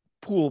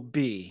Pool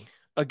B,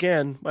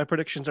 again, my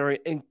predictions are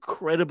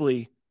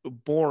incredibly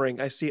boring.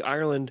 I see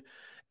Ireland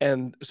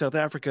and South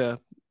Africa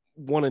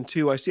 1 and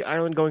 2. I see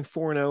Ireland going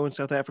 4-0 and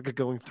South Africa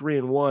going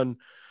 3-1.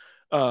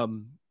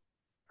 Um,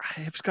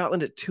 I have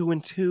Scotland at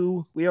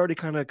 2-2. We already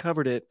kind of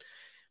covered it.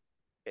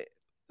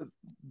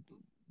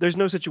 There's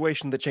no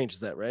situation that changes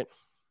that, right?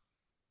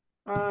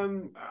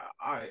 Um,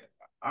 I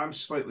I'm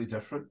slightly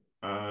different.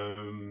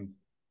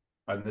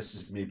 And this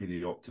is maybe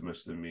the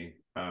optimist in me.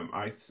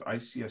 I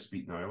see us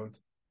beating Ireland. I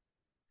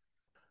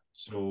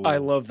So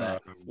love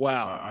that.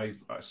 Wow. I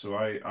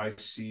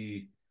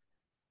see,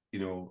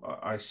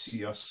 I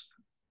see us.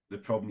 The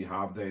problem you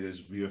have there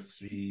is we are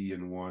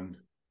 3-1,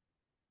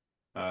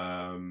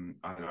 and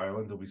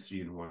Ireland will be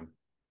 3-1.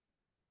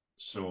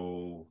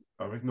 So,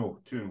 are we? No,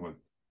 2-1.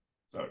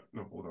 Sorry,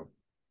 no, hold on.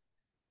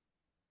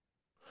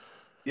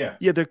 Yeah,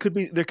 Yeah, there can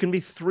be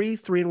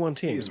three-and-one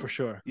three teams and for one.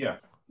 sure. Yeah,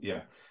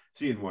 yeah,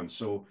 3-1.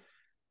 So,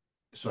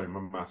 sorry, my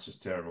maths is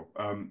terrible.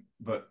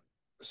 But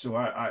so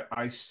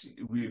I see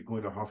we're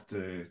going to have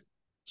to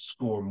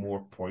score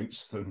more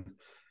points than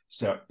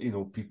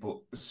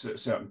people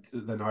certain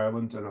than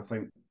Ireland, and I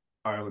think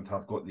Ireland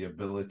have got the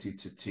ability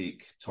to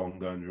take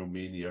Tonga and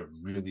Romania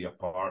really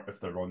apart if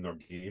they're on their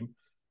game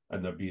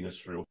and they're being as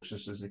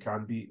ferocious as they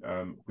can be.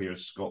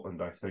 Whereas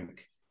Scotland, I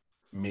think,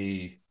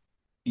 may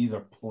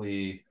either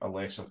play a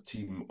lesser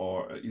team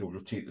or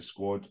rotate the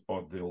squad,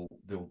 or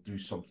they'll do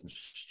something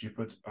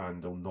stupid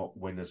and they'll not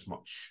win as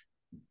much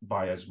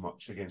by as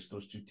much against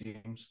those two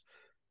teams.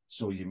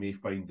 So you may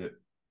find that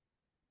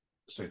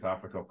South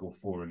Africa go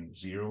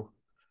 4-0,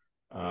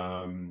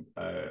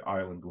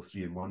 Ireland go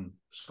 3-1,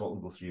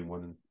 Scotland go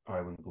 3-1, and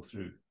Ireland go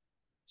through.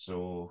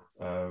 So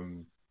I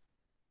don't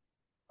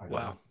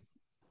Wow.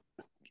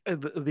 know.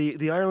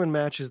 The Ireland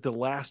match is the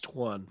last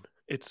one.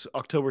 It's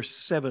October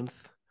 7th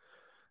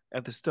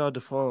at the Stade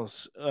de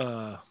France.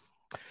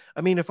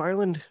 I mean, if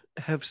Ireland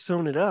have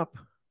sewn it up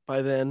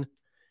by then,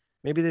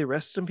 maybe they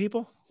rest some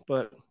people,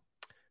 but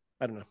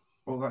I don't know.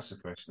 Well, that's the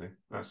question.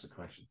 That's the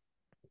question.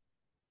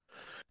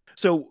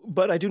 So,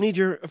 but I do need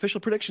your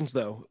official predictions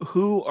though.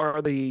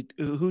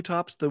 Who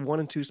tops the 1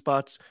 and 2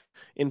 spots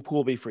in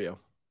Pool B for you?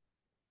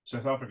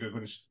 South Africa are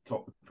going to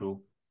top the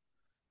pool,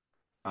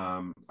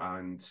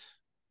 and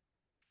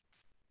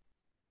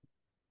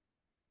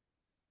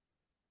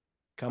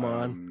Come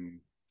on, um,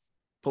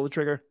 pull the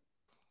trigger.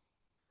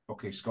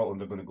 okay,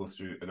 Scotland are going to go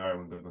through, and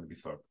Ireland are going to be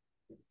third.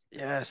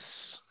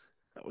 Yes.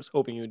 I was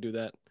hoping you would do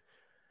that.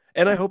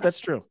 And I hope that's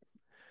true.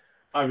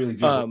 I really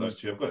do hope Um, that's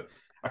true.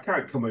 I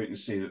can't come out and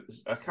say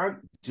that. I can't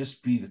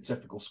just be the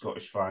typical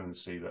Scottish fan and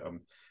say that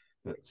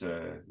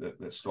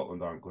that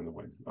Scotland aren't going to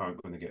win,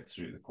 aren't going to get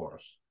through the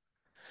quarters.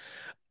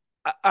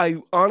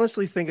 I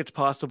honestly think it's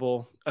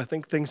possible. I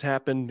think things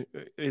happen.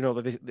 In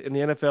the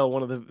NFL,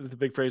 one of the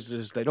big phrases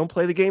is they don't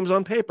play the games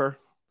on paper,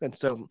 and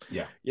so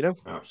Yeah, you know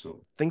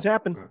absolutely, things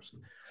happen.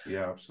 absolutely.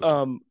 Yeah, absolutely.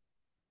 Um,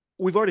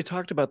 we've already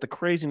talked about the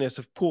craziness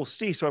of Pool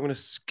C, so I'm going to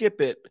skip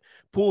it.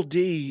 Pool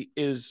D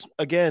is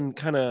again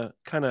kind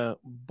of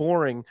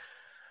boring.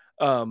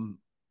 Um,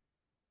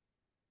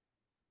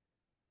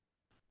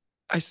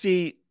 I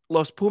see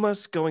Los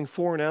Pumas going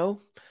 4-0.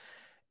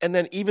 And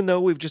then even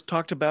though we've just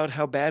talked about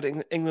how bad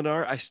England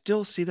are, I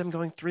still see them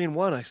going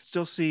 3-1. I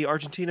still see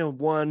Argentina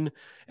 1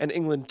 and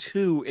England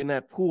 2 in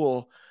that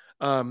pool.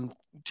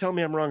 Tell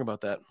me I'm wrong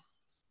about that.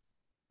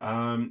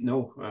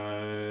 No,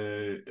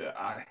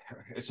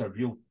 it's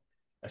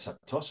it's a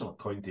toss of a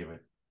coin, David.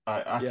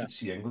 I Yeah. could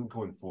see England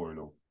going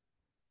 4-0.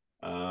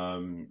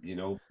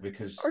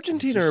 Because you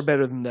Argentina are just,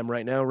 better than them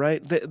right now,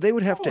 right? They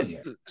would have oh to yeah,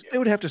 yeah, they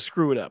would have to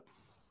screw it up.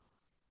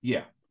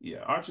 yeah,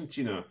 yeah.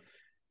 Argentina,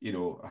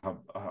 have,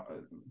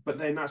 but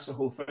then that's the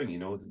whole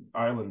thing.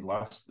 Ireland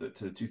last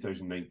to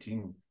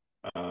 2019,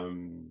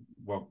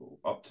 well,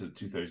 up to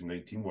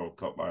 2019 World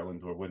Cup,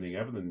 Ireland were winning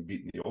everything and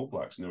beating the All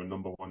Blacks, and they were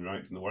number one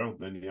ranked in the world.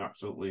 And then they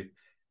absolutely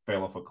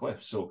fell off a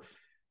cliff. So,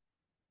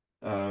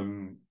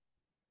 um,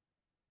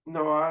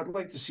 no, I'd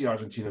like to see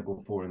Argentina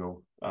go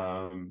 4-0.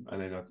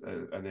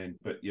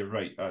 But you're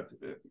right.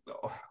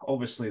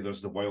 Obviously,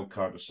 there's the wild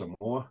card of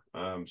Samoa.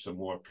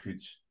 Samoa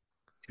could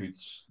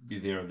be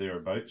there or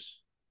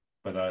thereabouts.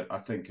 But I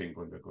think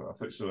England are going. I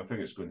think so. I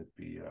think it's going to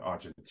be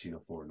Argentina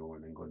 4-0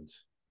 and England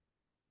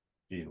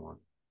being one.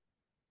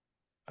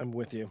 I'm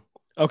with you.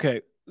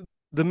 Okay,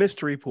 the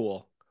mystery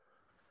pool.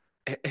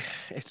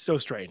 It's so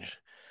strange.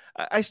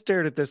 I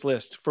stared at this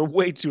list for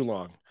way too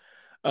long.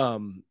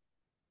 Um,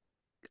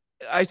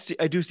 I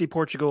do see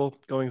Portugal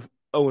going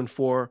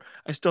 0-4.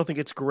 I still think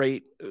it's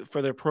great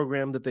for their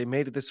program that they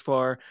made it this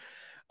far.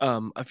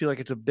 I feel like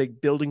it's a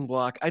big building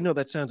block. I know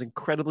that sounds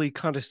incredibly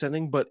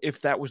condescending, but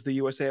if that was the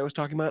USA I was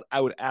talking about, I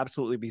would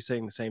absolutely be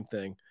saying the same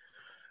thing.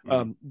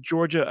 Mm.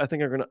 Georgia, I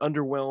think, are going to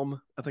underwhelm.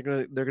 I think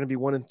they're going to be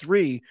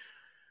 1-3,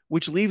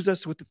 which leaves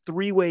us with the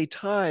three-way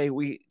tie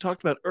we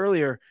talked about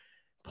earlier.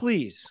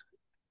 Please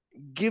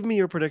give me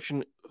your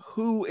prediction.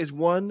 Who is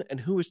one and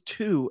who is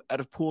two out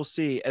of Pool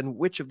C, and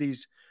which of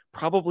these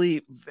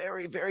probably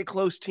very, very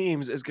close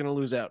teams is going to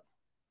lose out?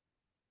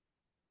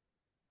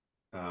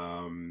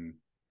 Um,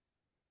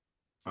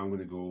 I'm going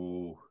to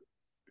go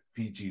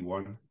Fiji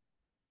 1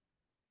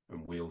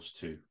 and Wales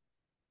 2.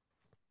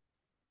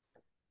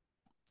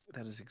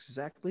 That is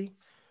exactly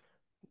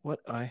what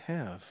I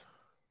have.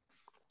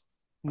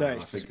 I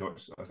Nice. think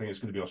it's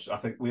going to be. I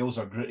think Wales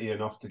are gritty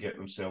enough to get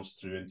themselves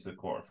through into the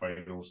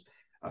quarterfinals.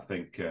 I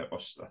think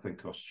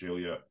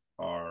Australia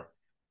are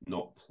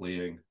not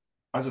playing.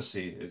 As I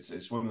say,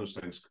 it's one of those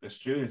things.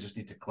 Australia just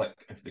need to click.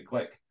 If they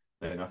click,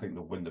 then I think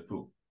they'll win the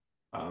pool.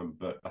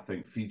 But I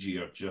think Fiji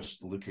are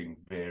just looking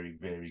very,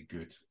 very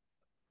good.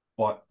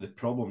 But the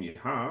problem you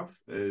have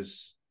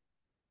is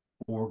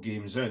 4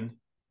 games in,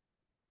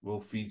 will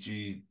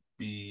Fiji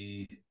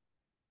be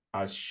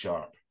as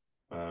sharp?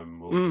 Will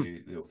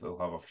Mm. they'll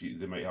have a few?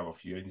 They might have a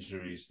few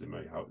injuries.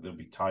 They'll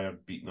be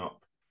tired, beaten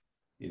up.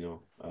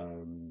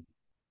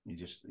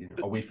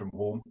 Away from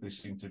home, they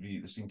seem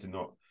to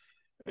not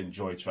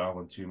enjoy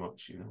traveling too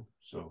much.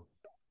 So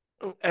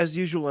As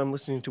usual, I'm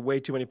listening to way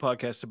too many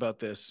podcasts about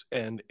this.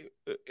 And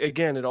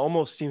again, it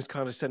almost seems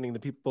condescending, the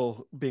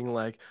people being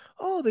like,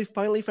 oh, they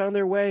finally found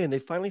their way and they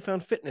finally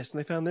found fitness and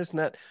they found this and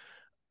that.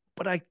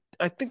 But I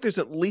think there's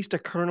at least a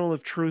kernel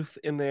of truth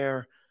in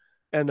there.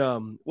 And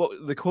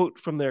the quote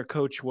from their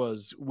coach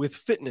was, with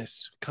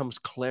fitness comes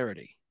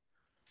clarity.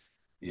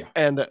 yeah,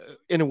 And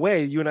in a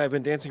way, you and I have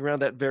been dancing around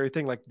that very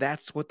thing. Like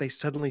that's what they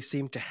suddenly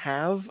seem to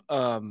have.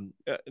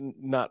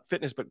 Not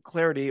fitness, but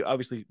clarity.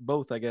 Obviously,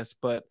 both, I guess.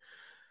 But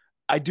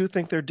I do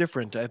think they're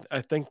different.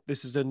 I think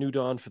this is a new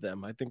dawn for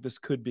them. I think this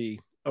could be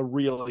a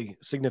really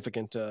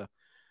significant,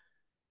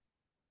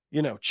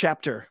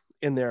 chapter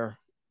in their well,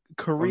 you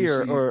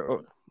career. see,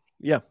 Or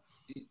yeah.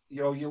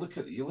 you look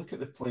at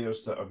the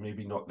players that are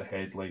maybe not the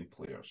headline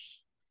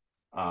players,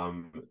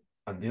 um,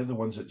 and they're the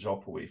ones that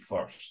drop away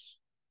first.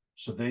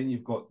 So then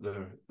you've got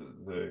the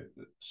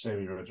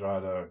Semi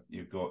Radradra,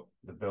 you've got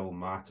the Bill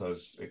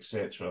Matters,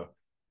 etc.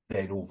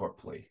 Then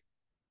overplay,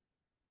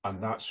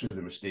 and that's where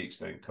the mistakes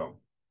then come,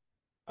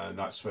 and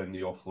that's when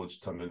the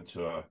offloads turn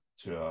into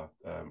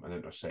an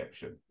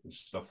interception and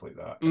stuff like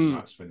that, and Mm.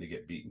 that's when they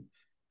get beaten.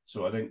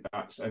 So I think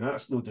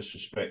that's no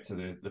disrespect to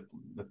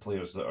the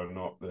players that are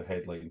not the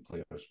headline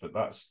players, but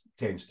that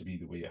tends to be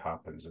the way it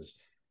happens. Is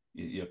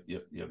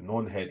your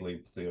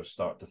non-headline players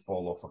start to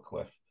fall off a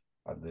cliff,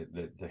 and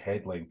the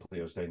headline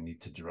players then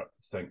need to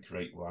think,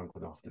 right, well, I'm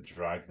going to have to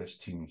drag this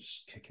team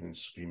kicking and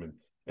screaming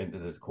into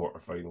the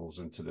quarterfinals,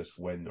 into this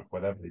win or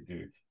whatever they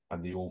do,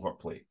 and they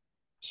overplay.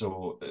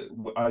 So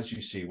as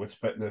you say, with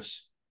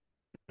fitness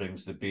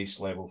brings the base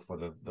level for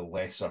the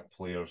lesser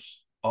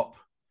players up,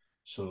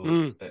 so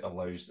Mm. it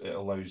allows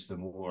the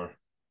more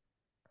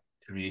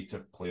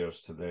creative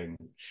players to then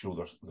show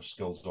their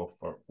skills off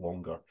for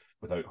longer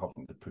without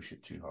having to push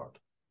it too hard.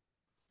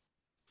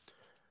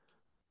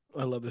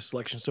 I love this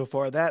selection so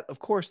far. That, of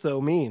course,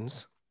 though,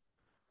 means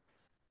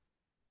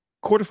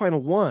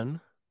quarterfinal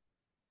one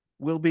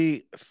will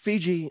be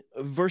Fiji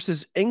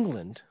versus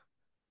England.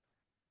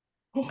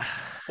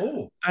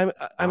 Oh, I'm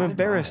my.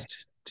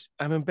 embarrassed.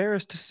 I'm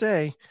embarrassed to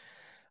say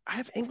I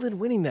have England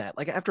winning that.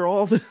 Like after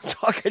all the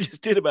talk I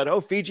just did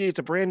about Fiji, it's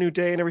a brand new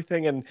day and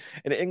everything, and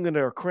England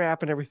are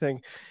crap and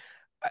everything.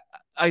 I,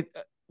 I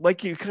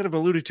like you kind of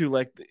alluded to,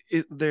 like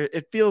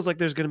it feels like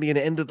there's going to be an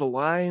end of the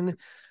line.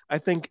 I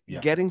think Yeah,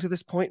 getting to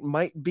this point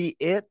might be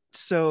it.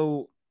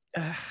 So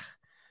uh,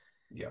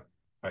 yeah,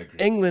 I agree.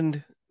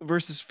 England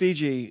versus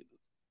Fiji,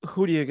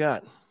 who do you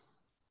got?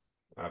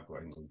 I've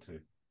got England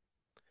too.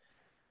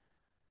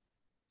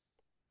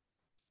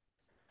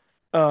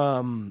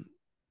 Um,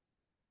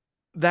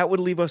 that would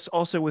leave us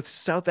also with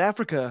South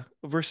Africa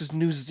versus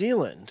New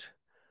Zealand.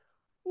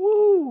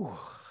 Woo!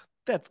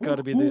 That's got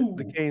to be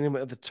the Woohoo! game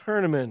of the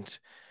tournament.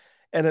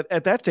 And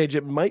at that stage,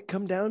 it might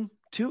come down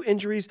to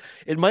injuries.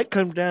 It might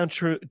come down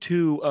to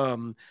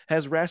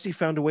has Rassie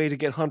found a way to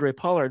get Handré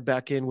Pollard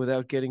back in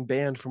without getting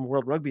banned from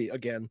World Rugby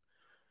again?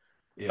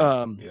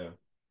 Yeah, Um, yeah.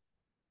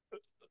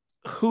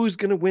 who's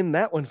going to win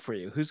that one for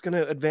you? Who's going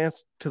to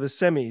advance to the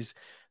semis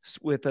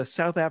with a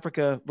South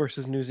Africa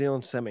versus New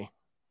Zealand semi?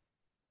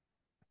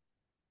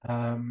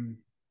 Um,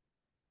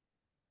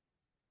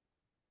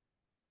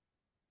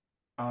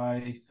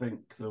 I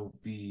think there'll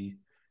be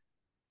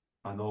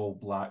an all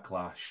black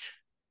clash,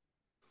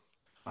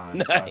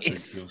 and I think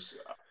Nice. you'll.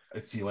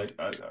 If you like,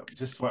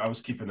 just what I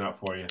was keeping that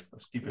for you. I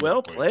was keeping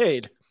Well that for you.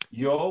 played.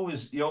 You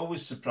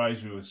always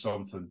surprise me with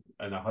something,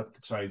 and I had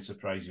to try and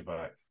surprise you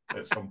back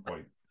at some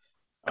point.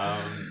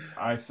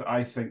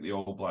 I think the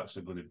All Blacks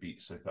are going to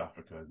beat South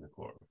Africa in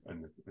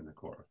the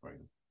quarter final.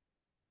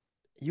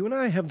 You and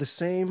I have the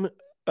same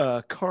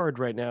card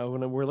right now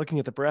when we're looking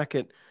at the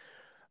bracket.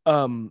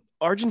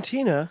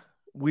 Argentina,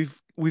 we've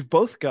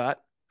both got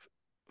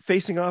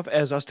facing off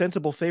as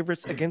ostensible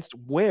favorites against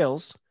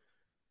Wales.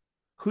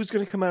 Who's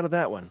going to come out of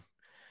that one?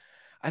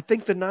 I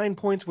think the 9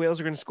 points Wales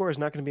are going to score is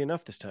not going to be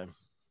enough this time.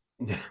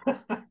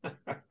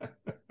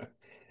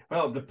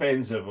 Well, it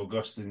depends if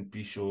Augustin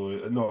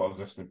Pichot, not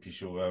Augustin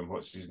Pichot,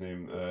 what's his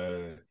name?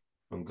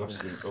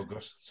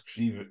 August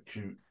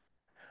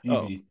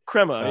Oh, Creevy,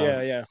 Crema, yeah,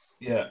 um, yeah.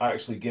 yeah,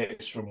 actually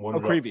gets from Oh,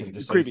 one ruck and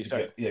decides Creevy, to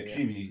sorry. get, yeah, Yeah.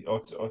 Creevy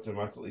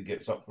automatically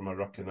gets up from a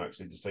ruck and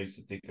actually decides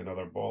to take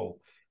another ball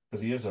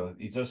because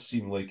he does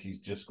seem like he's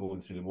just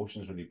going through the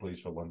motions when he plays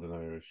for London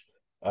Irish.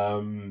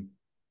 Um,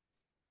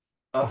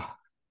 uh,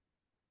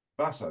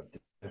 that's a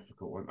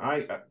difficult one.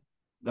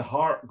 The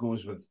heart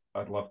goes with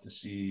I'd love to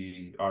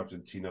see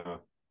Argentina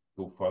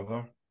go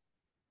further,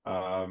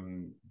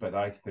 but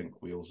I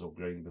think Wales will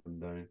grind them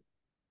down.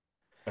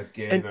 And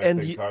Again, I and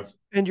think you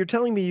and you're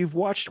telling me you've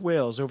watched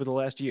Wales over the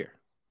last year.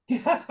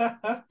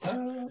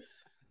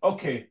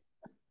 Okay,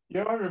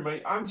 yeah, I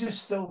remind. I'm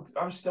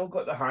still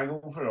got the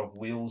hangover of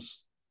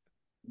Wales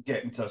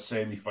getting to a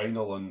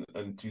semi-final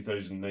in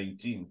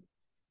 2019,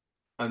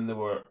 and they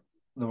were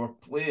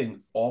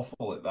playing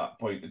awful at that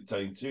point in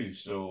time too.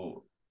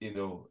 So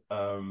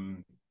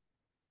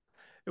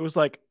It was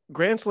like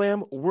Grand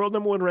Slam, world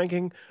number one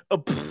ranking.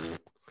 well,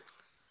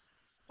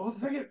 the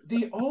thing is,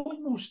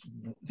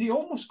 they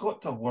almost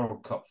got to a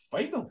World Cup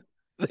final,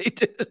 They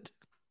did.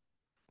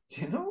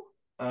 you know.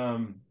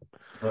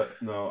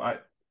 But no,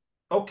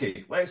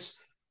 okay. Let's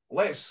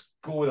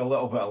go with a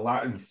little bit of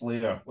Latin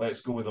flair.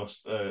 Let's go with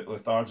us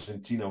with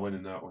Argentina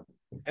winning that one.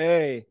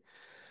 Hey,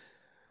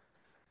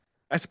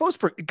 I suppose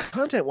for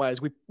content wise,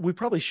 we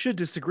probably should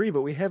disagree,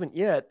 but we haven't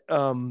yet.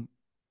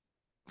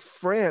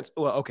 France.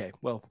 Well, okay.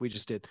 Well, we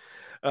just did,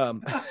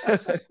 um,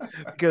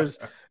 because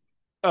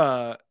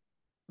uh,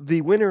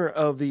 the winner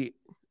of the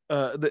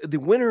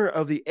winner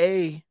of the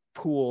A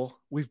pool,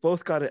 we've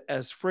both got it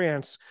as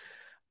France.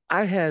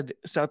 I had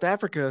South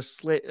Africa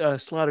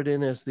slotted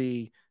in as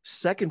the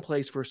second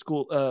place for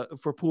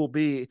Pool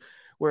B,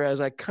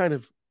 whereas I kind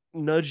of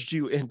nudged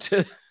you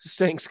into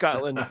saying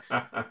Scotland.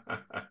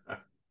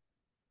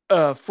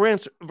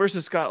 France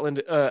versus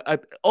Scotland.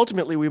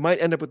 Ultimately, we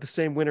might end up with the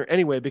same winner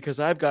anyway because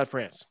I've got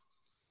France.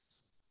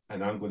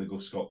 And I'm going to go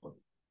Scotland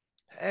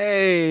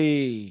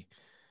Hey,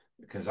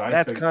 because I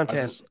that's think,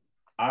 content.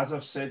 as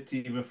I've said to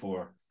you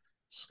before,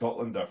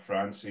 Scotland are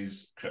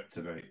France's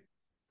kryptonite.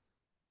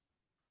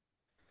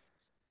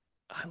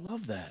 I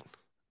love that.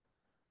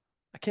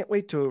 I can't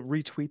wait to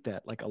retweet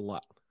that like a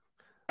lot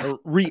or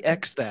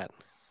re-X that.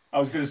 I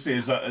was going to say,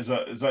 is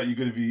that you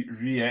going to be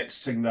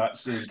re-exing that,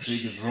 saying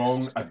Craig is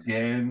wrong Jesus.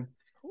 again?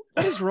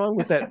 What is wrong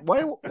with that?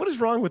 What is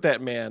wrong with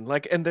that man?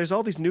 Like, and there's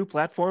all these new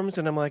platforms,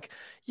 and I'm like,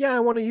 yeah, I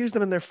want to use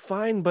them, and they're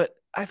fine, but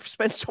I've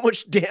spent so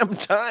much damn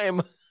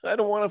time. I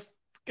don't want to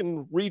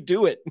fucking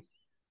redo it,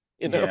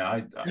 you know?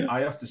 Yeah, I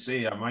have to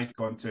say, my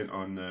content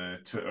on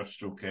Twitter,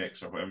 stroke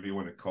X, or whatever you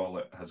want to call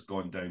it, has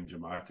gone down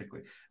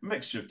dramatically. A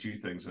mixture of two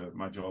things.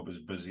 My job is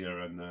busier,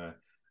 and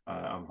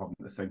I'm having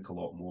to think a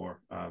lot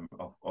more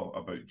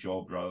about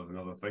job rather than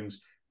other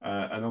things.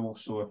 And I'm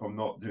also, if I'm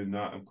not doing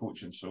that, I'm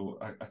coaching. So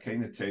I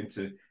kind of tend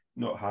to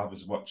not have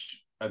as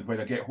much. And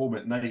when I get home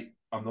at night,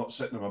 I'm not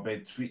sitting on my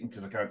bed tweeting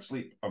because I can't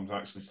sleep. I'm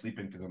actually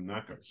sleeping because I'm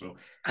knackered. So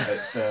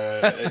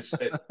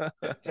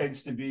it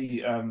tends to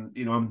be,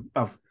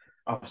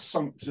 I've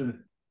sunk to,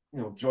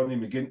 Johnny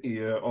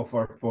McGinty off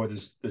our pod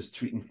is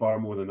tweeting far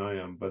more than I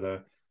am.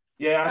 But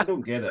yeah, I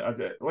don't get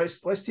it.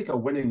 Let's take a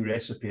winning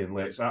recipe and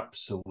let's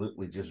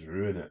absolutely just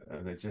ruin it.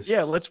 And it just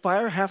Yeah, let's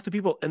fire half the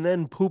people and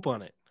then poop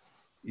on it.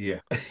 yeah.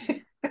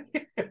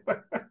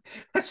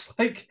 It's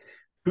like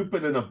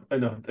pooping in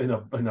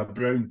a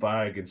brown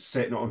bag and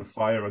setting it on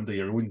fire under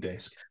your own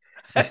desk.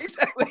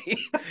 Exactly.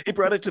 He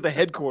brought it to the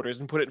headquarters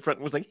and put it in front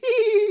and was like,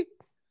 hee,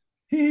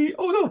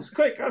 Oh no, it's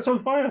quick, that's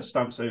on fire.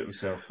 Stamps out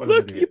himself. What an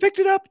look, you idiot. picked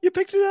it up. You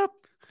picked it up.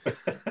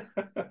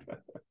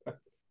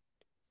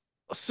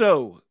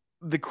 So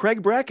the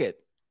Craig bracket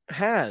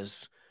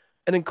has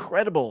an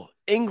incredible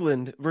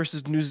England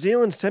versus New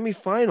Zealand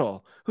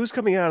semifinal. Who's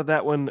coming out of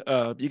that one?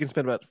 You can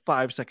spend about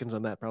 5 seconds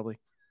on that, probably.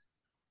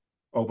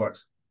 All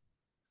Blacks.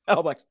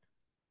 All Blacks.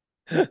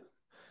 The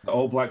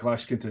All Black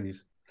lash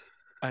continues.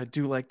 I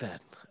do like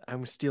that.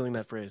 I'm stealing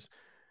that phrase.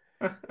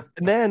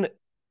 And then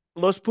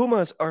Los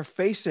Pumas are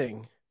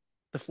facing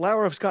the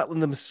Flower of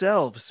Scotland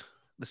themselves,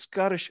 the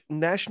Scottish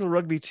national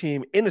rugby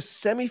team, in a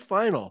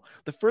semi-final,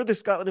 the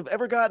furthest Scotland have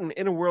ever gotten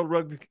in a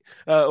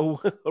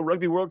a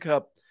Rugby World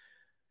Cup.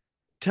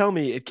 Tell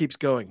me it keeps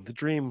going. The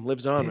dream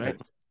lives on, David,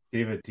 right?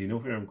 David, do you know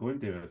where I'm going,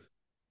 David?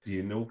 Do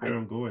you know where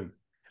I'm going?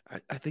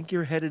 I think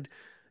you're headed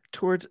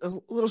towards a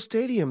little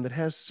stadium that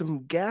has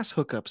some gas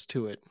hookups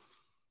to it.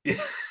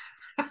 Yeah.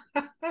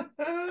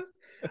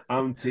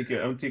 I'm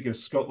taking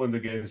Scotland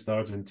against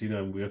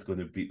Argentina, and we're going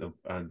to beat them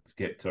and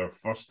get to our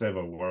first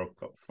ever World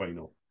Cup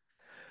final.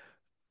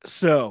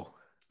 So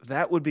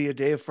that would be a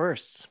day of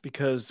firsts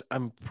because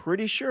I'm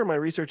pretty sure my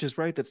research is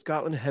right that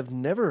Scotland have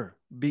never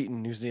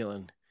beaten New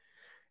Zealand.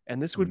 And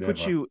this would put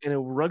Never. you in a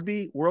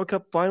Rugby World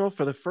Cup final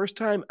for the first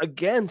time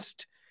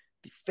against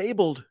the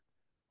fabled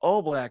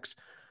All Blacks.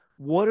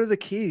 What are the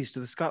keys to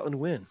the Scotland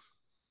win?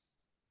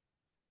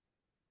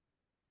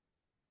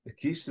 The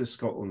keys to the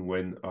Scotland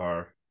win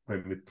are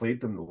when we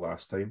played them the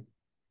last time.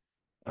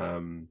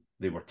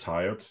 They were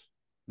tired.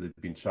 They'd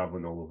been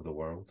traveling all over the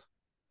world.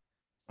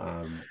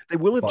 They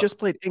will have But just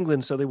played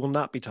England, so they will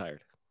not be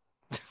tired.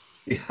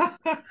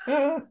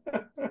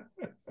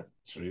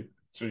 true,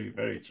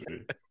 very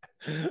true.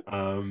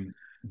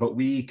 But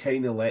we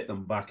kind of let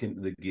them back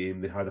into the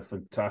game. They had a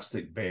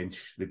fantastic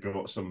bench. They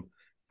brought some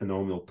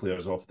phenomenal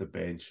players off the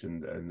bench,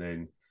 and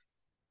then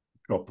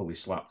properly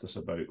slapped us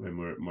about when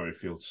we were at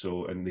Murrayfield.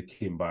 So, and they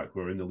came back.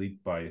 We were in the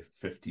lead by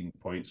 15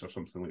 points or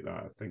something like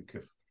that. I think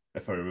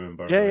if I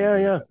remember rightly.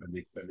 Yeah. And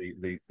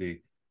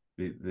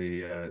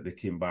they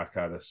came back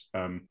at us.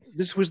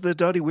 This was the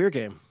Dottie Weir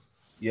game.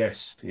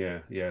 Yes, yeah.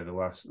 The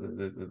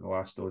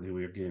last Dottie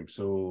Weir game.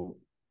 So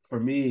for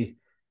me,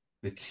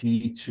 the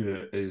key to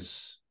it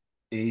is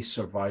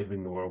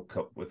surviving the World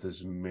Cup with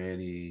as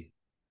many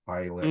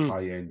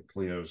high end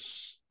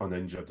players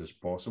uninjured as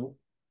possible.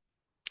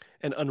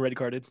 And unred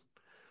carded.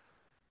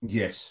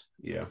 Yes,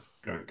 yeah.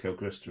 Grant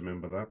Kilchrist,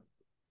 remember that.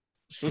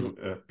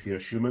 Pierre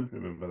Schumann,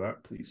 remember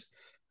that, please.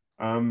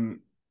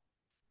 And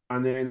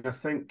then I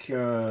think,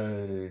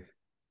 yeah,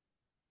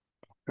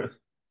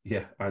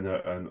 and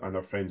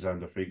our friends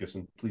Ander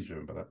Ferguson, please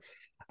remember that.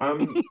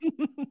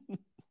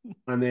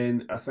 And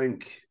then I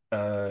think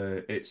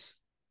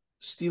it's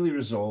steely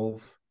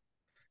resolve,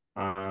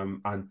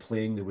 and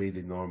playing the way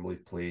they normally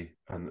play,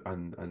 and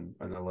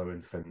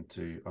allowing Finn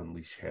to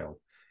unleash hell.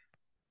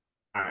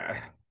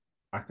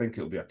 I think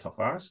it'll be a tough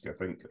ask. I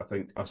think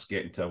us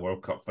getting to a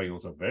World Cup final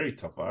is a very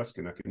tough ask,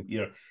 and I can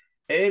hear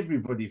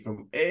everybody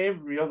from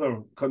every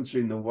other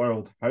country in the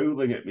world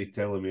howling at me,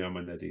 telling me I'm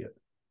an idiot.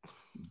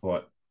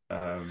 But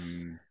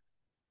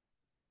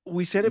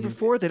we said it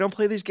before, they don't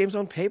play these games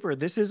on paper.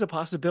 This is a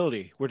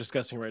possibility we're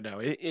discussing right now.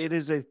 It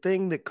is a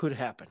thing that could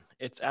happen.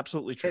 It's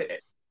absolutely true.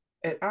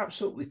 It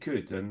absolutely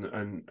could,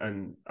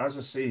 and as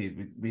I say,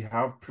 we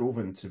have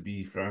proven to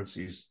be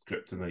France's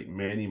kryptonite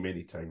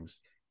many times.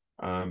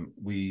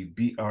 We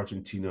beat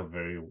Argentina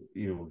very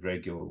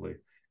regularly.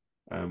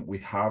 We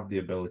have the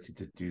ability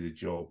to do the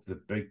job. The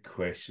big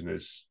question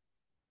is,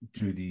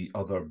 do the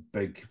other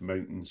big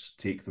mountains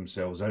take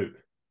themselves out?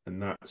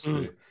 And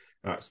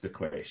that's the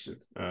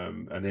question.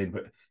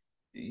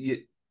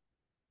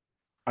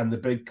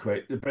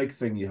 The big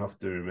thing you have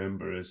to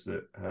remember is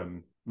that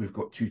we've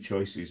got two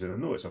choices, and I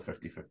know it's a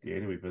 50-50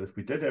 anyway, but if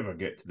we did ever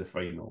get to the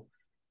final,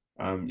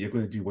 you're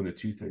going to do one of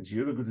two things.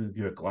 You're either going to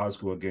do a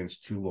Glasgow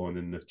against Toulon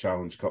in the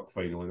Challenge Cup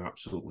final and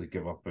absolutely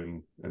give up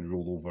and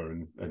roll over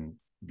and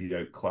be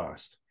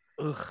outclassed.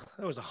 Ugh,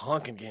 that was a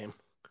honking game.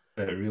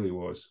 It really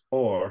was.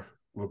 Or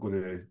we're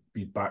going to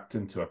be backed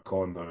into a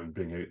corner and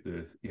bring out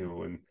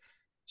and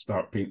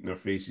start painting our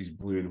faces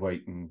blue and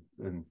white and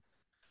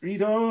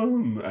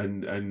freedom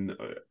and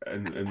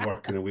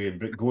working away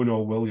and going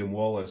all William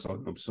Wallace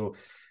on them. So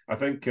I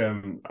think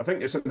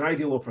it's an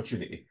ideal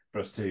opportunity for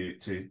us to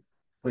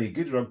play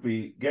good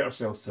rugby, get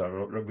ourselves to a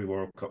Rugby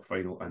World Cup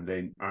final, and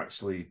then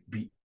actually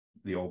beat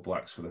the All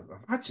Blacks for the.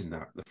 Imagine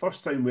that. The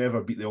first time we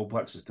ever beat the All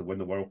Blacks is to win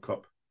the World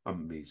Cup.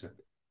 Amazing.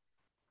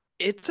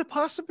 It's a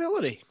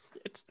possibility.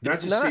 Can I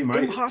It's just say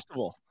not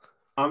impossible.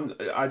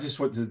 I just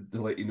want to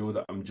let you know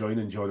that I'm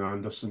joining John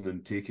Anderson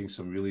and taking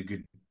some really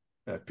good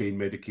pain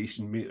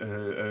medication.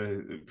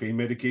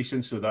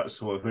 So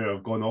that's where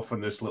I've gone off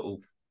on this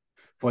little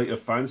flight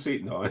of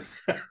fancy. No.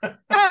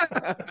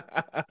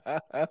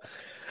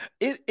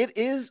 It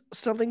is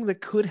something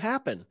that could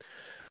happen.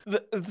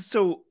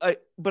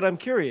 But I'm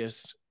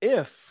curious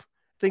if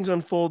things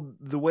unfold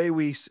the way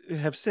we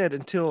have said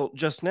until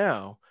just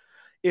now.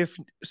 If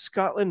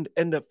Scotland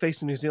end up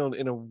facing New Zealand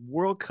in a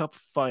World Cup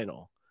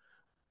final,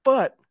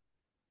 but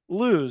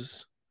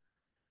lose,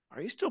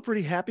 are you still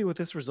pretty happy with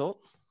this result?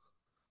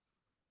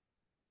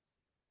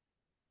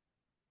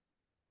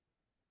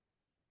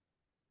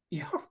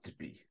 You have to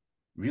be,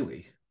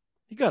 really.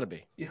 You got to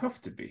be. You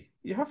have to be.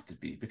 You have to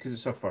be because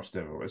it's our first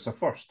ever. It's a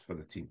first for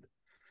the team.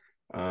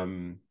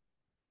 I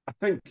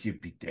think you'd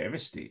be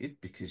devastated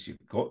because you've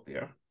got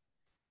there.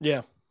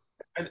 Yeah.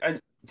 And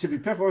to be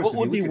perfectly honest,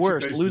 What would be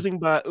worse, 2000...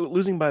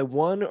 losing by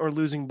 1 or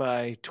losing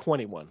by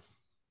 21?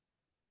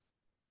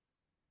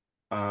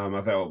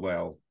 I thought,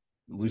 well,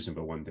 losing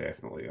by 1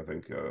 definitely. I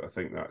think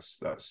that's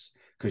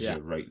because Yeah.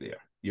 you're right there.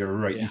 You're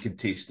right. Yeah. You can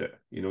taste it.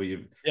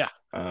 Yeah.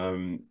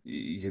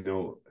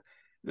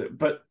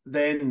 But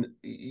then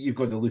you've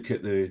got to look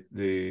at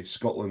the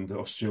Scotland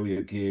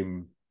Australia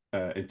game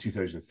in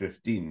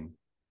 2015.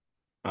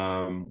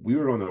 We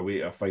were on our way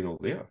to a final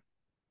there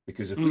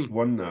because if we'd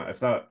won that, if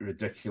that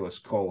ridiculous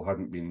call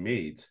hadn't been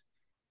made,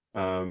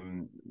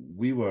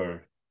 we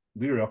were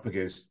up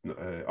against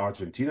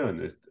Argentina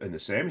in the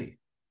semi.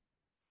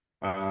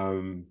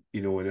 And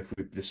if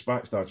we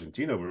dispatched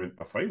Argentina, we're in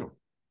a final.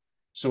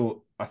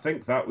 So I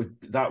think that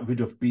would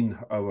have been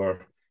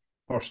our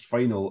first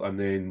final, and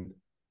then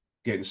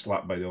getting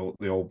slapped by the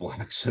All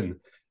Blacks and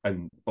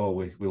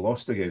we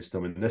lost against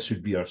them, and this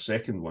would be our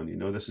second one.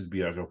 This would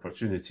be our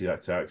opportunity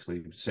to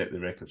actually set the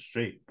record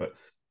straight. But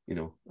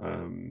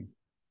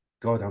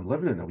God, I'm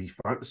living in a wee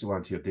fantasy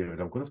land here, David.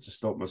 I'm going to have to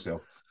stop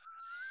myself.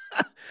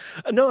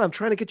 No, I'm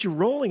trying to get you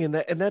rolling in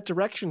that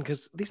direction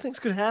because these things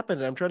could happen,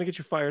 and I'm trying to get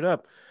you fired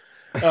up.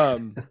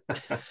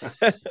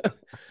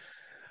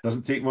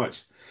 Doesn't take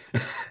much.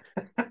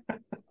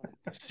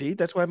 See,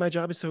 that's why my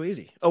job is so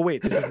easy. Oh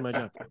wait, this isn't my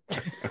job.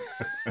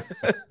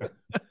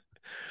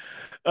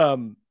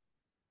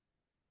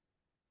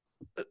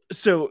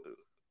 So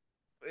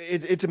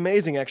it's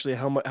amazing actually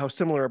how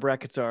similar our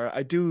brackets are.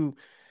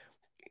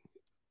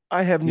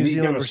 I have New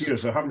Zealand versus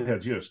yours. I haven't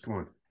heard yours. Come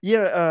on.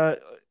 Yeah,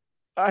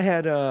 I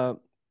had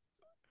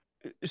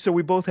so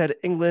we both had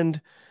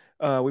England,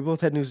 we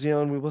both had New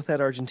Zealand, we both had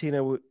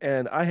Argentina,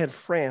 and I had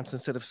France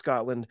instead of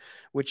Scotland,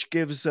 which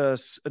gives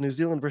us a New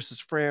Zealand versus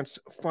France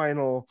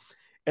final.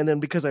 And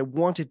then because I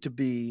wanted to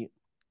be,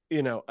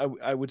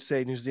 I would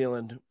say New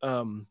Zealand.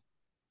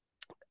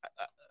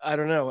 I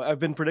don't know. I've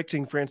been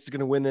predicting France is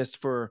going to win this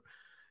for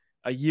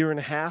a year and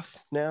a half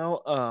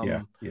now.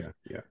 Yeah.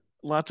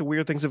 Lots of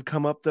weird things have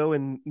come up though,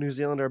 and New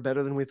Zealand are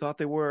better than we thought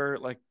they were,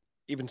 like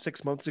even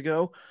 6 months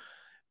ago.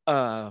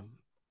 I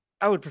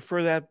would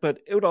prefer that, but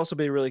it would also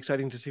be really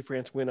exciting to see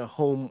France win a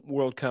home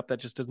World Cup. That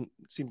just doesn't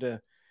seem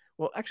to.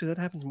 Well, actually, that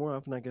happens more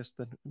often, I guess.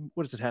 Than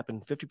what does it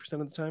happen? 50%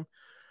 of the time.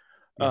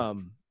 Yeah.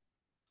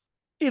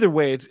 Either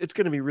way, it's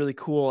going to be really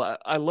cool.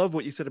 I love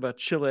what you said about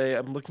Chile.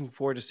 I'm looking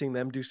forward to seeing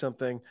them do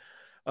something.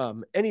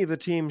 Any of the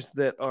teams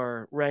that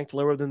are ranked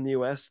lower than the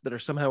U.S. that are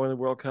somehow in the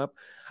World Cup,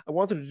 I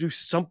want them to do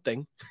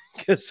something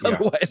because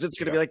otherwise it's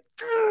going to be like.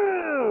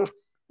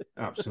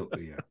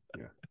 Absolutely,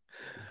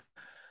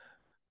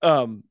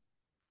 yeah.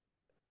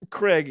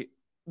 Craig,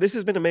 this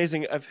has been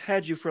amazing. I've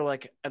had you for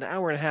like an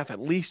hour and a half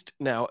at least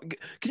now.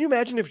 Can you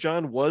imagine if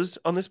John was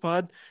on this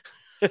pod?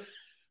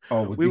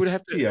 We would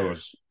have 3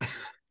 hours.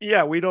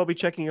 Yeah, we'd all be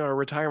checking our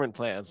retirement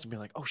plans and be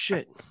like, "Oh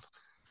shit."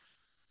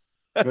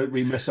 But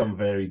we miss him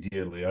very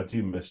dearly. I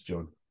do miss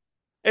John.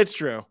 It's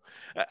true.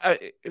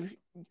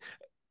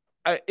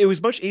 It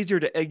was much easier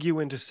to egg you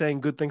into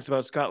saying good things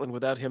about Scotland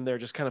without him there,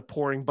 just kind of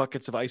pouring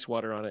buckets of ice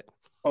water on it.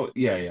 Oh,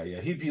 yeah.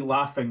 He'd be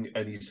laughing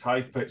and his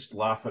high-pitched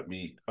laugh at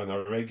me on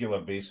a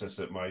regular basis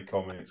at my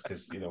comments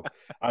because,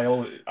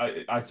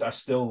 I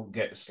still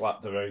get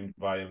slapped around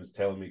by him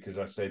telling me because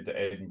I said that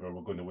Edinburgh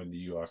were going to win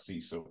the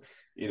URC. So,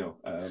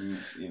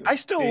 I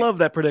still love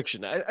that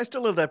prediction. I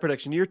still love that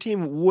prediction. Your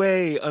team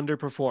way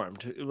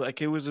underperformed.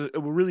 Like it was a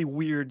really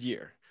weird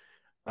year.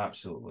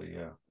 Absolutely,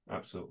 yeah.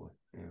 Absolutely,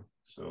 yeah.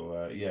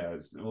 So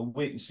we'll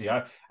wait and see.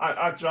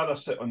 I'd rather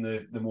sit on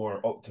the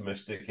more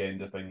optimistic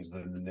end of things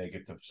than the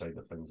negative side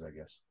of things, I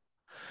guess.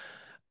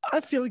 I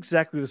feel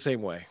exactly the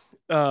same way.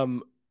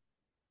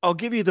 I'll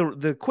give you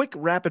the quick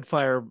rapid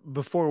fire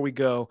before we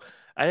go.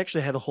 I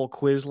actually had a whole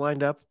quiz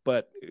lined up,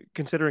 but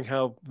considering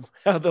how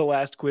the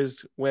last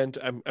quiz went,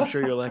 I'm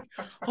sure you're like,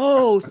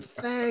 oh,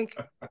 thank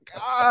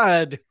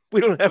God we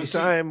don't have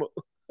time.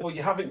 Well,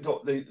 you haven't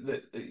got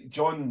the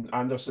John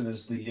Anderson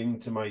is the yin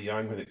to my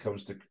yang when it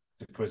comes to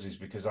to quizzes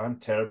because I'm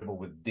terrible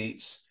with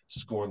dates,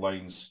 score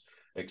lines,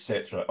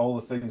 etc. All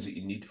the things that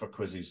you need for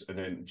quizzes, and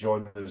then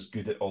John is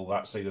good at all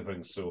that side of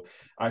things. So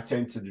I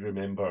tend to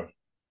remember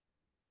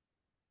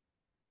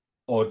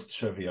odd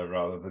trivia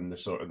rather than the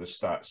sort of the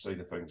stats side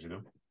of things, you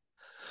know.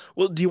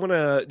 Well, do you want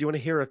to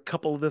hear a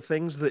couple of the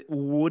things that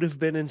would have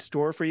been in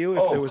store for you if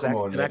Oh, there was come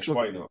on, an Rich, actual?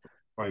 why not?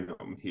 Why not?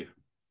 I'm here.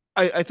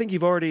 I think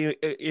you've already,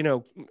 in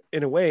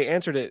a way,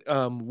 answered it.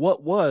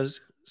 What was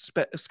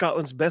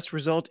Scotland's best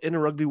result in a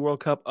Rugby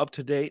World Cup up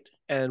to date,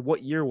 and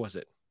what year was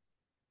it?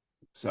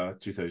 So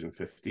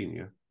 2015,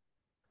 yeah.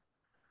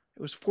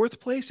 It was fourth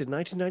place in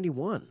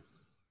 1991.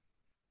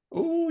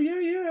 Oh,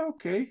 yeah,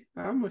 okay.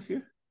 I'm with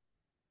you.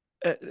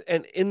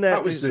 And in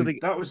that, so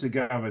That was the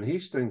Gavin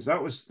Hastings.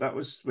 That was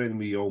when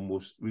we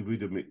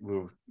would have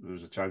there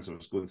was a chance of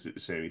us going through the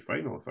semi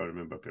final if I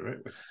remember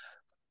correctly.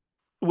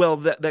 well,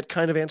 that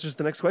kind of answers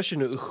the next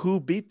question: who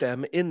beat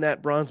them in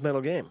that bronze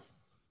medal game?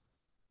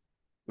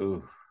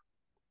 Oh,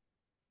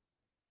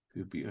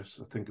 who beat us?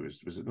 I think was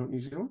it not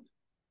New Zealand?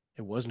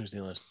 It was New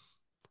Zealand.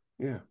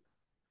 Yeah.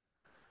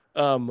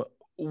 Um,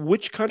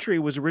 which country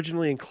was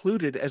originally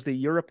included as the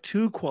Europe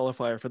 2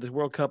 qualifier for this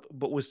World Cup,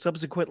 but was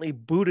subsequently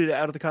booted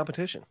out of the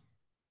competition?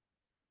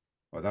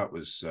 Well, that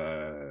wasn't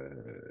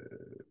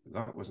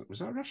was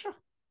that Russia?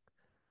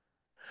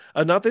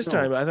 Not this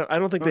time. No, I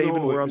don't think they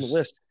even no, were it on the was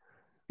list.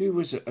 who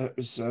was it? It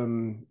was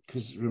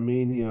because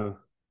Romania.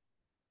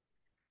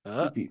 Who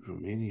Uh, beat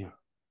Romania?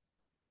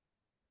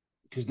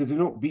 Because they did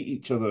not beat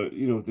each other.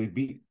 You know, they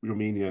beat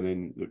Romania, and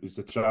then it was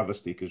the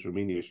travesty because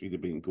Romania should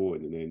have been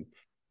going, and then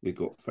they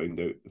got found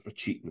out for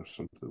cheating or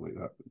something like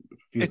that.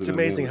 it's Fielding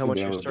amazing how an much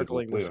you're ineligible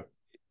circling this. player.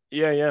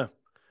 Yeah, yeah.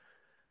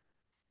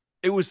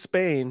 It was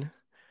Spain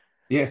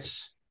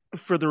Yes.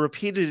 for the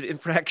repeated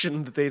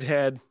infraction that they'd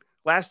had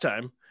last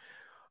time.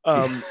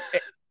 Um,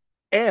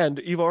 and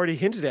you've already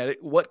hinted at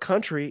it. What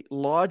country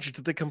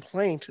lodged the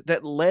complaint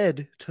that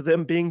led to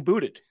them being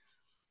booted?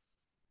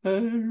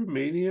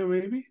 Romania,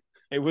 maybe.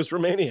 It was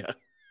Romania.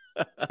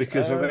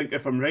 Because I think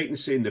if I'm right in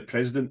saying the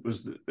president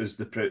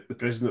the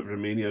president of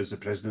Romania is the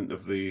president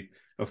of the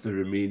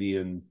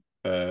Romanian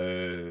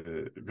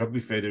rugby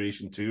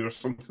federation too or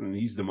something.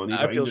 He's the money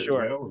I feel behind it as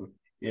sure. well.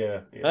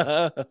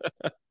 Yeah.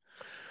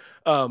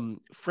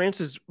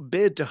 France's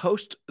bid to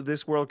host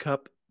this World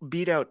Cup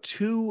beat out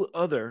two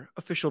other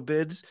official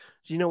bids.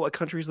 Do you know what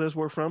countries those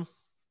were from?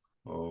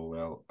 Oh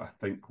well, I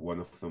think one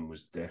of them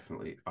was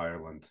definitely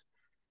Ireland,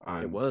 It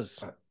and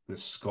was. the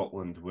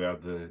Scotland were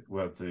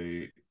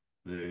the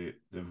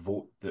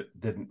vote that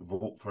didn't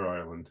vote for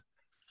Ireland,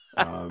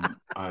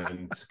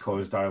 and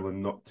caused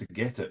Ireland not to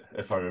get it,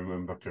 if I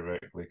remember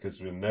correctly,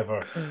 because we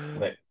never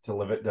let to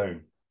live it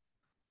down.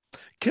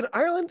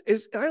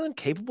 Is Ireland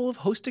capable of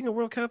hosting a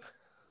World Cup?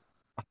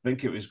 I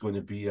think it was going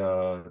to be they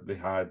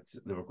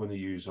were going to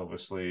use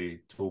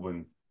obviously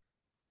Tobin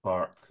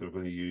Park, they were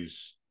going to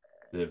use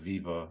the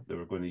Viva, they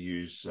were going to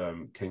use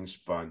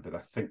Kingspan, but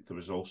I think there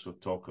was also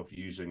talk of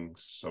using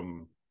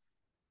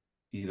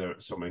either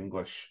some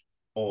English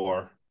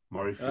or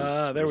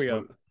Murrayfield. There we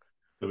go.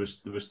 There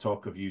was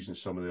talk of using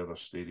some of the other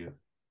stadium.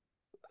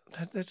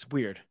 That's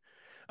weird.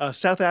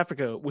 South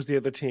Africa was the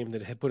other team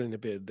that had put in a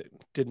bid that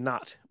did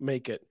not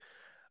make it.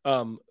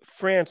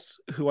 France,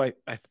 who I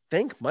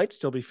think might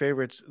still be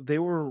favorites, they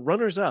were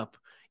runners up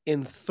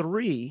in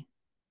three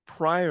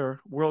prior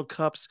World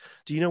Cups.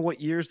 Do you know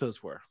what years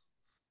those were?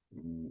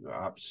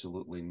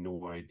 Absolutely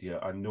no idea.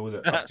 I know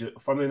that.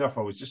 Funnily enough,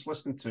 I was just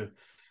listening to.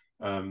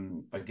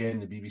 Again,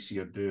 the BBC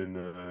are doing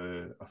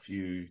a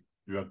few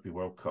Rugby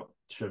World Cup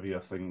trivia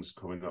things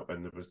coming up,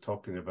 and they was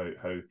talking about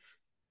how,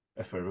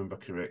 if I remember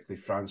correctly,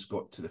 France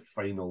got to the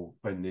final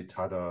when they'd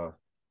had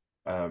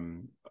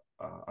an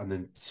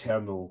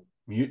internal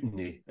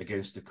mutiny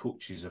against the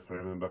coaches, if I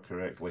remember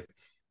correctly.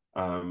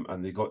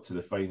 And they got to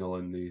the final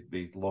and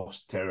they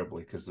lost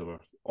terribly because they were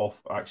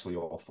actually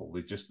awful.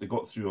 They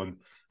got through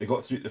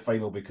the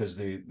final because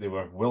they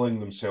were willing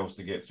themselves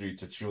to get through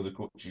to show the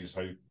coaches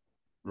how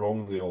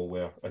wrong they all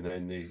were, and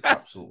then they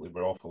absolutely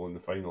were awful in the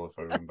final, if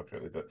I remember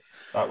correctly. But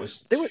that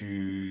was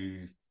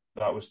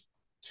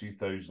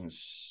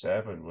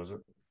 2007, was it?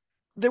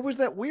 There was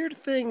that weird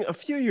thing a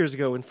few years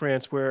ago in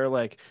France where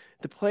like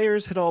the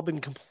players had all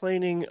been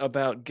complaining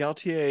about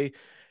Galtier,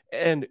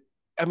 and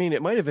I mean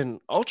it might have been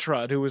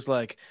Ultrad who was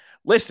like,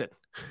 "Listen,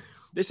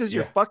 this is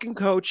your fucking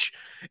coach,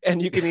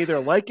 and you can either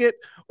like it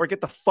or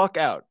get the fuck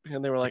out."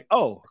 And they were like,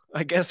 "Oh,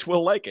 I guess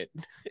we'll like it."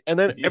 And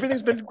then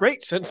everything's been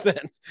great since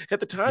then.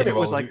 At the time, it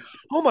was like,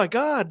 "Oh my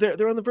God,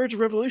 they're on the verge of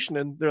revolution,"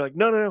 and they're like,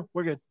 "No,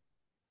 we're good."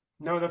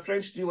 No, the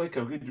French do like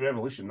a good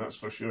revolution, that's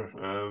for sure.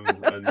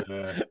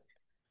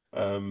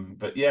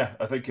 But yeah,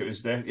 I think it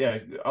was there. Yeah,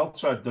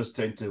 Altrad does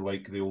tend to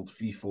like the old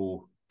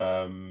FIFO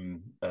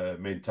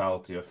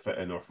mentality of fit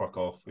in or fuck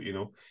off, you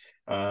know.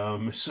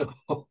 So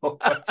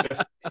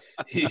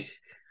he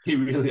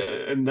really,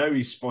 and now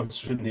he's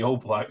sponsoring the All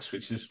Blacks,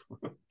 which is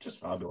just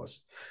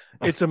fabulous.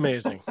 It's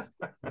amazing.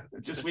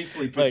 Just wait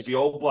till he puts the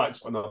All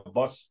Blacks on a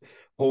bus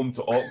home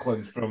to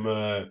Auckland from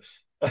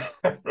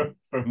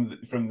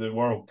from the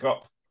World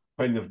Cup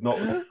when they've not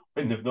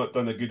when they've not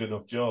done a good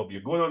enough job.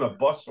 You're going on a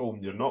bus home,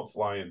 you're not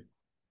flying.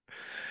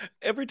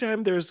 Every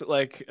time there's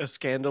like a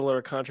scandal or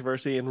a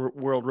controversy in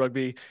World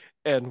Rugby,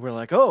 and we're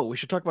like, oh, we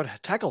should talk about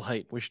tackle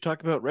height, we should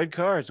talk about red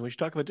cards, and we should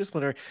talk about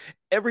disciplinary.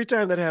 Every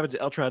time that happens,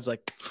 Eltrod's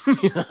like,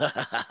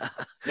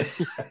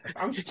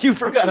 I'm, you I'm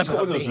forgot sure he's got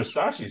one about of those me.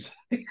 moustaches.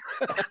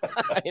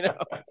 I know.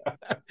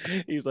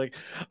 He's like,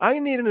 I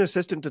need an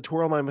assistant to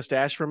twirl my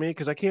mustache for me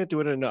because I can't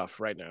do it enough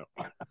right now.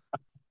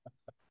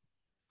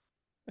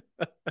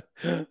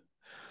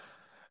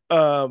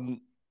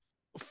 um,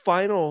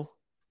 Final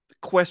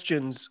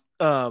questions.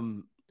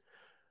 Who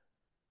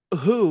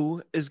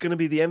is going to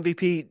be the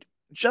MVP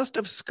just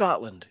of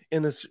Scotland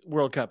in this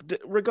World Cup,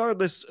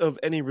 regardless of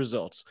any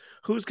results?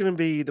 Who's going to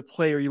be the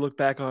player you look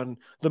back on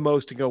the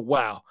most and go,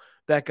 wow,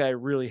 that guy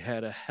really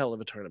had a hell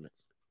of a tournament?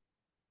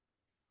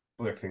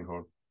 Blair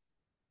Kinghorn.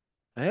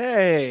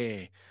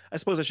 Hey, I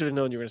suppose I should have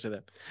known you were going to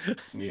say that.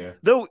 Yeah,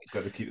 Though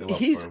got to keep the love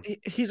he's for him.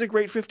 he's a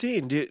great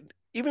 15.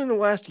 Even in the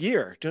last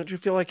year, don't you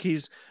feel like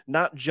he's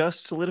not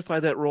just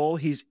solidified that role,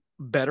 he's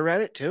better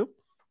at it too?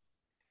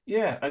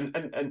 Yeah, and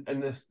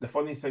the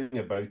funny thing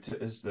about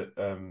it is that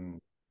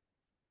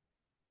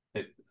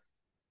it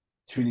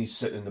Tooney's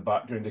sitting in the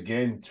background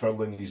again,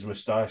 twirling his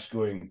moustache,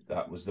 going,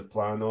 "That was the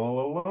plan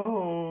all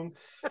along."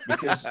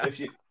 Because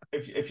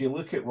if you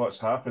look at what's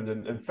happened,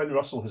 and Finn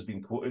Russell has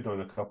been quoted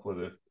on a couple of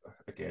the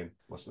again,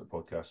 listen to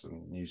podcasts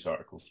and news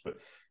articles, but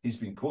he's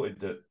been quoted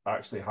that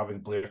actually having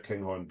Blair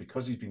Kinghorn,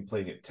 because he's been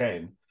playing at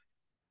 10,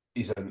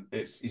 he's an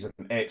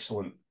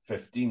excellent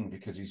 15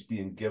 because he's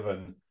being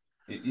given,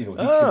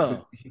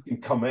 Oh, he can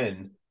come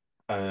in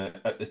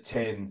at the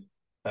 10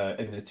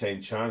 in the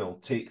 10 channel,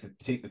 take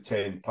the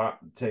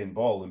 10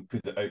 ball and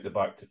put it out the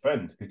back to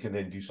Finn, who can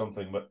then do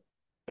something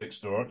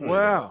extraordinary with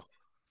it. wow.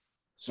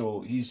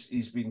 So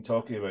he's been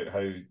talking about how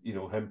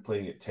him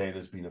playing at 10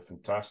 has been a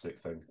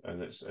fantastic thing,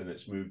 and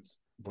it's moved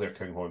Blair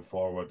Kinghorn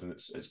forward, and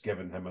it's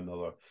given him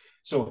another.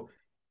 So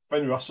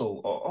Finn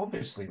Russell,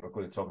 obviously, we're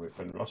going to talk about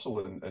Finn Russell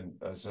and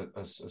as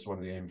one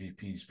of the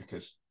MVPs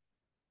because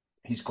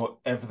he's got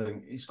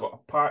everything. He's got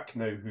a pack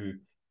now who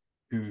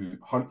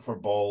hunt for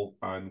ball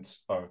and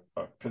are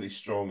pretty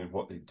strong in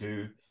what they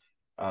do,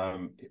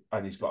 and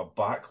he's got a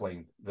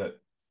backline that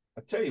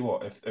I tell you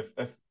what,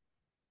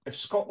 if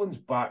Scotland's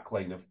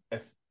backline,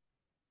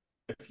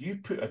 if you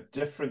put a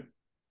different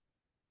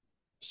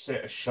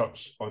set of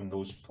shirts on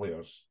those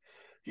players,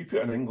 if you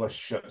put an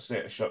English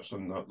set of shirts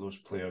on those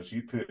players,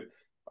 you put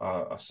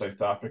a South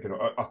African,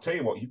 I'll tell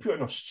you what, you put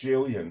an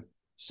Australian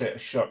set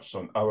of shirts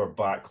on our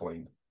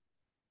backline,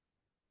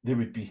 they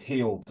would be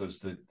hailed as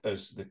the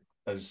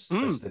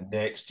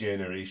next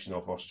generation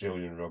of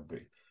Australian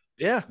rugby.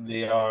 Yeah,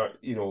 They are,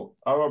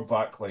 our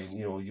backline.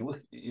 You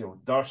look,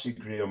 Darcy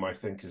Graham, I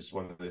think, is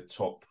one of the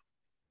top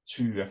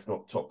two, if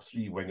not top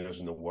three, wingers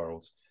in the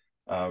world.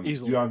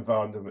 easily. Duan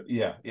van der,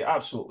 yeah,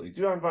 absolutely.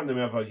 Duan van der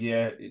Merwe,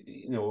 yeah,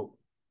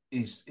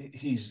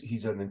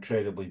 he's an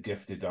incredibly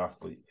gifted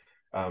athlete.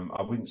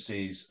 I wouldn't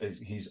say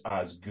he's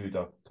as good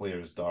a player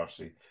as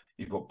Darcy.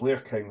 You've got Blair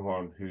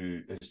Kinghorn,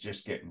 who is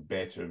just getting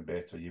better and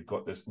better. You've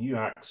got this new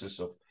axis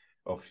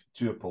of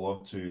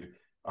Tuipulotu,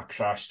 a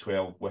crash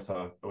 12 with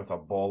a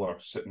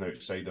baller sitting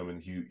outside him,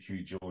 and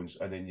Hugh Jones,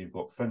 and then you've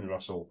got Finn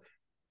Russell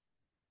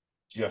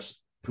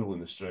just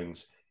pulling the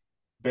strings.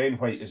 Ben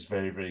White is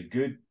very, very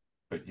good,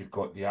 but you've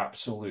got the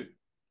absolute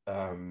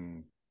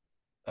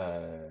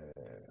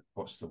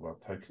what's the word?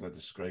 How can I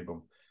describe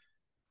him?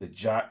 The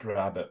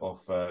jackrabbit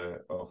of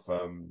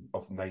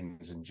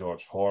nines and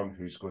George Horn,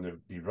 who's going to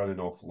be running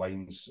off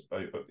lines,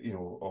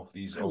 off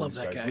these I all love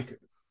these that guys. guy.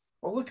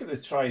 Look at the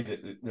try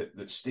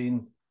that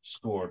Steen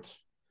scored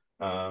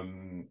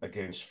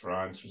against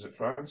France. Was it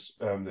France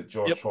that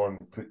George Yep. Horn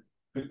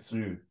put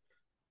through?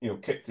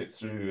 Kicked it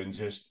through and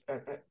just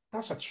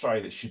that's a try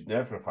that should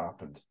never have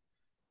happened.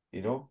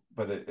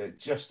 But it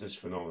just is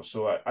phenomenal.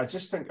 So I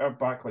just think our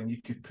backline,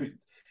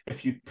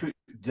 if you put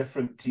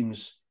different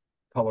teams'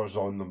 colours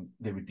on them,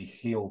 they would be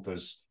hailed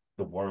as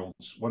the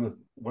world's one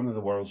of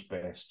the world's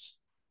bests.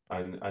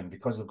 And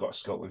because they've got a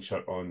Scotland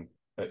shirt on,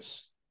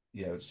 it's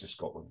just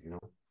Scotland.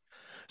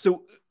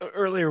 So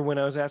earlier when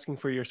I was asking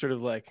for your sort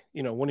of like,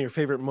 one of your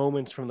favorite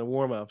moments from the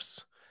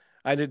warm-ups,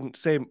 I didn't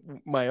say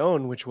my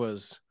own, which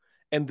was,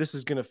 and this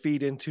is going to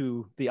feed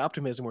into the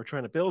optimism we're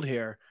trying to build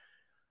here.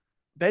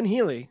 Ben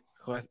Healy,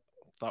 who I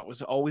thought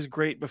was always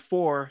great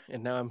before,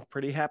 and now I'm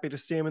pretty happy to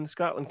see him in the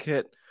Scotland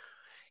kit.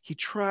 He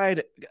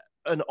tried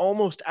an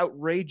almost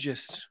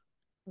outrageous,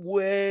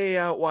 way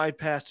out wide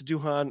pass to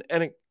Duhan,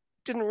 and it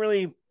didn't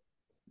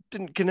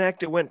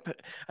connect.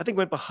 I think,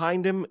 went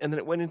behind him, and then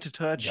it went into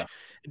touch. Yeah,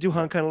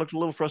 Duhan yeah, kind of looked a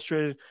little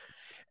frustrated,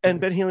 and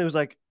Ben Healy was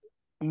like,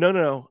 "No,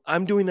 no, no,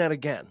 I'm doing that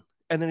again."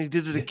 And then he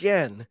did it yeah,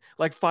 again,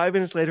 like 5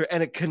 minutes later,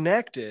 and it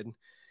connected,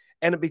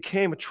 and it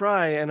became a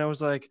try. And I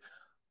was like,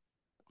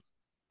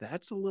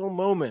 "That's a little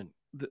moment.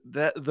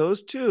 That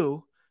those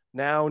two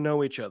now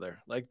know each other.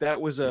 Like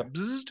that was a yeah.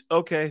 bzzzt,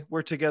 okay,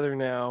 we're together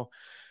now."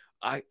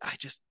 I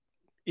just,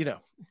 you know,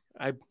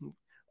 I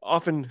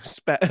often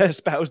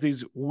espouse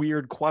these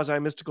weird quasi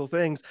mystical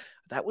things.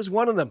 That was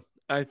one of them.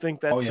 I think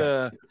Oh that's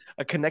yeah,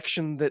 a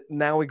connection that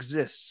now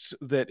exists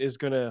that is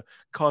going to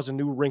cause a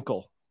new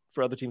wrinkle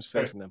for other teams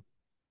very, facing them.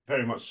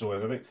 very much so.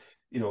 And I think,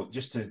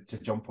 just to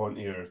jump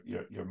onto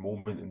your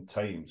moment in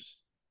times,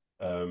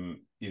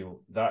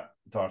 that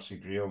Darcy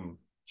Graham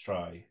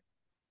try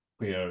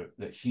where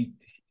that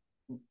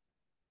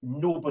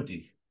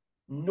nobody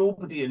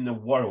nobody in the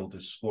world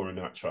is scoring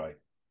that try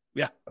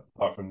Yeah.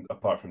 apart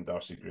from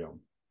Darcy Graham.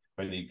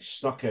 When he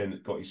snuck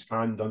in, got his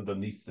hand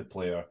underneath the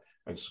player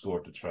and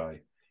scored the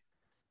try.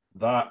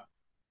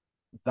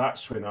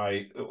 That's when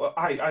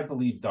I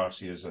believe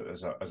Darcy is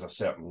a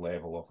certain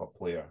level of a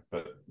player,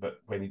 but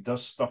when he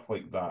does stuff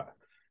like that,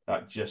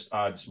 that just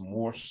adds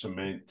more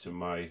cement to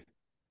my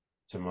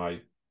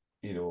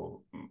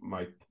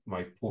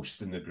my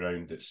post in the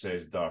ground that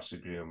says Darcy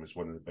Graham is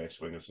one of the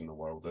best wingers in the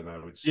world, and I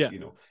would Yeah.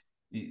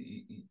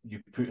 you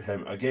put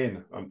him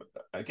again.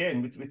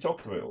 Again, we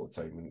talk about it all the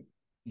time, and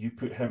you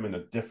put him in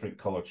a different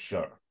coloured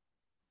shirt,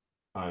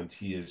 and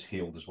he is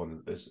hailed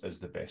as as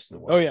the best in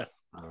the Oh world. yeah.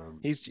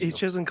 He's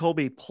Chisholm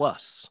Colby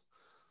plus.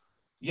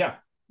 Yeah,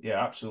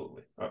 yeah,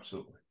 absolutely,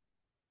 absolutely.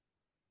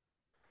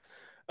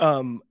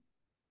 Um,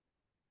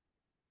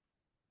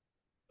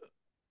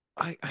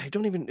 I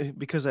don't even,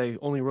 because I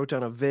only wrote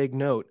down a vague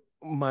note.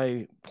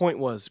 My point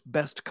was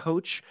best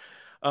coach.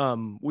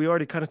 We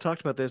already kind of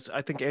talked about this.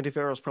 I think Andy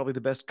Farrell is probably the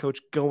best coach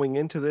going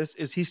into this.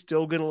 Is he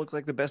still going to look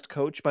like the best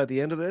coach by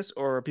the end of this,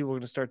 or are people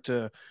going to start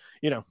to,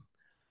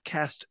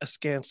 cast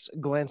askance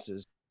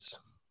glances?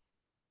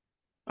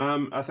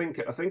 I think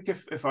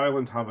if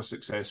Ireland have a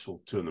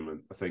successful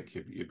tournament, I think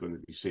you're going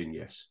to be saying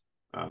yes,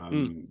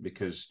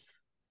 because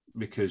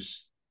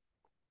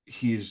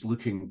he is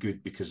looking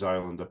good because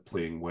Ireland are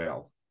playing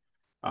well.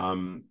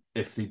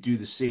 If they do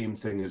the same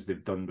thing as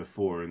they've done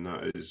before, and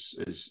that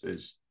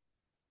is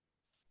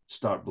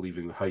start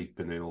believing the hype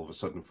and then all of a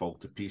sudden fall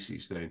to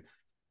pieces, then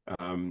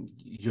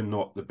you're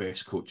not the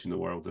best coach in the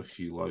world if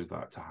you allow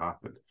that to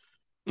happen.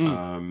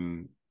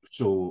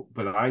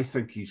 But I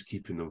think he's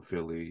keeping them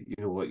fairly,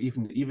 like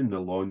even the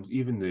launch,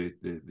 even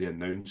the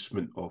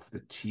announcement of the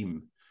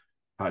team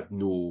had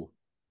no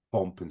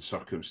pomp and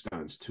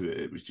circumstance to it.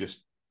 It was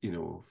just,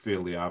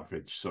 fairly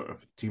average sort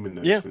of team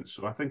announcement. Yeah.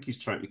 So I think he's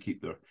trying to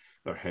keep their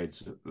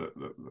heads,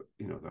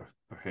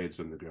 their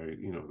heads on the ground,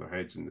 their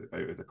heads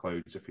out of the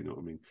clouds, if you know what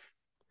I mean.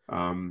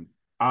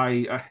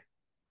 I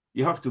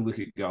you have to look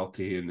at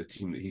Galtier and the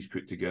team that he's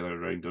put together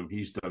around him.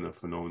 He's done a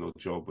phenomenal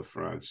job with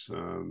France.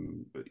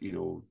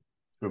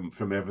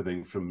 From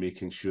everything from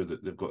making sure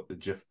that they've got the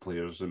GIF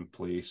players in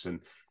place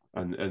and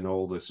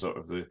all the sort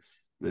of the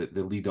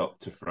lead up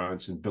to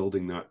France and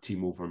building that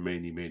team over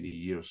many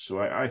years. So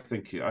I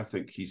think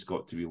he's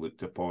got to be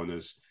looked upon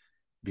as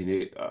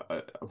being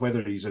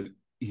whether he's a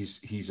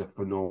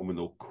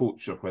phenomenal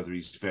coach or whether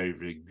he's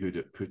very good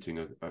at putting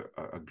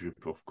a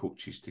group of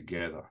coaches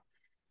together.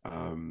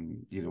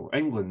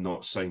 England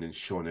not signing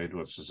Sean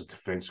Edwards as a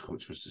defence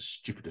coach was the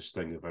stupidest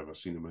thing I've ever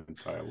seen in my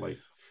entire life.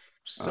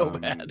 So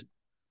bad.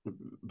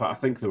 But I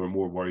think they were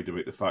more worried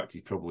about the fact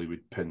he probably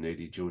would pin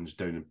Eddie Jones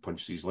down and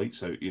punch these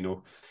lights out,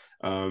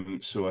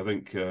 So I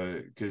think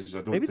because I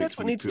don't Maybe think that's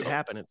what needs to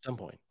happen at some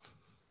point.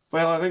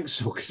 Well, I think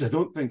so because I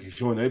don't think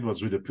Sean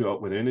Edwards would have put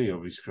up with any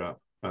of his crap.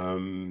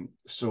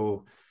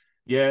 So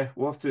yeah,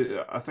 we'll have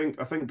to. I think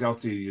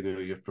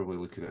Galti, you're probably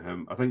looking at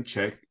him. I think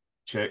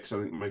Czechs.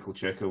 I think Michael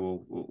Cheika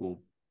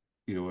will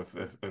if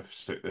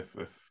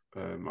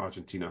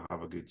Argentina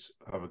have a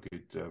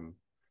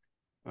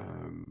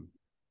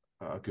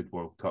good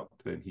World Cup,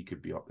 then he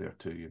could be up there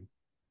too.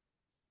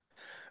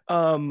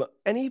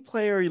 Any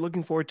player you're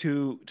looking forward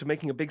to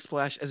making a big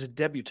splash as a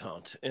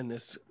debutante in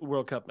this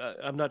World Cup?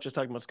 I'm not just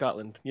talking about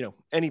Scotland.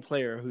 Any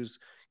player who's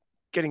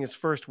getting his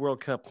first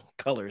World Cup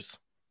colors.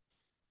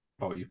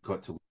 Oh, you've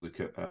got to look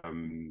at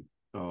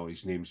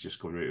his name's just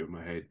going right out of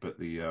my head, but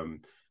the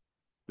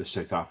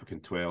South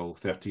African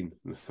 13,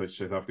 the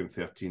South African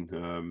 13.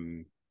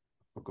 I've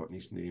forgotten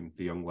his name.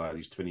 The young lad,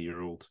 he's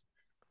 20-year-old.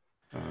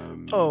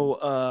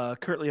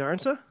 Kurtley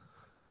Arnsa?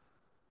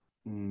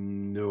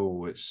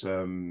 No, it's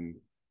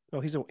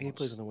he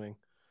plays on the wing.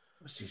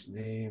 What's his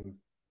name?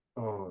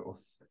 Oh,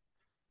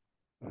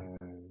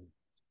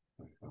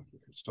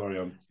 sorry,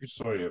 I'm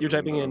sorry. You're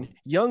typing in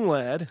young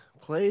lad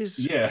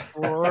plays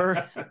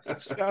for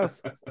South.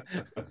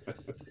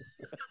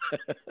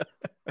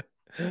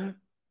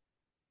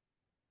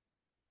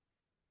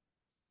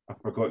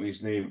 I've forgotten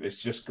his name. It's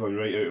just gone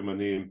right out of my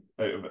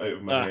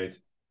head.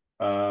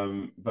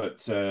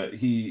 But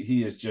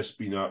he has just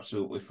been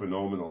absolutely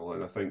phenomenal,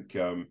 and I think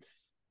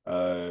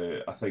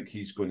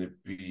he's going to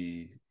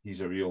be. He's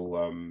a real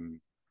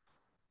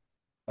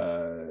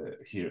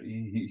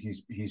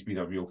he's been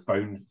a real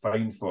find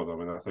for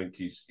them, and I think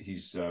he's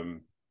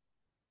doing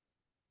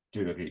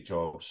a great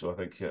job. So I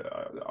think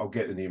I'll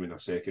get the name in a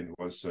second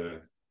once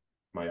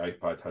my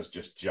iPad has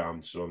just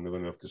jammed, so I'm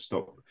going to have to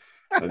stop.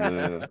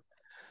 And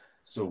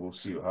so we'll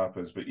see what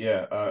happens. But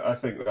yeah, I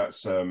think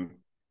that's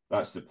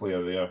the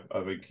player there.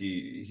 I think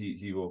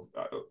he will.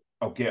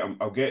 I'll get him.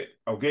 I'll get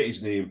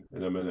his name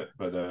in a minute.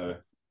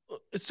 But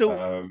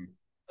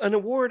an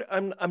award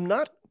I'm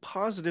not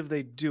positive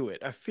they do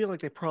it. I feel like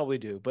they probably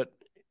do, but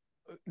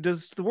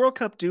does the World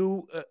Cup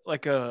do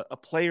like a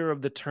player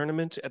of the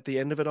tournament at the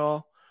end of it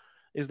all?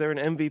 Is there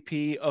an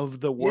MVP of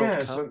the World Yeah,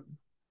 Cup? so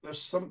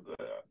there's some.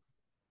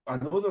 I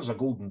know there's a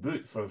golden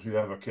boot for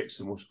whoever kicks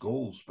the most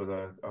goals, but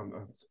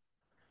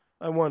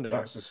I wonder.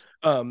 that's just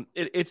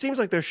It seems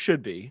like there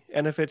should be,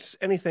 and if it's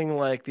anything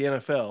like the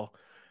NFL,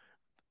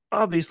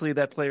 obviously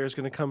that player is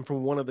going to come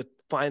from one of the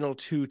final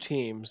two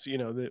teams.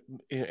 In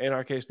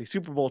our case, the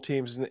Super Bowl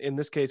teams. In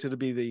this case, it'll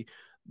be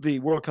the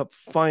World Cup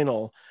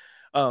final.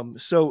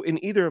 So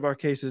in either of our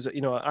cases,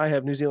 I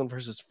have New Zealand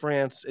versus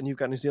France, and you've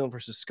got New Zealand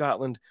versus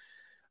Scotland.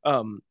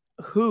 Um,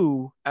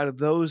 who out of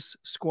those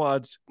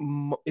squads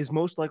is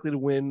most likely to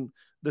win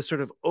the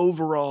sort of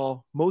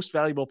overall most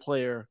valuable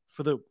player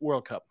for the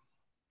World Cup?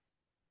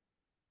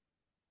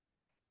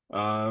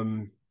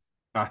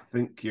 I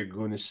think you're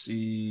going to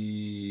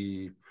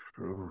see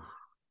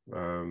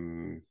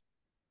um,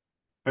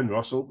 Finn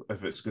Russell.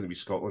 If it's going to be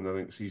Scotland, I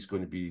think he's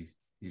going to be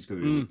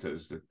looked at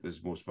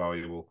as most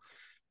valuable.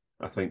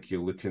 I think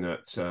you're looking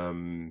at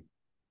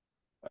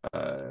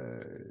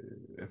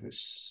if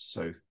it's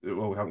South.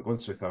 Well, we haven't gone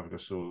to South Africa,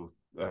 so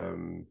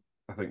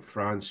I think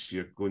France.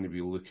 You're going to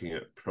be looking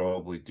at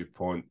probably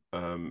Dupont,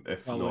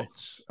 if Probably.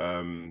 not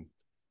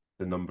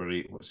the number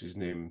 8. What's his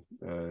name?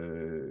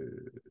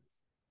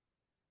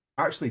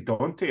 Actually,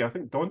 Dante. I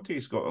think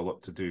Dante's got a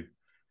lot to do.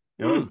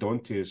 I think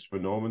Dante is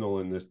phenomenal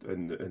in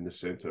the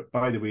centre.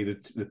 By the way,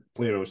 the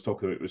player I was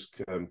talking about was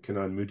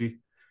Kenan Moody.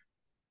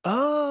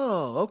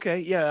 Oh, okay.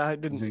 Yeah, I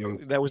He's a young.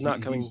 didn't. That was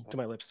not coming to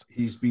my lips.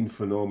 He's been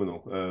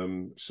phenomenal.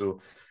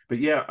 But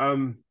yeah,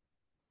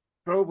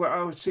 probably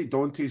I would say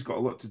Dante's got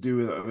a lot to do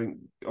with it. I think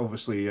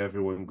obviously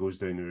everyone goes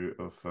down the route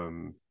of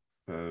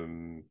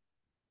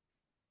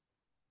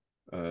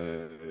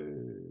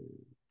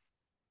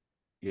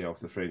of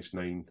the French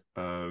nine.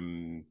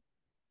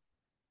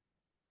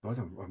 God,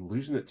 I'm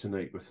losing it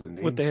tonight with the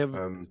names. What they have,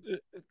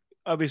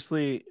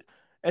 obviously,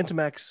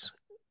 Entomac's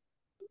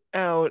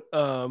out.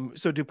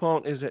 So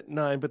Dupont is at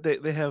 9, but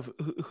they have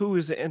who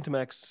is the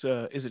Entomac's?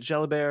 Is it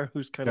Jalabert?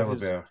 Who's kind of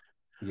his?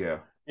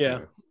 Jalabert. Yeah.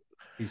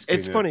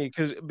 It's funny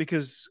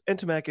because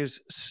Entomac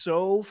is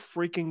so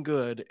freaking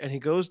good, and he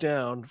goes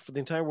down for the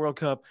entire World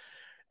Cup,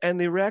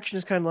 and the reaction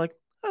is kind of like,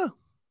 oh,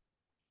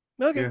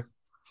 okay. Yeah.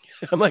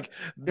 I'm like,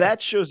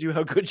 that shows you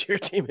how good your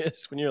team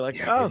is when you're like,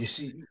 Yeah, oh, but you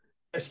see,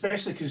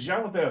 especially because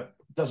Jalabert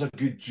does a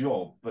good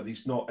job, but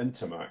he's not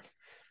Intimac.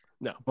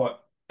 no, But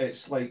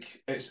it's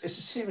like it's the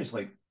same as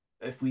like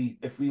if we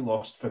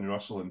lost Finn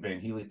Russell and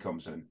Ben Healy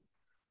comes in,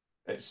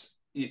 it's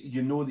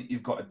you know that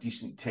you've got a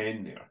decent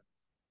 10 there.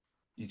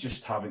 You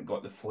just haven't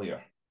got the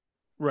flair.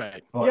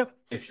 right? But Yep,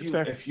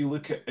 if you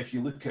look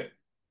at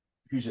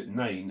who's at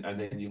 9 and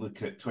then you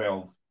look at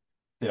 12,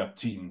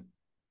 13,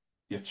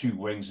 your 2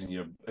 wings and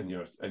your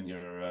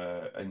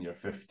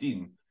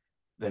 15,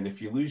 then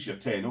if you lose your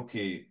 10,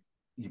 okay,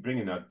 you bring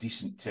in a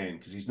decent 10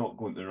 because he's not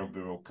going to the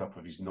Rugby World Cup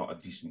if he's not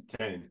a decent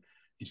 10.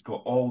 He's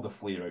got all the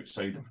flair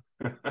outside him.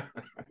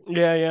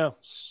 yeah.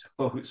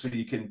 So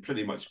you can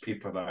pretty much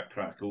paper that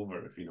crack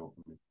over if you know what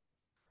I mean.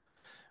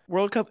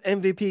 World Cup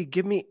MVP,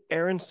 give me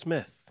Aaron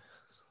Smith,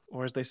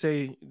 or as they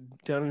say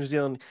down in New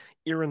Zealand,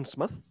 Aaron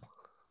Smith.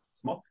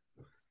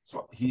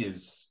 So he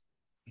is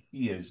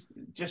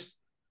just.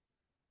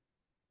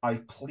 I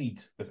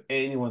plead with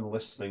anyone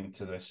listening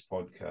to this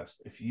podcast,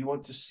 if you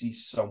want to see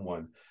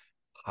someone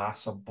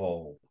pass a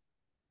ball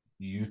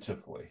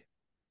beautifully,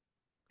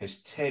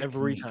 his technique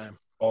Every time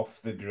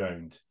off the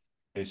ground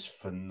is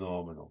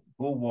phenomenal.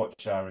 Go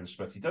watch Aaron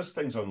Smith. He does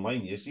things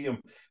online. You see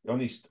him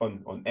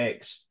on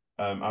X.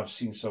 I've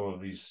seen some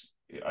of his.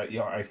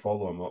 I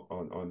follow him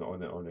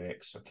on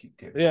X. I keep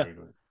getting worried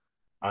with it.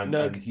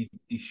 And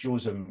he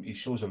shows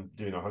him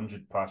doing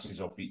 100 passes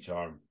off each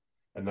arm,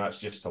 and that's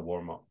just a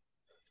warm up.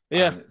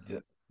 Yeah.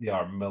 And they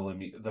are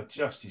millimeter.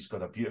 He's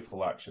got a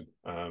beautiful action.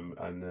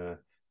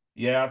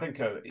 I think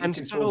he and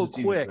controls so the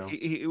team quick.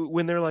 now.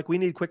 When they're like, we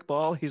need quick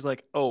ball, he's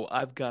like, oh,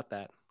 I've got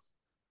that.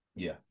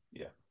 Yeah.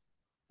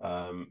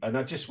 And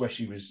I just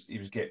wish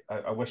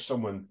I wish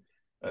someone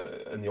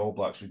in the All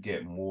Blacks would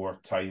get more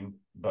time.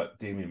 But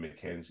Damien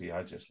McKenzie,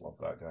 I just love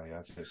that guy.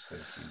 I just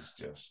think he's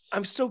just.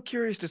 I'm still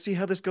curious to see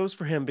how this goes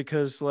for him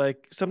because,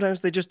 like, sometimes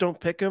they just don't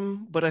pick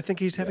him. But I think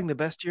he's having the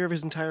best year of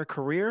his entire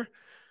career.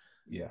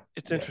 Yeah,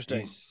 it's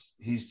interesting.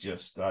 He's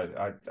just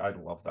I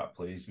love that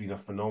play. He's been a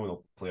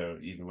phenomenal player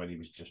even when he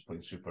was just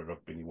playing Super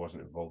Rugby and he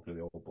wasn't involved with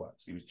the All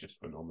Blacks. He was just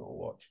phenomenal to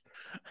watch.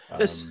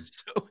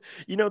 So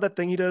you know that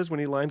thing he does when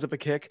he lines up a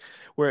kick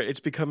where it's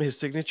become his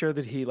signature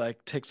that he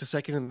like takes a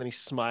second and then he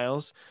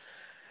smiles.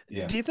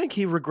 Yeah. Do you think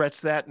he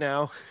regrets that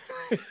now?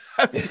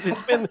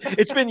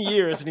 it's been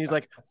years and he's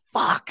like,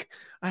 fuck,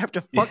 I have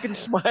to fucking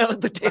smile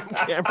at the damn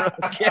camera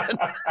again.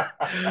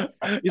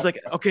 He's like,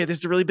 okay, this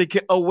is a really big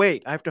kick. Oh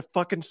wait, I have to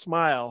fucking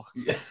smile.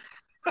 Yeah.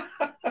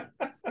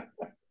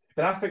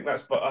 And I think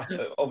that's, but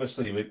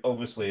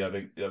obviously, I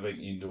think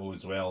you know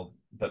as well.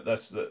 But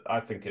I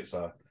think it's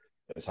a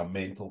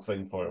mental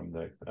thing for him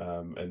now,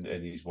 and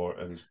he's part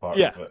of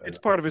it. It's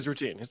part of his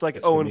routine. It's like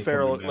Owen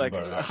Farrell, like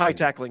high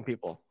tackling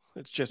people.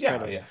 It's just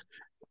kind Yeah, of yeah.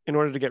 in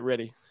order to get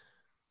ready.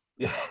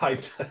 Yeah, I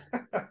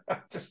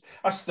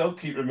still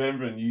keep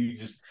remembering you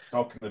just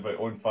talking about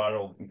Owen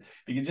Farrell.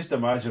 You can just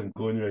imagine him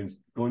going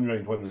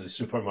around one of the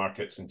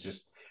supermarkets and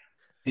just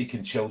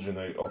taking children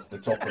out off the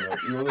top of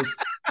the,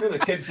 the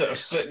kids that are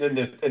sitting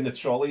in the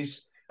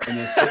trolleys and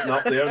they're sitting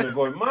up there and they're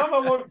going, "Mom, I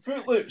want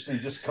Fruit Loops," and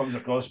he just comes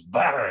across,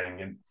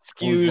 bang, and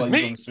Excuse clotheslines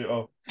me. them straight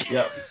off.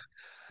 Yeah,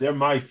 they're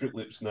my Fruit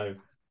Loops now.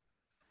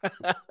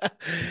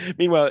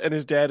 Meanwhile, and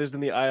his dad is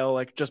in the aisle,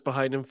 like just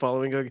behind him,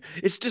 following, going,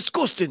 "It's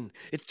disgusting!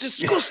 It's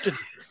Yeah, disgusting!"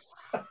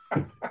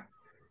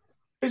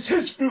 it's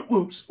his Fruit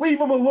Loops. Leave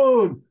him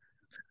alone.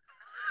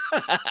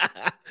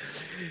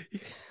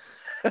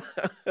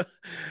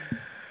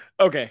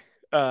 Okay.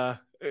 Uh,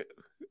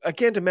 I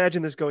can't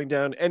imagine this going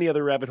down any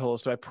other rabbit hole,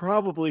 so I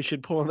probably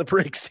should pull on the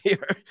brakes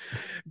here.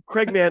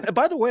 Craig Man.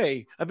 By the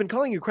way, I've been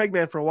calling you Craig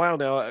Man for a while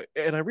now,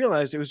 and I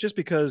realized it was just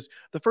because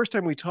the first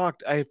time we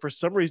talked, I for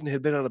some reason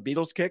had been on a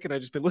Beatles kick, and I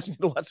just been listening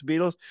to lots of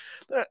Beatles.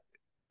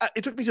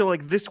 It took me till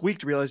like this week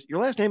to realize your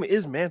last name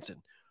is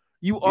Manson.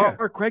 You are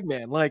Yeah. Craig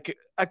Man. Like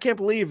I can't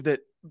believe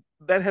that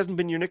that hasn't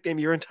been your nickname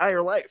your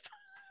entire life.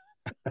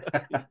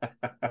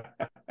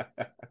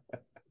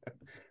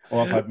 Oh,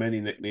 I've had many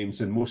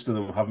nicknames, and most of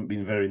them haven't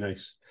been very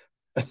nice.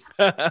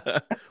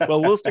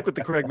 Well, we'll stick with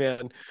the Craig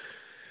Man.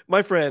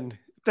 My friend,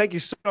 thank you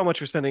so much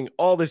for spending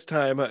all this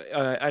time.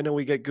 I know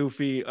we get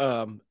goofy.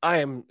 I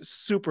am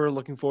super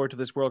looking forward to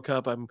this World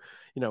Cup. I'm,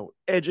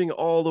 edging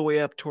all the way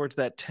up towards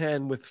that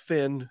 10 with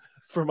Finn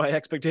for my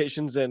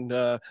expectations and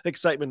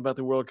excitement about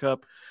the World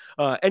Cup.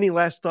 Any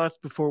last thoughts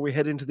before we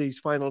head into these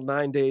final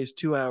 9 days,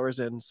 2 hours,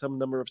 and some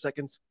number of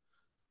seconds?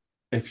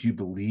 If you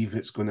believe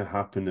it's going to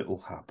happen,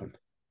 it'll happen.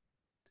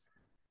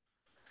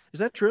 Is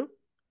that true?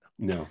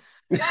 No,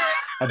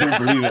 I don't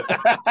believe it.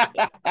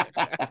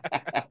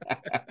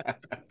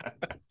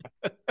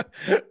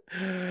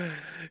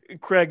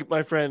 Craig,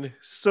 my friend,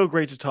 so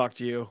great to talk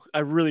to you. I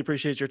really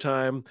appreciate your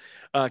time.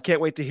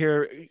 Can't wait to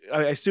hear.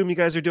 I assume you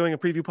guys are doing a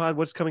preview pod.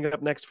 What's coming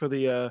up next for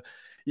the?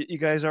 You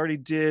guys already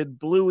did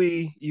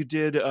Bluey. You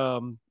did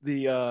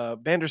the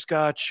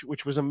Banderscotch,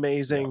 which was Yeah,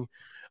 amazing.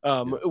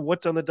 yeah.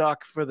 What's on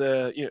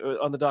the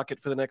on the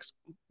docket for the next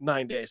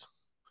 9 days?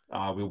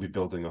 We'll be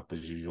building up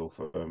as usual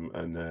for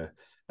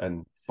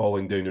and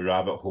falling down the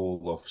rabbit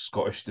hole of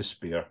Scottish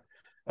despair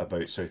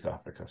about South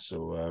Africa.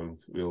 So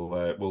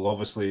we'll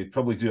obviously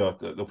probably there'll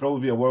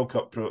probably be a World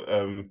Cup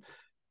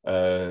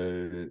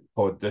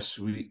pod this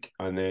week,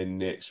 and then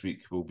next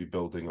week we'll be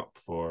building up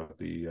for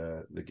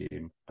the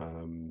game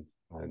and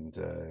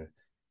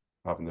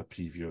having a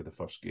preview of the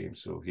first game.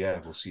 So yeah,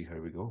 we'll see how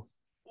we go.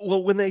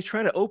 Well, when they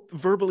try to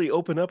verbally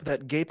open up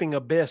that gaping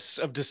abyss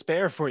of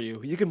despair for you,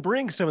 you can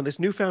bring some of this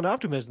newfound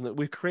optimism that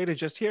we've created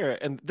just here,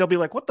 and they'll be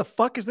like, "What the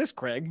fuck is this,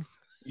 Craig?"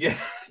 Yeah,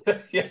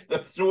 yeah,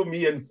 throw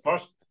me in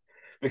first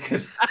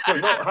because we're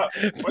not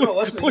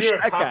listening. Push You're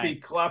that guy.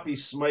 happy, clappy,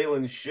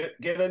 smiling shit.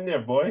 Get in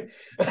there, boy.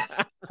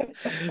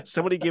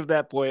 Somebody give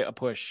that boy a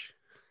push.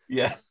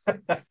 Yeah,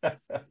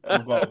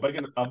 I've got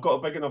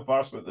a big enough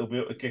arse that they'll be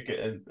able to kick it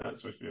in.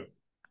 That's for sure.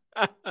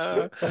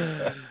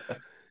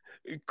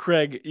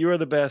 Craig, you are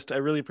the best. I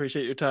really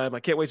appreciate your time. I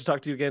can't wait to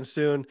talk to you again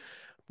soon.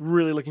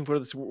 Really looking forward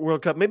to this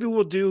World Cup. Maybe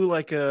we'll do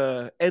like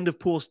a end of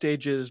pool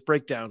stages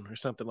breakdown or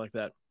something like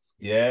that.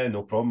 Yeah,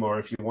 no problem. Or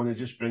if you want to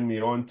just bring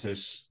me on to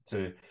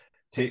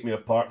take me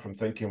apart from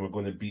thinking we're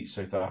going to beat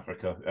South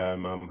Africa,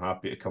 I'm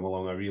happy to come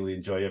along. I really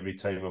enjoy every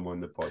time I'm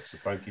on the pod. So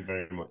thank you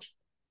very much.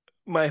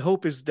 My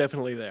hope is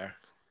definitely there.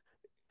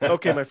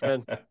 Okay, my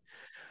friend.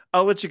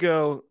 I'll let you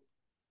go.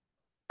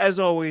 As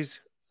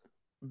always,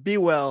 be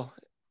well.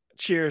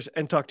 Cheers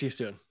and talk to you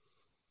soon.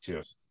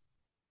 Cheers.